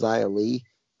pushing Xia Li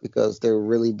because they're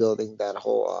really building that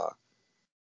whole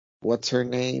what's her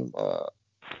name?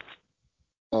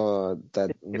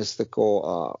 That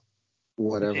mystical Is it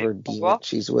whatever demon Boa?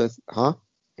 she's with, huh?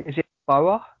 Is it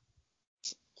Boa?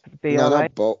 No,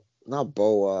 BOA? not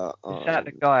Boa. Is that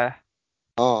the guy?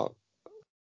 Oh,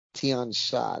 Tian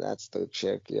Sha, that's the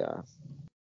chick, yeah.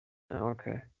 Oh,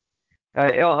 okay.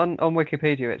 On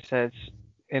Wikipedia it says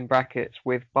in brackets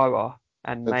with Boa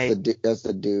and That's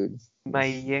the dude.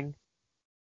 Mei Ying.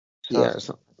 So Yeah,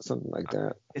 something like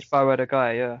that. is Boa the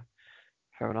guy? Yeah,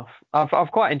 fair enough.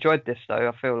 I've quite enjoyed this though.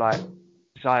 I feel like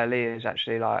Xia Li is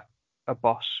actually like a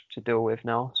boss to deal with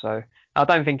now. So I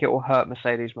don't think it will hurt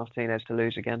Mercedes Martinez to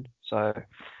lose again. So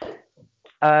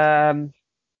LA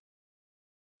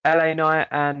Knight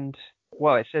and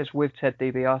well, it says with Ted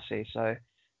DiBiase, so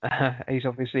he's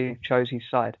obviously chose his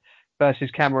side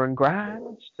versus Cameron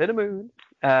Grimes to the moon.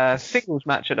 Singles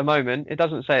match at the moment. It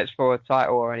doesn't say it's for a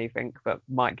title or anything, but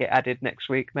might get added next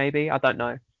week maybe. I don't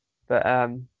know. But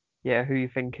yeah, who are you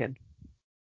thinking?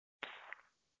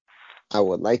 I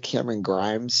would like Cameron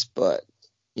Grimes, but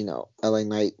LA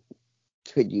Knight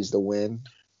could use the win,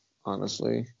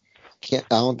 honestly. I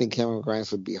don't think Cameron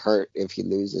Grimes would be hurt if he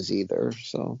loses either.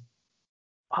 So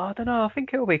I don't know. I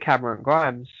think it'll be Cameron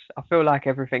Grimes. I feel like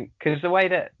everything because the way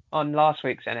that on last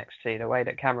week's NXT, the way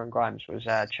that Cameron Grimes was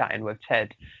chatting with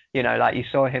Ted, like you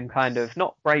saw him kind of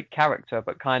not break character,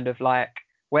 but kind of like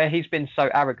where he's been so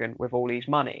arrogant with all his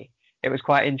money. It was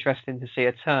quite interesting to see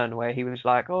a turn where he was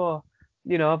like, "Oh,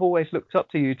 I've always looked up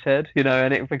to you, Ted,"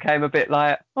 and it became a bit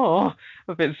like, "Oh,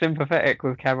 a bit sympathetic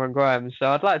with Cameron Grimes." So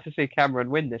I'd like to see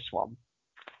Cameron win this one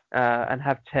and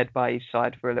have Ted by his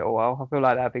side for a little while. I feel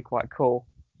like that'd be quite cool.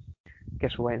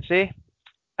 Guess we'll wait and see.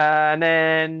 And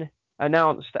then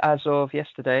announced as of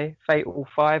yesterday, Fatal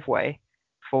 5-Way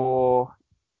for.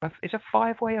 Is a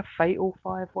 5-way a Fatal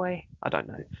 5-way? I don't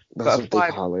know. that's what they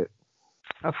call it.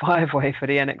 A 5-way for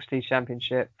the NXT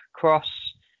Championship. Cross,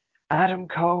 Adam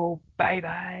Cole,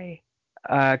 baby,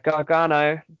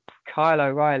 Gargano, Kyle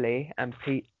O'Reilly, and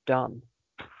Pete Dunne.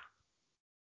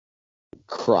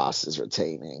 Cross is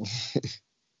retaining.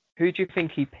 Who do you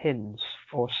think he pins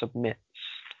or submits?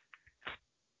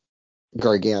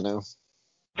 Gargano.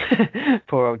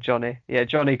 Poor old Johnny. Yeah,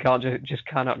 Johnny just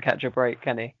cannot catch a break,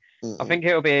 can he? Mm-mm. I think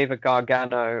it'll be either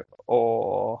Gargano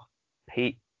or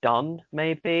Pete Dunne,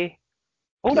 maybe.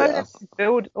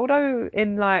 Although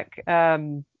in like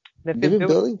they've been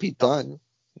building Pete Dunne.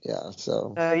 Yeah,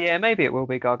 so yeah, maybe it will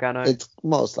be Gargano. It's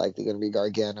most likely going to be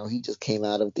Gargano. He just came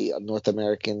out of the North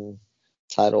American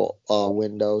title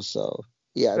window, so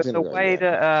yeah. But the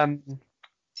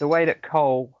way that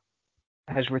Cole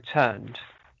has returned,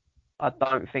 I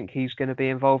don't think he's going to be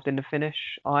involved in the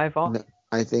finish either. No,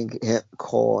 I think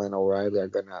Cole and O'Reilly are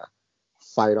going to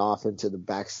fight off into the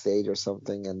backstage or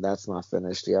something, and that's not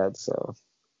finished yet. So,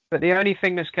 but the only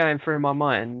thing that's going through my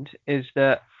mind is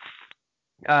that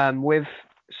with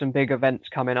some big events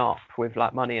coming up, with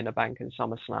like Money in the Bank and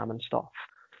SummerSlam and stuff,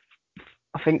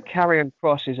 I think Karrion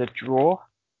Kross is a draw.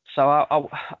 So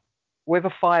with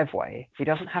a 5-way, he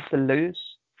doesn't have to lose.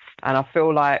 And I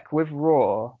feel like with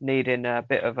Raw needing a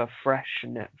bit of a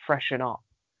freshen up,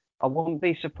 I wouldn't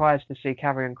be surprised to see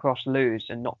Karrion Kross lose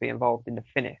and not be involved in the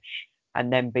finish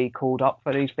and then be called up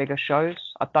for these bigger shows.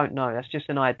 I don't know. That's just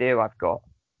an idea I've got.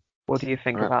 What do you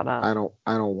think about that? I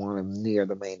don't want him near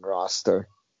the main roster.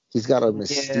 He's got a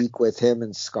mystique with him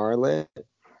and Scarlett.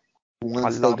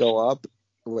 Once they go up,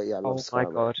 I love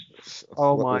Scarlett. My God!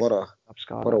 Oh my!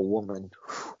 What a woman!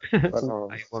 But,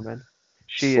 woman.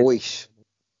 She is.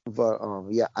 But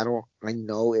I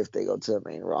know if they go to the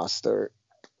main roster,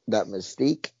 that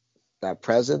mystique, that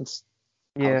presence,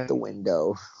 out the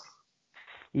window.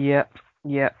 Yep.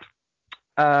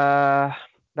 That's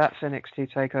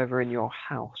NXT Takeover in your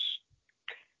house.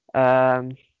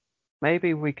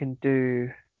 Maybe we'll do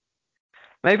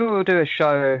a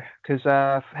show because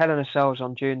Hell in a Cell's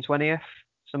on June 20th.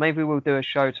 So maybe we'll do a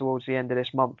show towards the end of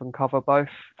this month and cover both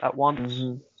at once.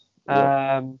 Mm-hmm.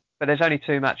 Yep. But there's only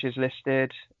 2 matches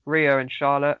listed: Rhea and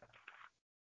Charlotte.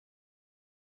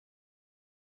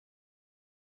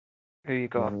 Who you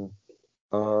got?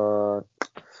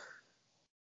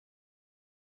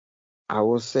 I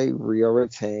will say Rhea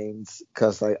retains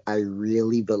because I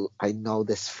know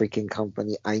this freaking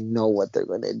company. I know what they're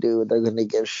gonna do. They're gonna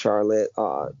give Charlotte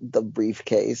the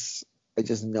briefcase. I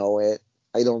just know it.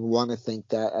 I don't want to think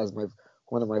that as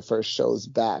one of my first shows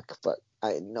back, but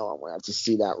I know I'm gonna have to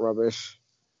see that rubbish.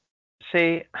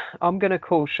 See, I'm going to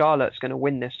call Charlotte's going to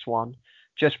win this one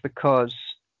just because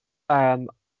I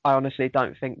honestly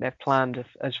don't think they've planned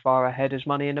as far ahead as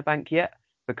Money in the Bank yet,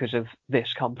 because of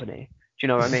this company. Do you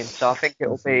know what I mean? So I think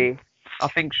I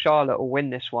think Charlotte will win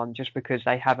this one just because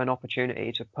they have an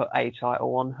opportunity to put a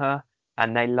title on her,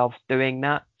 and they love doing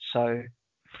that. So,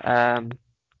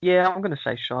 yeah, I'm going to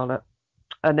say Charlotte.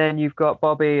 And then you've got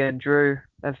Bobby and Drew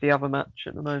as the other match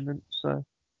at the moment. So,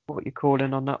 what are you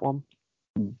calling on that one?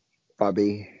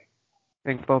 Bobby. I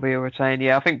think Bobby will retain.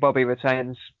 Yeah, I think Bobby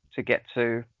retains to get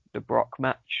to the Brock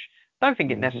match. I don't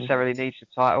think it necessarily needs a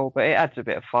title, but it adds a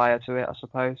bit of fire to it, I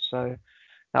suppose. So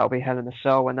that'll be Hell in a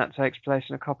Cell when that takes place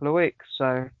in a couple of weeks.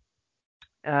 So,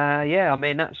 yeah, I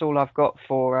mean, that's all I've got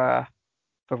for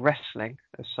wrestling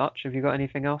as such. Have you got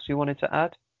anything else you wanted to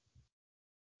add?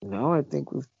 No, I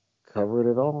think we've covered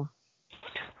it all.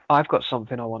 I've got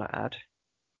something I want to add.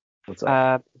 What's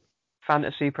up?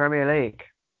 Fantasy Premier League.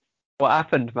 What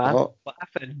happened, man? Oh. What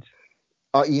happened?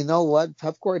 You know what?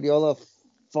 Pep Guardiola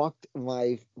fucked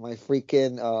my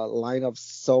freaking lineup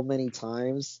so many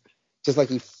times, just like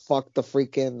he fucked the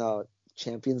freaking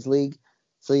Champions League.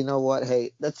 So you know what?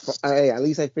 Hey, hey, at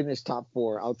least I finished top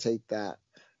 4. I'll take that.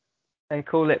 They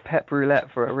call it Pep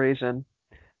Roulette for a reason.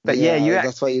 But yeah,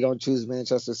 that's why you don't choose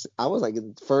Manchester City. I was like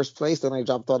in first place, then I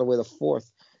dropped all the way to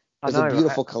 4th. It's a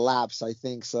beautiful collapse, I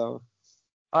think so.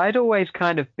 I'd always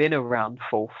kind of been around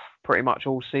 4th pretty much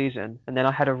all season, and then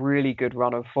I had a really good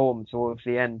run of form towards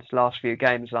the end. Last few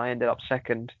games, I ended up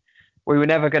 2nd. We were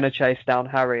never going to chase down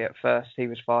Harry at first. He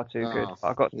was far too good.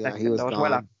 I got 2nd. He was I was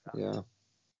gone. I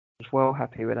was well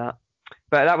happy with that.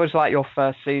 But that was like your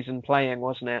first season playing,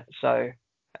 wasn't it? So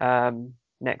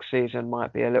next season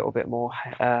might be a little bit more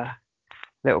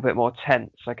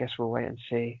tense. I guess we'll wait and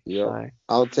see. Yeah, so.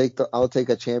 I'll take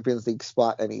a Champions League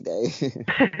spot any day.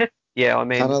 Yeah, I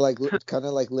mean, kind of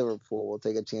like Liverpool will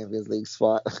take a Champions League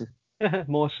spot.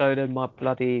 More so than my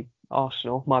bloody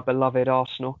Arsenal, my beloved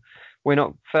Arsenal. We're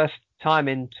not first time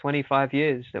in 25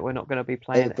 years that we're not going to be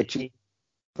playing. Hey,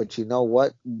 but you know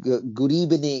what? Good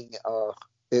evening.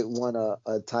 It won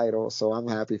a title, so I'm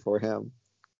happy for him.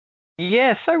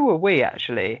 Yeah, so were we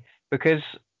actually, because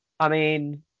I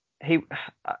mean, he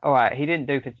didn't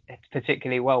do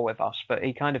particularly well with us, but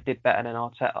he kind of did better than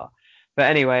Arteta. But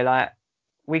anyway, like,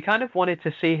 we kind of wanted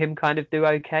to see him kind of do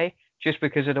okay, just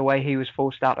because of the way he was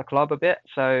forced out of the club a bit.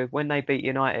 So when they beat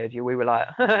United, we were like,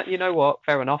 you know what,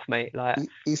 fair enough, mate. Like,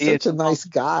 he's such a nice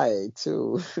guy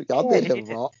too. Y'all did him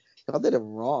wrong. Y'all did him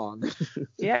wrong.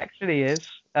 He actually is.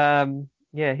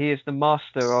 Yeah, he is the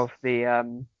master of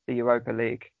the Europa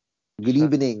League. Good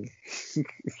evening.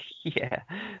 Yeah.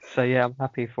 So yeah, I'm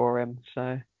happy for him.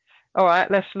 So, all right,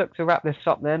 let's look to wrap this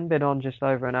up then. Been on just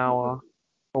over an hour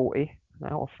 40. An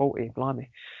hour 40,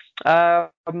 blimey.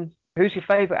 Who's your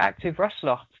favourite active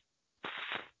wrestler?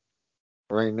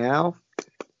 Right now?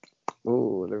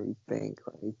 Oh, let me think.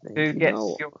 Who gets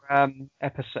your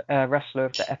wrestler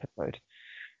of the episode?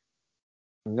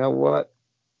 You know what?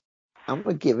 I'm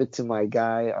gonna give it to my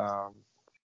guy.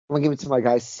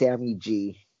 Sammy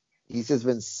G. He's just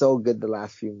been so good the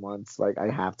last few months. Like, I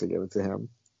have to give it to him.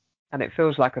 And it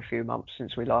feels like a few months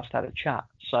since we last had a chat.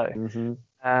 So,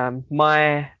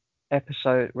 my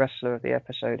wrestler of the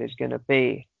episode is going to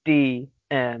be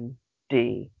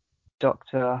DMD,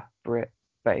 Dr. Britt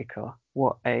Baker.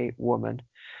 What a woman.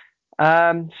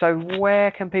 So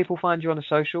where can people find you on the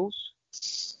socials?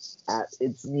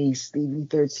 It's me,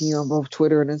 Stevie13, on both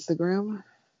Twitter and Instagram.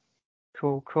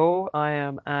 Cool. I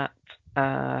am at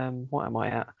what am I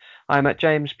at? I'm at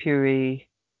James Pewey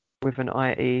with an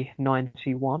IE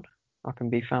 91. I can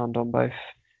be found on both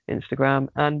Instagram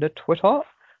and Twitter.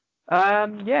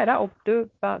 Yeah, that'll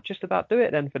just about do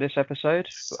it then for this episode.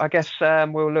 I guess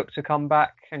we'll look to come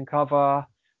back and cover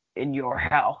In Your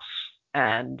House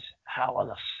and How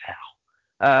on a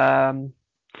Cell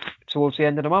towards the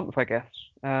end of the month, I guess.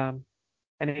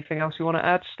 Anything else you want to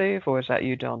add, Steve, or is that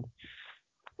you done?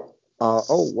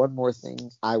 One more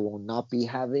thing. I will not be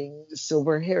having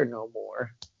silver hair no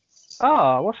more.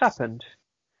 Oh, what's happened?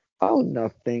 Oh,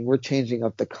 nothing. We're changing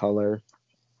up the color.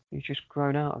 You've just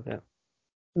grown out of it.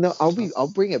 No,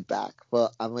 I'll bring it back,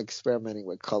 but I'm experimenting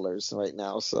with colors right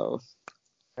now, so.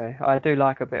 Okay, I do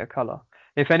like a bit of color.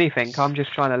 If anything, I'm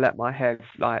just trying to let my hair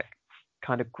like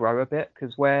kind of grow a bit,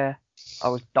 because where I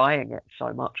was dyeing it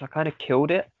so much, I kind of killed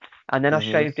it, and then I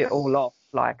shaved it all off.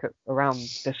 Like around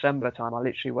December time, I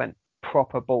literally went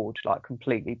proper bald, like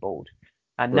completely bald,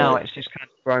 and now it's just kind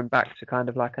of grown back to kind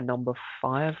of like a number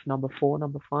 4, number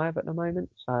 5 at the moment.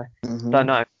 So don't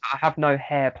know. I have no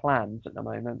hair plans at the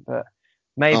moment, but.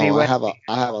 Maybe I have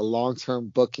a long-term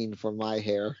booking for my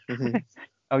hair.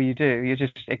 Oh, you do? You're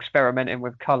just experimenting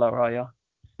with color, are you?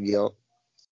 Yep.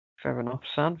 Fair enough,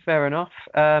 son. Fair enough.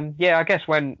 Yeah, I guess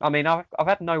I've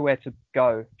had nowhere to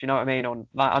go. Do you know what I mean?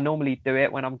 I normally do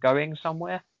it when I'm going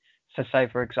somewhere. So say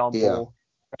for example,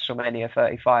 WrestleMania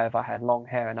 35, I had long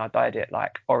hair and I dyed it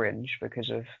like orange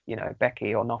because of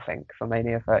Becky or nothing for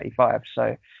Mania 35.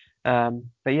 So,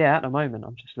 but yeah, at the moment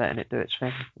I'm just letting it do its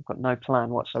thing. I've got no plan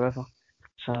whatsoever.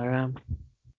 So,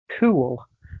 cool.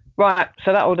 Right,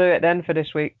 so that will do it then for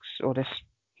this week's or this.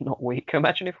 Not week.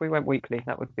 Imagine if we went weekly.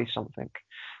 That would be something.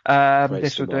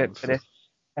 This will do it for this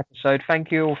episode.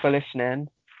 Thank you all for listening.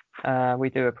 We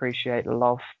do appreciate the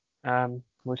love.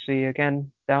 We'll see you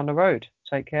again down the road.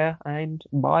 Take care and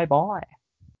bye-bye.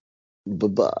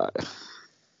 Bye-bye.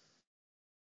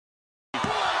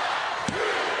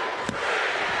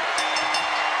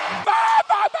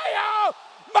 Mamma mia!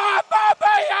 Mamma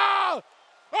mia!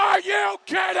 Are you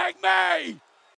kidding me?